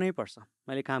काम गर्नै पर्छ,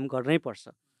 मैले काम गर्नै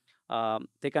पर्छ।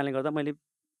 त्यही कारणले गर्दा मैले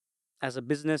एज अ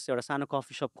बिजनेस एउटा सानो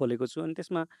कफी सप खोलेको छु अनि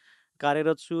त्यसमा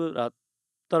कार्यरत छु।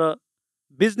 तर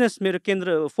बिजनेस मेरो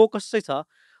केन्द्र फोकस चाहिँ छ,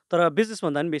 तर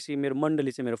बिजनेसभन्दा पनि बेसी मेरो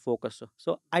मण्डली चाहिँ मेरो फोकस हो।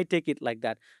 So I take it like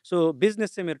that. So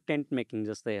business चाहिँ मेरो टेन्ट मेकिङ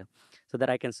जस्तै हो, so that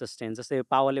I can sustain. जस्तै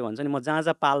पावरले भन्छ नि, म जहाँ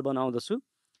जहाँ पाल बनाउँदछु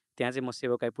त्यहाँ चाहिँ म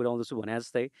सेवाकाई पुऱ्याउँदछु भने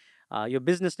जस्तै यो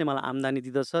बिजनेसले मलाई आम्दानी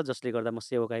दिँदछ, जसले गर्दा म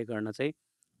सेवाकाई गर्न चाहिँ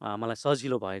मलाई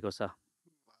सजिलो भएको छ।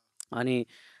 अनि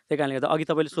त्यही कारणले गर्दा अघि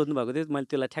तपाईँले सोध्नुभएको थियो, मैले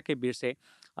त्यसलाई ठ्याक्कै बिर्सेँ।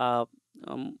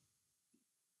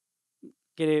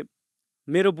 के अरे,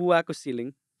 मेरो बुवाको सिलिङ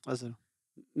हजुर।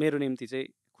 मेरो निम्ति चाहिँ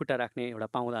खुट्टा राख्ने एउटा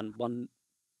पाउँदान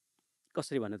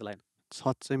कसरी भन्ने त्यसलाई,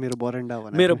 छत चाहिँ मेरो बरेन्डा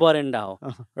भने मेरो बरेन्डा हो,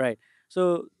 राइट? सो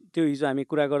त्यो हिजो हामी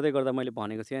कुरा गर्दै गर्दा मैले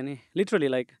भनेको थिएँ नि, लिटरली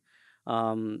लाइक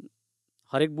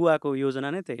हरेक बुवाको योजना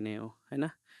नै त्यही नै हो, होइन?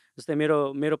 जस्तै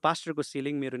मेरो पास्टरको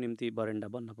सिलिङ मेरो निम्ति बरेन्डा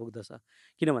बन्न पुग्दछ।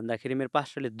 किन भन्दाखेरि मेरो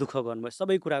पास्टरले दुःख गर्नुभयो,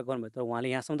 सबै कुरा गर्नुभयो, तर उहाँले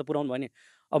यहाँसम्म त पुऱ्याउनु भयो नि।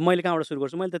 अब मैले कहाँबाट सुरु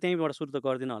गर्छु? मैले त त्यहीँबाट सुरु त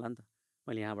गर्दिनँ होला नि त,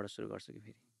 मैले यहाँबाट सुरु गर्छु कि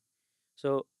फेरि। सो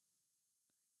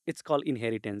इट्स कल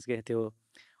इनहेरिटेन्स के, त्यो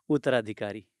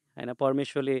उत्तराधिकारी, होइन?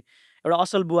 परमेश्वरले एउटा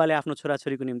असल बुवाले आफ्नो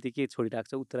छोराछोरीको निम्ति के छोडिरहेको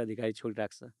छ? उत्तराधिकारी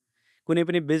छोडिरहेको छ। कुनै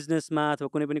पनि बिजनेसमा अथवा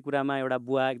कुनै पनि कुरामा एउटा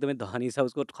बुवा एकदमै धनी छ,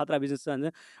 उसको खतरा बिजनेस छ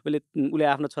भने उसले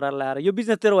आफ्नो छोरालाई ल्याएर यो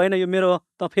बिजनेस तेरो होइन, यो मेरो हो,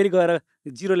 त फेरि गएर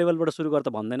जिरो लेभलबाट सुरु गर त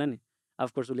भन्दैन नि।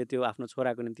 अफकोर्स उसले त्यो आफ्नो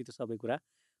छोराको निम्ति त्यो सबै कुरा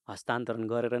हस्तान्तरण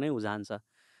गरेर नै ऊ जान्छ।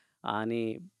 अनि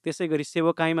त्यसै गरी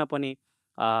सेवकाईमा पनि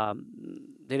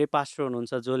धेरै पास्टर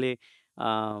हुनुहुन्छ जसले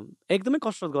एकदमै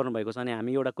कसरत गर्नुभएको छ। अनि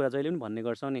हामी एउटा कुरा जहिले पनि भन्ने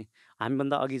गर्छौँ नि,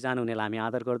 हामीभन्दा अघि जानुहुनेलाई हामी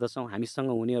आदर गर्दछौँ, हामीसँग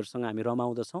हुनेहरूसँग हामी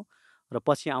रमाउँदछौँ, र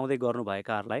पछि आउँदै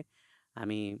गर्नुभएकाहरूलाई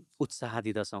हामी उत्साह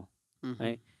दिँदछौँ,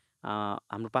 है?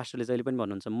 हाम्रो पास्टरले जहिले पनि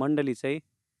भन्नुहुन्छ, मण्डली चाहिँ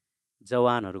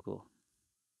जवानहरूको हो,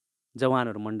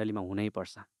 जवानहरू मण्डलीमा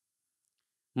हुनैपर्छ।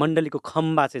 मण्डलीको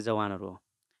खम्बा चाहिँ जवानहरू हो।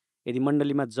 यदि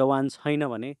मण्डलीमा जवान छैन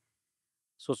भने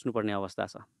सोच्नुपर्ने अवस्था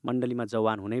छ। मण्डलीमा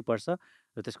जवान हुनैपर्छ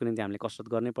र त्यसको निम्ति हामीले कसरत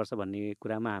गर्नैपर्छ भन्ने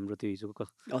कुरामा हाम्रो त्यो हिजोको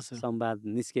संवाद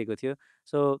निस्किएको थियो।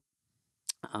 सो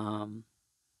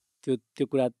त्यो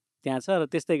कुरा त्यहाँ छ। र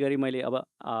त्यस्तै गरी मैले अब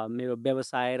मेरो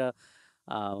व्यवसाय र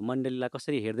मण्डलीलाई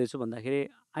कसरी हेर्दैछु भन्दाखेरि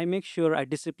I make sure I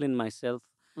discipline myself.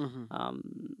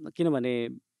 किनभने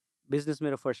बिजनेस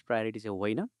मेरो फर्स्ट प्रायोरिटी चाहिँ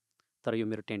होइन, तर यो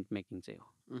मेरो टेन्ट मेकिङ चाहिँ हो।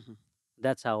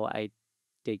 That's how I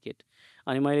take it.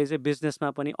 अनि मैले चाहिँ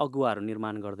बिजनेसमा पनि अगुवाहरू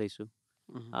निर्माण गर्दैछु।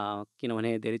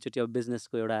 किनभने धेरैचोटि अब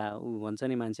बिजनेसको एउटा ऊ भन्छ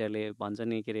नि, मान्छेहरूले भन्छ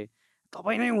नि, के अरे,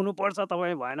 तपाईँ नै हुनुपर्छ,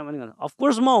 तपाईँ भएन भने।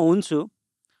 अफकोर्स म हुन्छु,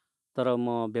 तर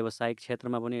म व्यावसायिक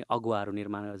क्षेत्रमा पनि अगुवाहरू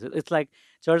निर्माण गर्छु। इट्स लाइक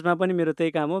चर्चमा पनि मेरो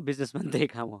त्यही काम हो, बिजनेसमा पनि त्यही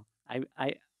काम हो।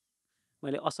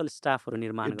 मैले असल स्टाफहरू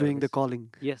निर्माण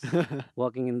गर्छु। यस,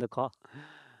 वर्किङ इन द कल।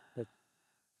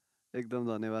 एकदम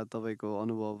धन्यवाद तपाईँको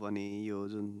अनुभव अनि यो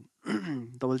जुन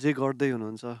तपाईँले चाहिँ गर्दै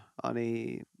हुनुहुन्छ अनि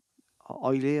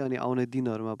अहिले अनि आउने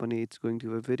दिनहरूमा पनि it's going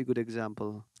to be a very good example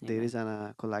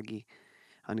धेरैजनाको लागि।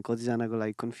 अनि कतिजनाको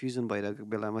लागि कन्फ्युजन भइरहेको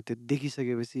बेलामा त्यो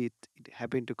देखिसकेपछि इट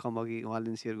ह्यापन टु कम, अघि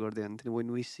उहाँले सेयर गर्दै हुनुहुन्थ्यो, when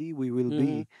we C we will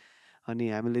be. अनि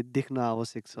हामीले देख्न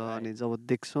आवश्यक छ, अनि जब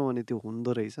देख्छौँ अनि त्यो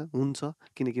हुँदो रहेछ, हुन्छ।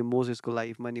 किनकि मोसेसको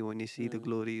लाइफमा नि when you see the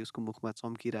glory, उसको मुखमा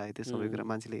चम्किरहेको थियो, सबै कुरा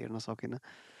मान्छेले हेर्न सकेन।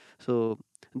 सो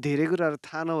धेरै कुराहरू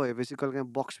थाहा नभएपछि कहिले काहीँ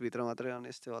बक्सभित्र मात्रै अनि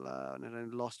यस्तै होला भनेर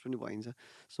लस्ट पनि भइन्छ।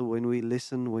 So when we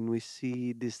listen, when we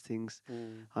see this things,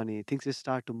 अनि थिङ्स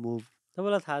स्टार्ट टु मुभ।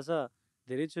 तपाईँलाई थाहा छ,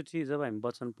 धेरैचोटि जब हामी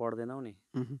वचन पढ्दैनौँ नि,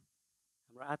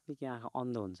 हाम्रो आत्मिक आँखा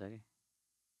अन्ध हुन्छ कि।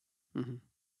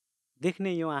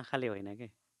 देख्ने यो आँखाले होइन कि,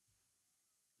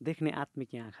 देख्ने आत्मिक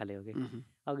आँखाले हो कि।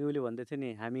 अघि उसले भन्दै थियो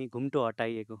नि, हामी घुम्टो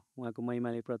हटाइएको उहाँको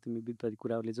महिमाले प्रतिबिम्बित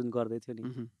कुराहरूले जुन गर्दै थियो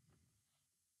नि,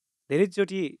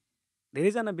 धेरैचोटि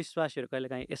धेरैजना विश्वासीहरू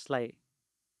कहिलेकाहीँ यसलाई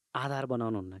आधार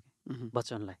बनाउनुहुन्न कि,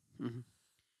 वचनलाई।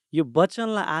 यो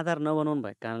वचनलाई आधार नबनाउनु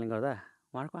भएको कारणले गर्दा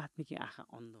उहाँहरूको आत्मिक आँखा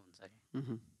अन्ध हुन्छ कि,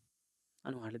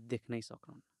 अनि उहाँहरूले देख्नै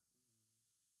सक्नुहुन्न।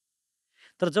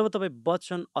 तर जब तपाईँ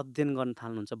वचन अध्ययन गर्न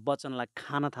थाल्नुहुन्छ, वचनलाई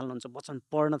खान थाल्नुहुन्छ, वचन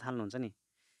पढ्न थाल्नुहुन्छ नि,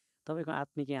 तपाईँको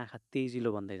आत्मिक आँखा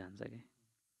तेजिलो बन्दै जान्छ कि।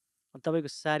 तपाईँको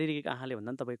शारीरिक आँखाले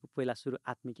भन्दा पनि तपाईँको पहिला सुरु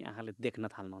आत्मिक आँखाले देख्न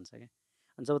थाल्नुहुन्छ क्या।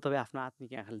 अनि जब तपाईँ आफ्नो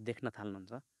आत्मिक आँखाले देख्न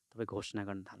थाल्नुहुन्छ, तपाईँ घोषणा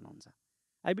गर्न थाल्नुहुन्छ।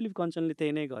 आई बिलिभ कञ्चनले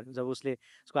त्यही नै गर्यो। जब उसले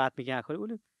उसको आत्मिक आँखाले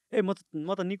उसले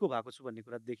म त निको भएको छु भन्ने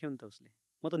कुरा देख्यो नि त उसले।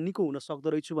 म त निको हुन सक्दो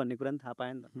रहेछु भन्ने कुरा नि थाहा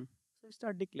पायो नि त। So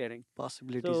start डिक्लेयरिङ। सो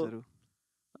पोसिबिलिटिजहरू।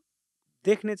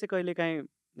 देख्ने चाहिँ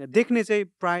कहिलेकाहीँ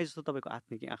प्रायः जस्तो तपाईँको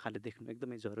आत्मिक आँखाले देख्नु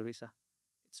एकदमै जरुरी छ।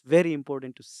 It's very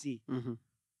important to see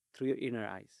through your inner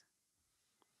आइज।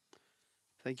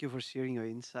 Thank you for sharing your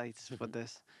insights for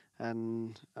this.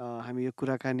 And हामी यो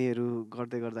कुराकानीहरू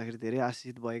गर्दै गर्दाखेरि धेरै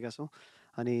आशिषित भएका छौँ।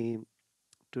 अनि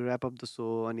to rap up the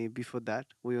so, अनि before that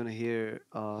we want here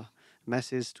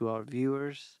message to our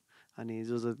viewers. अनि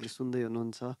जसले सुन्दै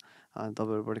हुनुहुन्छ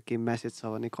तपाईँहरूबाट केही मेसेज छ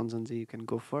भने कञ्चनजी you can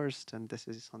go first and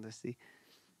त्यसपछि सन्देशजी।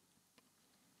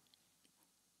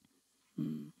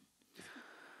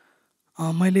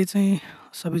 मैले चाहिँ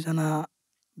सबैजना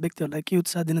व्यक्तिहरूलाई के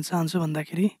उत्साह दिन चाहन्छु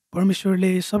भन्दाखेरि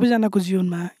परमेश्वरले सबैजनाको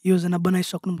जीवनमा योजना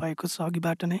बनाइसक्नु भएको छ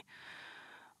अघिबाट नै।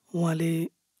 उहाँले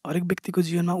हरेक व्यक्तिको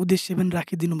जीवनमा उद्देश्य पनि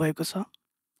राखिदिनु भएको छ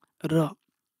र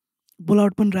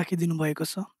बोलावट पनि राखिदिनु भएको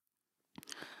छ।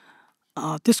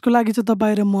 त्यसको लागि चाहिँ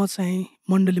तपाईँ र म चाहिँ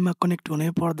मण्डलीमा कनेक्ट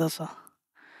हुनै पर्दछ।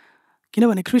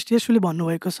 किनभने ख्रीष्ट येशूले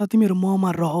भन्नुभएको छ, तिमीहरू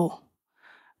ममा रह,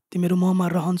 तिमीहरू ममा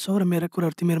रहन्छौ र मेरा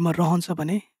कुराहरू तिमीहरूमा रहन्छ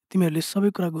भने तिमीहरूले सबै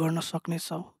कुरा गर्न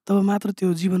सक्नेछौ। तब मात्र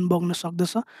त्यो जीवन बग्न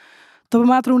सक्दछ। तब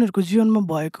मात्र उनीहरूको जीवनमा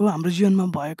भएको, हाम्रो जीवनमा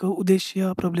भएको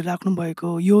उद्देश्य, प्रभुले राख्नुभएको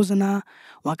योजना,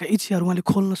 उहाँका इच्छाहरू उहाँले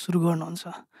खोल्न सुरु गर्नुहुन्छ।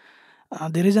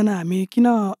 धेरैजना हामी किन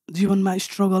जीवनमा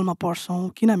स्ट्रगलमा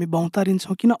पर्छौँ, किन हामी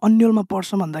भौँतारिन्छौँ, किन अन्यलमा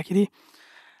पर्छौँ भन्दाखेरि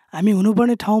हामी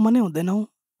हुनुपर्ने ठाउँमा नै हुँदैनौँ।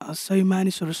 सही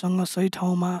मानिसहरूसँग सही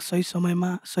ठाउँमा सही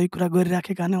समयमा सही कुरा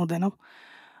गरिराखेका नै हुँदैनौँ।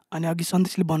 अनि अघि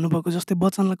सन्देशले भन्नुभएको जस्तै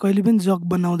वचनलाई कहिले पनि जग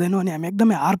बनाउँदैनौँ अनि हामी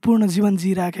एकदमै हारपूर्ण जीवन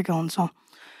जिइराखेका हुन्छौँ।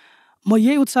 म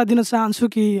यही उत्साह दिन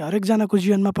चाहन्छु कि हरेकजनाको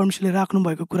जीवनमा परमेश्वरले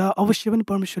राख्नुभएको कुरा अवश्य पनि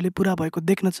परमेश्वरले पुरा भएको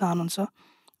देख्न चाहनुहुन्छ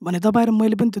भने तपाईँ र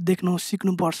मैले पनि त्यो देख्नु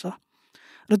सिक्नुपर्छ।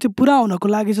 र त्यो पुरा हुनको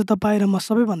लागि चाहिँ तपाईँ र म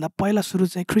सबैभन्दा पहिला सुरु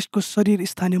चाहिँ ख्रीष्टको शरीर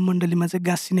स्थानीय मण्डलीमा चाहिँ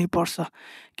गाँसिनै पर्छ।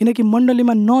 किनकि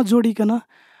मण्डलीमा नजोडिकन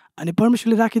अनि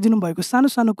परमेश्वरले राखिदिनु भएको सानो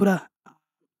सानो कुरा,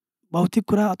 भौतिक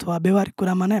कुरा अथवा व्यवहारिक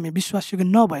कुरामा नै हामी विश्वासयोग्य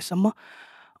नभएसम्म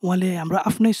उहाँले हाम्रो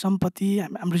आफ्नै सम्पत्ति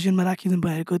हाम्रो जीवनमा राखिदिनु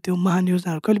भएको त्यो महान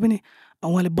योजनाहरू कहिले पनि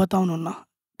उहाँले बताउनुहुन्न।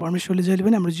 परमेश्वरले जहिले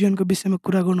पनि हाम्रो जीवनको विषयमा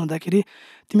कुरा गर्नुहुँदाखेरि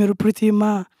तिमीहरू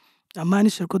पृथ्वीमा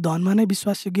मानिसहरूको धनमा नै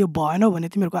विश्वासयोग्य भएनौ भने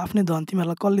तिमीहरूको आफ्नै धन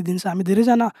तिमीहरूलाई कसले दिन्छ। हामी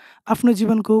धेरैजना आफ्नो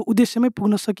जीवनको उद्देश्यमै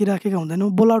पुग्न सकिराखेका हुँदैनौँ,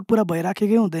 बोलावट पुरा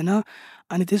भइराखेकै हुँदैन,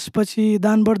 अनि त्यसपछि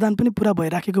दान वरदान पनि पुरा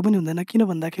भइराखेको पनि हुँदैन। किन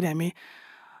भन्दाखेरि हामी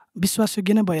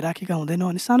विश्वासयोग्य नै भइराखेका हुँदैनौँ।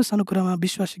 अनि सानो सानो कुरामा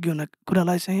विश्वासयोग्य हुने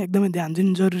कुरालाई चाहिँ एकदमै ध्यान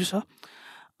दिनु जरुरी छ।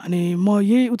 अनि म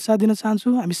यही उत्साह दिन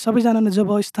चाहन्छु, हामी सबैजना नै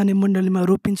जब स्थानीय मण्डलीमा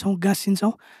रोपिन्छौँ,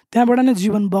 गाँसिन्छौँ, त्यहाँबाट नै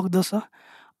जीवन बग्दछ।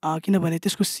 किनभने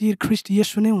त्यसको शिर ख्रीष्ट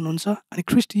येशू नै हुनुहुन्छ। अनि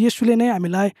ख्रीष्ट येशूले नै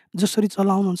हामीलाई जसरी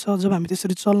चलाउनुहुन्छ, जब हामी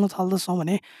त्यसरी चल्न थाल्दछौँ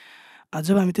भने,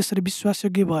 जब हामी त्यसरी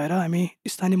विश्वासयोग्य भएर हामी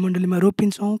स्थानीय मण्डलीमा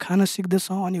रोपिन्छौँ, खान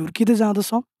सिक्दछौँ अनि हुर्किँदै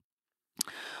जाँदछौँ।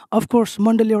 अफकोर्स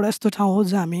मण्डली एउटा यस्तो ठाउँ हो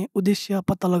जहाँ हामी उद्देश्य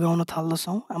पत्ता लगाउन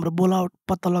थाल्दछौँ, हाम्रो बोलावट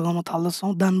पत्ता लगाउन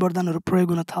थाल्दछौँ, दान वरदानहरू प्रयोग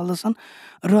हुन थाल्दछन्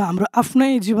र हाम्रो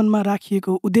आफ्नै जीवनमा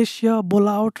राखिएको उद्देश्य,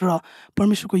 बोलावट र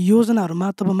परमेश्वरको योजनाहरूमा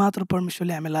तब मात्र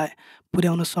परमेश्वरले हामीलाई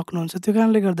पुर्याउन सक्नुहुन्छ। त्यो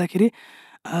कारणले गर्दाखेरि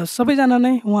सबैजना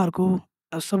नै उहाँहरूको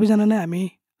सबैजना नै हामी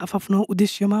आफ्नो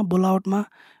उद्देश्यमा, बोलावटमा,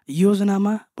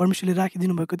 योजनामा परमेश्वरले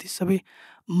राखिदिनु भएको ती सबै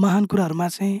महान कुराहरूमा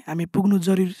चाहिँ हामी पुग्नु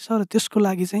जरुरी छ। र त्यसको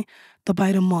लागि चाहिँ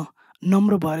तपाईँ र म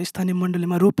नम्र भएर स्थानीय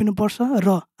मण्डलीमा रोपिनुपर्छ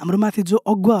र हाम्रो माथि जो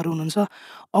अगुवाहरू हुनुहुन्छ,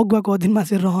 अगुवाको अधीनमा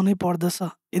चाहिँ रहनै पर्दछ।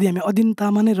 यदि हामी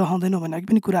अधीनतामा नै रहँदैनौँ भने अघि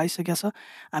पनि कुरा आइसकेको छ,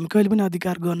 हामी कहिले पनि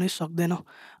अधिकार गर्नै सक्दैनौँ।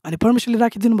 अनि परमेश्वरले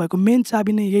राखिदिनु भएको मेन चाबी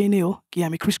नै यही नै हो कि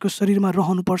हामी ख्रीष्टको शरीरमा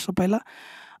रहनुपर्छ पहिला।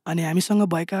 अनि हामीसँग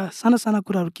भएका साना साना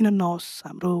कुराहरू किन नहोस्,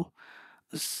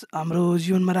 हाम्रो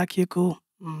जीवनमा राखिएको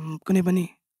कुनै पनि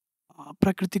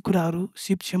प्राकृतिक कुराहरू,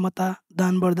 सिप क्षमता,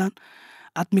 दान वरदान,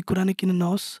 आत्मिक कुरा नै किन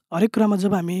नहोस्, हरेक कुरामा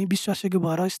जब हामी विश्वासयोग्य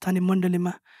भएर स्थानीय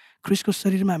मण्डलीमा ख्रीष्टको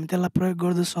शरीरमा हामी त्यसलाई प्रयोग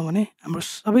गर्दछौँ भने हाम्रो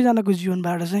सबैजनाको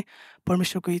जीवनबाट चाहिँ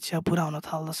परमेश्वरको इच्छा पुरा हुन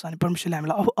थाल्दछ। अनि परमेश्वरले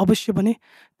हामीलाई अवश्य पनि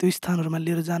त्यो स्थानहरूमा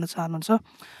लिएर जान चाहनुहुन्छ।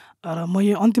 र म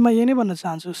यो अन्त्यमा यही नै भन्न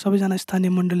चाहन्छु, सबैजना स्थानीय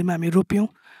मण्डलीमा हामी रोप्यौँ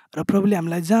र प्रभुले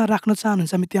हामीलाई जहाँ राख्न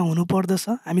चाहनुहुन्छ हामी त्यहाँ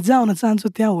हुनुपर्दछ। हामी जहाँ हुन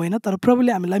चाहन्छौँ त्यहाँ होइन, तर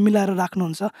प्रभुले हामीलाई मिलाएर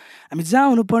राख्नुहुन्छ। हामी जहाँ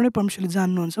हुनुपर्ने परमेश्वरले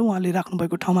जान्नुहुन्छ, उहाँले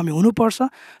राख्नुभएको ठाउँमा हामी हुनुपर्छ।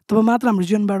 तब मात्र हाम्रो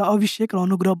जीवनबाट अभिषेक र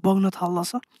अनुग्रह बग्न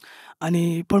थाल्दछ।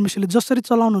 अनि परमेश्वरले जसरी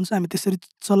चलाउनुहुन्छ हामी त्यसरी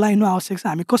चलाइनु आवश्यक छ।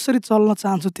 हामी कसरी चल्न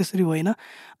चाहन्छौँ त्यसरी होइन।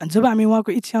 अनि जब हामी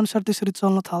उहाँको इच्छाअनुसार त्यसरी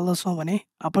चल्न थाल्दछौँ भने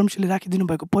परमेश्वरले राखिदिनु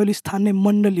भएको पहिलो स्थान नै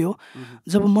मण्डली हो।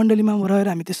 जब मण्डलीमा रहेर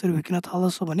हामी त्यसरी हुर्किन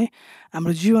थाल्दछौँ भने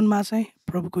हाम्रो जीवनमा चाहिँ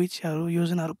प्रभुको इच्छाहरू,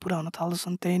 योजनाहरू पुरा हुन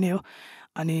थाल्दछन्। त्यही नै हो।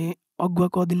 अनि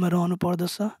अगुवाको अधीनमा रहनु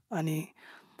पर्दछ। अनि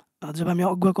जब हामी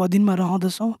अगुवाको अधीनमा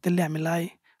रहँदछौँ त्यसले हामीलाई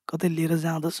कतै लिएर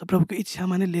जाँदछ, प्रभुको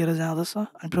इच्छामा नै लिएर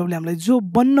जाँदछ। अनि प्रभुले हामीलाई जो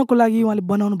बन्नको लागि उहाँले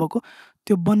बनाउनु भएको,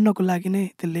 त्यो बन्नको लागि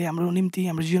नै त्यसले हाम्रो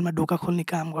निम्ति हाम्रो जीवनमा ढोका खोल्ने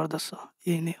काम गर्दछ।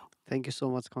 यही नै हो। थ्याङ्क यू सो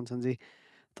मच कञ्चनजी,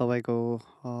 तपाईँको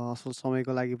असल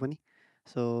समयको लागि पनि।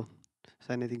 So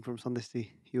anything from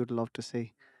सन्देशजी you would love to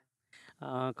say?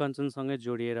 कञ्चनसँगै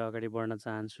जोडिएर अगाडि बढ्न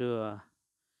चाहन्छु।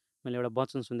 मैले एउटा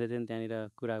वचन सुन्दै थिएँ,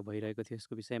 त्यहाँनिर कुरा भइरहेको थियो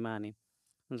यसको विषयमा। अनि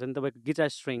हुन्छ नि तपाईँको गिटार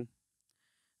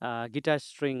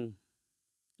स्ट्रिङ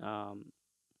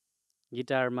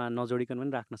गिटारमा नजोडिकन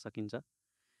पनि राख्न सकिन्छ।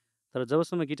 तर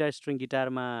जबसम्म गिटार स्ट्रिङ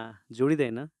गिटारमा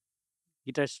जोडिँदैन,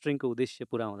 गिटार स्ट्रिङको उद्देश्य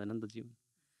पुरा हुँदैन नि त जीवन,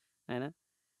 होइन?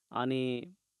 अनि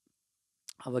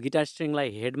अब गिटार स्ट्रिङलाई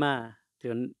हेडमा,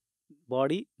 त्यो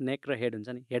बडी, नेक र हेड हुन्छ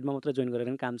नि, हेडमा मात्रै जोइन गरेर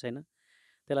पनि काम छैन,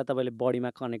 त्यसलाई तपाईँले बडीमा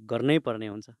कनेक्ट गर्नै पर्ने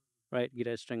हुन्छ, राइट?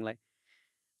 गिटार स्ट्रिङलाई।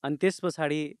 अनि त्यस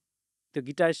पछाडि त्यो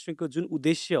गिटार स्ट्रिङको जुन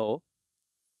उद्देश्य हो,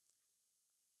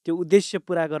 त्यो उद्देश्य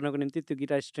पुरा गर्नको निम्ति त्यो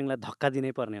गिटार स्ट्रिङलाई धक्का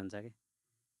दिनै पर्ने हुन्छ कि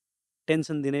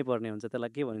टेन्सन दिनै पर्ने हुन्छ। त्यसलाई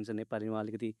के भनिन्छ नेपालीमा,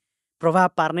 अलिकति प्रभाव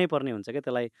पार्नै पर्ने हुन्छ क्या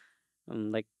त्यसलाई।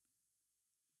 लाइक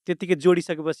त्यतिकै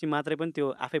जोडिसकेपछि मात्रै पनि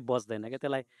त्यो आफै बज्दैन क्या।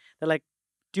 त्यसलाई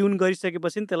ट्युन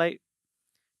गरिसकेपछि नि त्यसलाई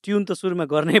ट्युन त सुरुमा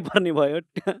गर्नै पर्ने भयो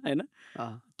होइन?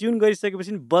 ट्युन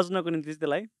गरिसकेपछि बज्नको निम्ति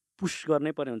त्यसलाई पुस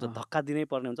गर्नै पर्ने हुन्छ, धक्का दिनै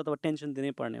पर्ने हुन्छ, अथवा टेन्सन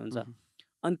दिनै पर्ने हुन्छ।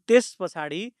 अनि त्यस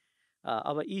पछाडि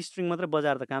अब यी स्ट्रिङ मात्रै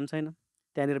बजाएर त काम छैन,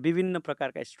 त्यहाँनिर विभिन्न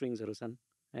प्रकारका स्ट्रिङ्सहरू छन्,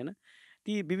 होइन?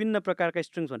 ती विभिन्न प्रकारका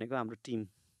स्ट्रिङ्स भनेको हाम्रो टिम।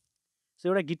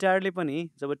 सो एउटा गिटारले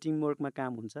पनि जब टिमवर्कमा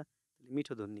काम हुन्छ,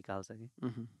 मिठो धुन निकाल्छ कि।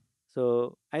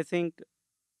 सो आई थिङ्क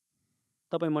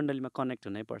तपाईँ मण्डलीमा कनेक्ट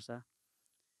हुनैपर्छ।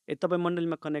 तपाईँ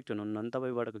मण्डलीमा कनेक्ट हुनुहुन्न भने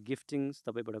तपाईँबाटको गिफ्टिङ्स,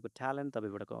 तपाईँबाटको ट्यालेन्ट,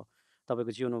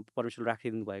 तपाईँको जीवनमा परमेश्वरले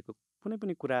राखिदिनु भएको कुनै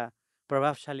पनि कुरा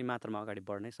प्रभावशाली मात्रामा अगाडि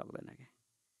बढ्नै सक्दैन कि।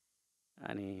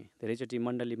 अनि धेरैचोटि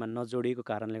मण्डलीमा नजोडिएको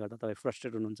कारणले गर्दा तपाईँ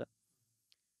फ्रस्ट्रेट हुनुहुन्छ।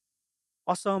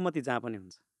 असहमति जहाँ पनि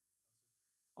हुन्छ,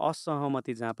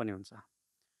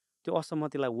 त्यो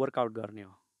असहमतिलाई वर्कआउट गर्ने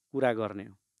हो, कुरा गर्ने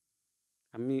हो।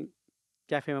 हामी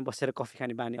क्याफेमा बसेर कफी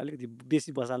खाने बानी अलिकति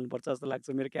बेसी बसाल्नुपर्छ जस्तो लाग्छ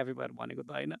मेरो, क्याफे भएर भनेको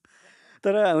त होइन।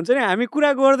 तर हुन्छ नि, हामी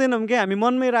कुरा गर्दैनौँ क्या, हामी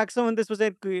मनमै राख्छौँ। अनि त्यस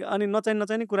पछाडि अनि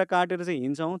नचाहिने कुरा काटेर चाहिँ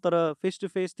हिँड्छौँ। तर फेस टु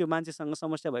फेस त्यो मान्छेसँग,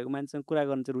 समस्या भएको मान्छेसँग कुरा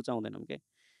गर्न चाहिँ रुचाउँदैनौँ क्या।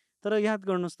 तर याद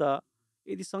गर्नुहोस् त,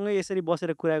 यदि सँगै यसरी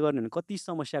बसेर कुरा गर्ने भने कति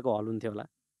समस्याको हल हुन्थ्यो होला,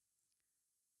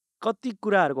 कति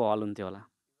कुराहरूको हल हुन्थ्यो होला।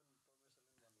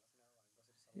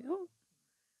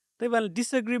 त्यही भएर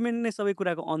डिसएग्रिमेन्ट नै सबै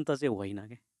कुराको अन्त चाहिँ होइन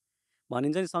क्या।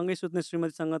 भनिन्छ नि, सँगै सुत्ने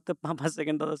श्रीमतीसँग त 5-5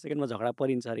 सेकेन्ड 10 सेकेन्डमा झगडा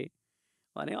परिन्छ अरे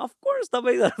भने, अफकोर्स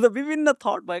तपाईँहरू त विभिन्न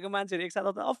थट भएको मान्छेहरू एकसाथ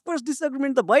आउँदा अफकोर्स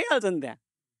डिसएग्रिमेन्ट त भइहाल्छ नि त्यहाँ।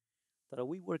 तर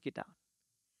वी वर्क इट आउट,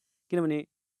 किनभने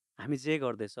हामी जे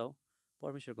गर्दैछौँ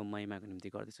परमेश्वरको महिमाको निम्ति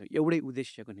गर्दैछौँ, एउटै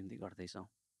उद्देश्यको निम्ति गर्दैछौँ।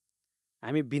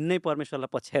 हामी भिन्नै परमेश्वरलाई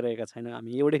पछ्याइरहेका छैनौँ,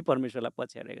 हामी एउटै परमेश्वरलाई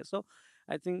पछ्याइरहेका। So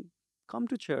I think come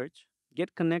to church, get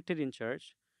connected in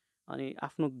church, अनि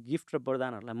आफ्नो गिफ्ट र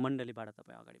वरदानहरूलाई मण्डलीबाट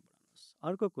तपाईँ अगाडि बढाउनुहोस्।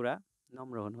 अर्को कुरा,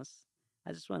 नम्र हुनुहोस्।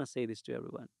 I just one say this to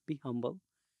everyone, be humble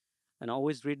and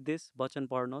always read this. वचन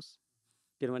पढ्नुहोस्,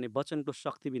 किनभने वचनको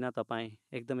शक्ति बिना तपाईँ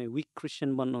एकदमै विक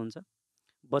क्रिस्चियन बन्नुहुन्छ।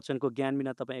 वचनको ज्ञान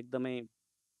बिना तपाईँ एकदमै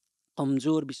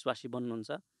कमजोर विश्वासी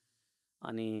बन्नुहुन्छ।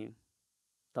 अनि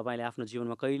तपाईँले आफ्नो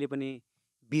जीवनमा कहिले पनि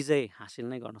विजय हासिल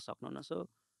नै गर्न सक्नुहुन्न। So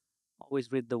always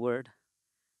read the word.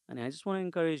 अनि I just one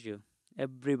encourage you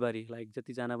everybody, like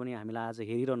जतिजना पनि हामीलाई आज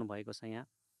हेरिरहनु भएको छ यहाँ,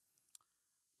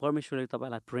 परमेश्वरले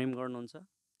तपाईँलाई प्रेम गर्नुहुन्छ।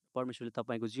 परमेश्वरले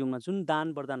तपाईँको जीवनमा जुन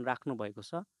दान वरदान राख्नुभएको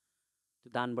छ, त्यो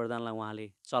दान वरदानलाई उहाँले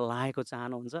चलाएको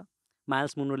चाहनुहुन्छ।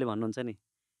 माइल्स मुनरोले भन्नुहुन्छ नि,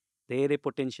 धेरै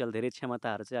पोटेन्सियल, धेरै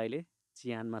क्षमताहरू चाहिँ अहिले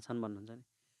चिहानमा छन् भन्नुहुन्छ नि।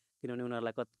 किनभने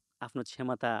उनीहरूलाई आफ्नो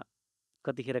क्षमता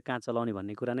कतिखेर कहाँ चलाउने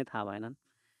भन्ने कुरा नै थाहा भएनन्।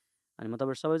 अनि म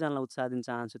तपाईँ सबैजनालाई उत्साह दिन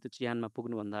चाहन्छु, त्यो चिहानमा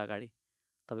पुग्नुभन्दा अगाडि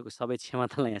तपाईँको सबै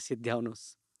क्षमतालाई यहाँ सिद्ध्याउनुहोस्,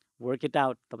 वर्क इट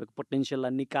आउट, तपाईँको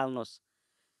पोटेन्सियललाई निकाल्नुहोस्,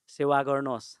 सेवा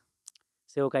गर्नुहोस्।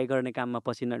 सेवाकाई गर्ने काममा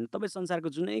पछि नहिँड्नु। तपाईँ संसारको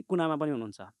जुनै कुनामा पनि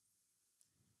हुनुहुन्छ,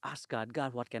 ask God,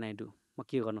 God what can I do, म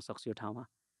के गर्न सक्छु यो ठाउँमा,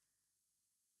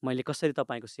 मैले कसरी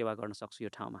तपाईँको सेवा गर्न सक्छु यो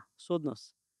ठाउँमा,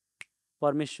 सोध्नुहोस्।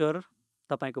 परमेश्वर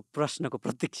तपाईँको प्रश्नको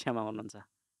प्रतीक्षामा हुनुहुन्छ।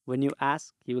 when you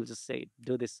ask, he will just say,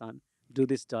 do this son, do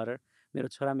this daughter, मेरो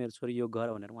छोरा मेरो छोरी यो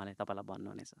गर भनेर उहाँले तपाईँलाई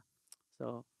भन्नुहुनेछ।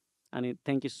 सो अनि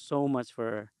thank you so much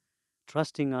for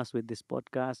trusting us with this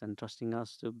podcast and trusting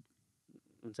us to,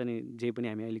 हुन्छ नि, जे पनि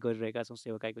हामी अहिले गरिरहेका छौँ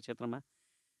सेवाकाईको क्षेत्रमा,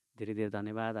 धेरै धेरै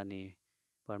धन्यवाद। अनि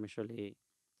परमेश्वरले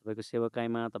तपाईँको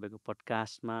सेवाकाईमा, तपाईँको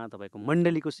पडकास्टमा, तपाईँको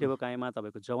मण्डलीको सेवाकाईमा,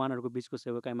 तपाईँको जवानहरूको बिचको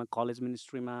सेवाकाईमा, कलेज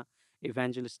मिनिस्ट्रीमा,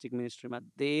 इभान्जेलिस्टिक मिनिस्ट्रीमा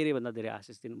धेरैभन्दा धेरै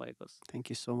आशिष दिनुभएको छ। Thank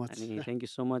you so much. अनि थ्याङ्क यू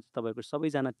सो मच तपाईँको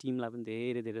सबैजना टिमलाई पनि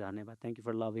धेरै धेरै धन्यवाद। थ्याङ्क यू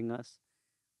फर लभिङ अस।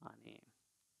 अनि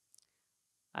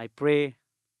आई प्रे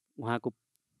उहाँको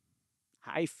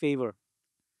हाई फेभर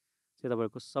त्यो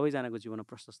तपाईँहरूको सबैजनाको जीवनमा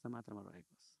प्रशस्त मात्रामा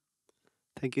रहेको होस्।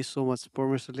 Thank you so much.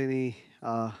 परमेश्वरले नि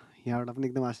यहाँबाट पनि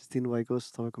एकदम आशिष दिनुभएको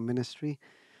होस् तपाईँको मिनिस्ट्री।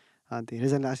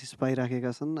 धेरैजनाले आशिष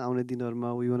पाइराखेका छन्। आउने दिनहरूमा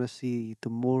we want see the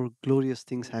more glorious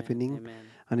things happening Amen.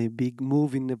 अनि बिग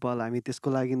मुभ इन नेपाल। हामी त्यसको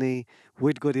लागि नै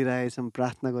वेट गरिरहेछौँ,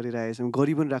 प्रार्थना गरिरहेछौँ,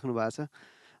 गरि पनि राख्नु भएको छ।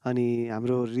 अनि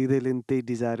हाम्रो हृदयले नि त्यही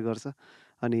डिजायर गर्छ।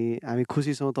 अनि हामी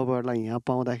खुसी छौँ तपाईँहरूलाई यहाँ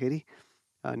पाउँदाखेरि।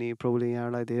 अनि प्रभुले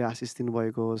यहाँलाई धेरै आशिष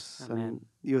दिनुभएको होस्। अनि Amen.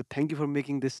 यो thank you for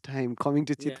making this time coming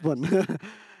to Chitwan. Yes.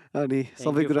 अनि Thank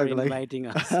सबै you for कुराको लागि inviting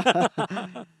us.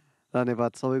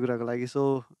 धन्यवाद सबै कुराको लागि। So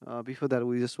before that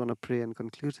we just one pray and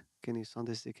conclude. Can you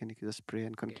just pray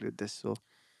and Okay, conclude this? So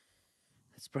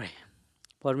let's pray.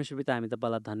 परमेश्वर पिता, हामी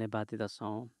तपाईँलाई धन्यवाद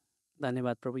दिँदछौँ।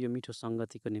 धन्यवाद प्रभु, यो मिठो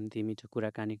सङ्गतिको निम्ति, मिठो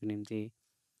कुराकानीको निम्ति।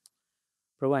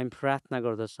 प्रभु, हामी प्रार्थना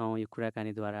गर्दछौँ यो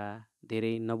कुराकानीद्वारा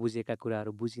धेरै नबुझेका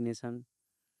कुराहरू बुझिनेछन्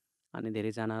अनि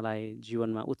धेरैजनालाई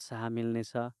जीवनमा उत्साह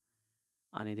मिल्नेछ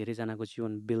अनि धेरैजनाको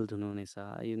जीवन बिल्ड हुनुहुनेछ,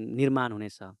 यो निर्माण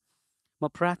हुनेछ। म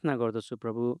प्रार्थना गर्दछु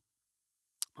प्रभु,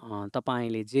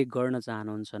 तपाईँले जे गर्न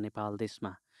चाहनुहुन्छ नेपाल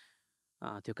देशमा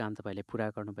त्यो काम तपाईँले पुरा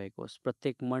गर्नुभएको होस्।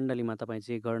 प्रत्येक मण्डलीमा तपाईँ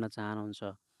जे गर्न चाहनुहुन्छ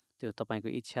त्यो तपाईँको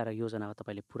इच्छा र योजना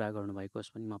तपाईँले पुरा गर्नुभएको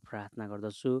होस् भनी म प्रार्थना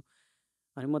गर्दछु।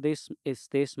 अनि म यस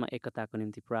देशमा एकताको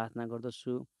निम्ति प्रार्थना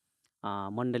गर्दछु।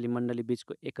 मण्डली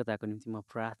बिचको एकताको निम्ति म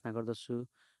प्रार्थना गर्दछु।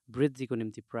 वृद्धिको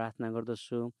निम्ति प्रार्थना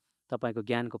गर्दछु। तपाईँको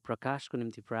ज्ञानको प्रकाशको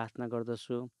निम्ति प्रार्थना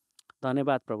गर्दछु।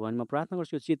 धन्यवाद प्रभु। अनि म प्रार्थना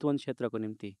गर्छु यो चितवन क्षेत्रको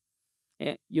निम्ति।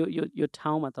 यो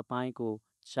ठाउँमा तपाईँको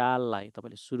चाललाई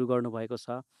तपाईँले सुरु गर्नुभएको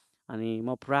छ। अनि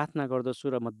म प्रार्थना गर्दछु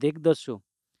र म देख्दछु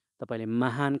तपाईँले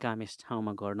महान काम यस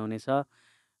ठाउँमा गर्नुहुनेछ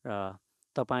र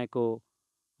तपाईँको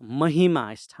महिमा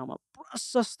यस ठाउँमा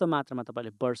प्रशस्त मात्रामा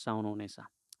तपाईँले वर्षाउनुहुनेछ।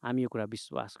 हामी यो कुरा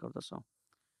विश्वास गर्दछौँ।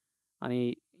 अनि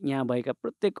यहाँ भएका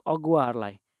प्रत्येक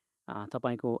अगुवाहरूलाई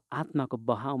तपाईँको आत्माको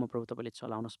बहाउमा प्रभु तपाईँले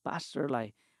चलाउनुहोस्। पास्टरलाई,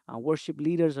 वर्सिप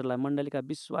लिडर्सहरूलाई, मण्डलीका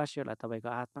विश्वासीहरूलाई तपाईँको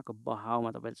आत्माको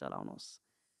बहाउमा तपाईँले चलाउनुहोस्।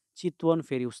 चितवन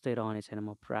फेरि उस्तै रहने छैन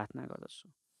म प्रार्थना गर्दछु।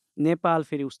 नेपाल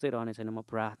फेरि उस्तै रहने छैन म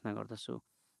प्रार्थना गर्दछु।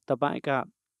 तपाईँका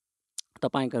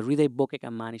हृदय बोकेका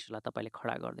मानिसहरूलाई तपाईँले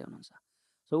खडा गर्दै हुनुहुन्छ।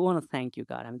 So one thank you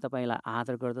God. हामी तपाईँलाई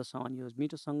आदर गर्दछौँ अनि यो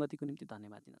मिठो सङ्गतिको निम्ति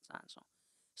धन्यवाद दिन चाहन्छौँ।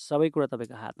 सबै कुरा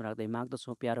तपाईँको हातमा राख्दै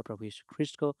माग्दछौँ प्यारो प्रभु येशू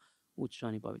ख्रीष्टको उच्च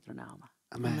अनि पवित्र नाममा।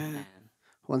 Amen. Amen.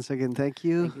 Once again, thank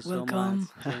you. Thank you so Welcome.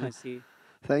 much. Jai Masi.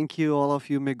 Thank you, all of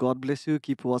you. May God bless you.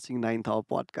 Keep watching Ninth Hour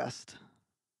Podcast.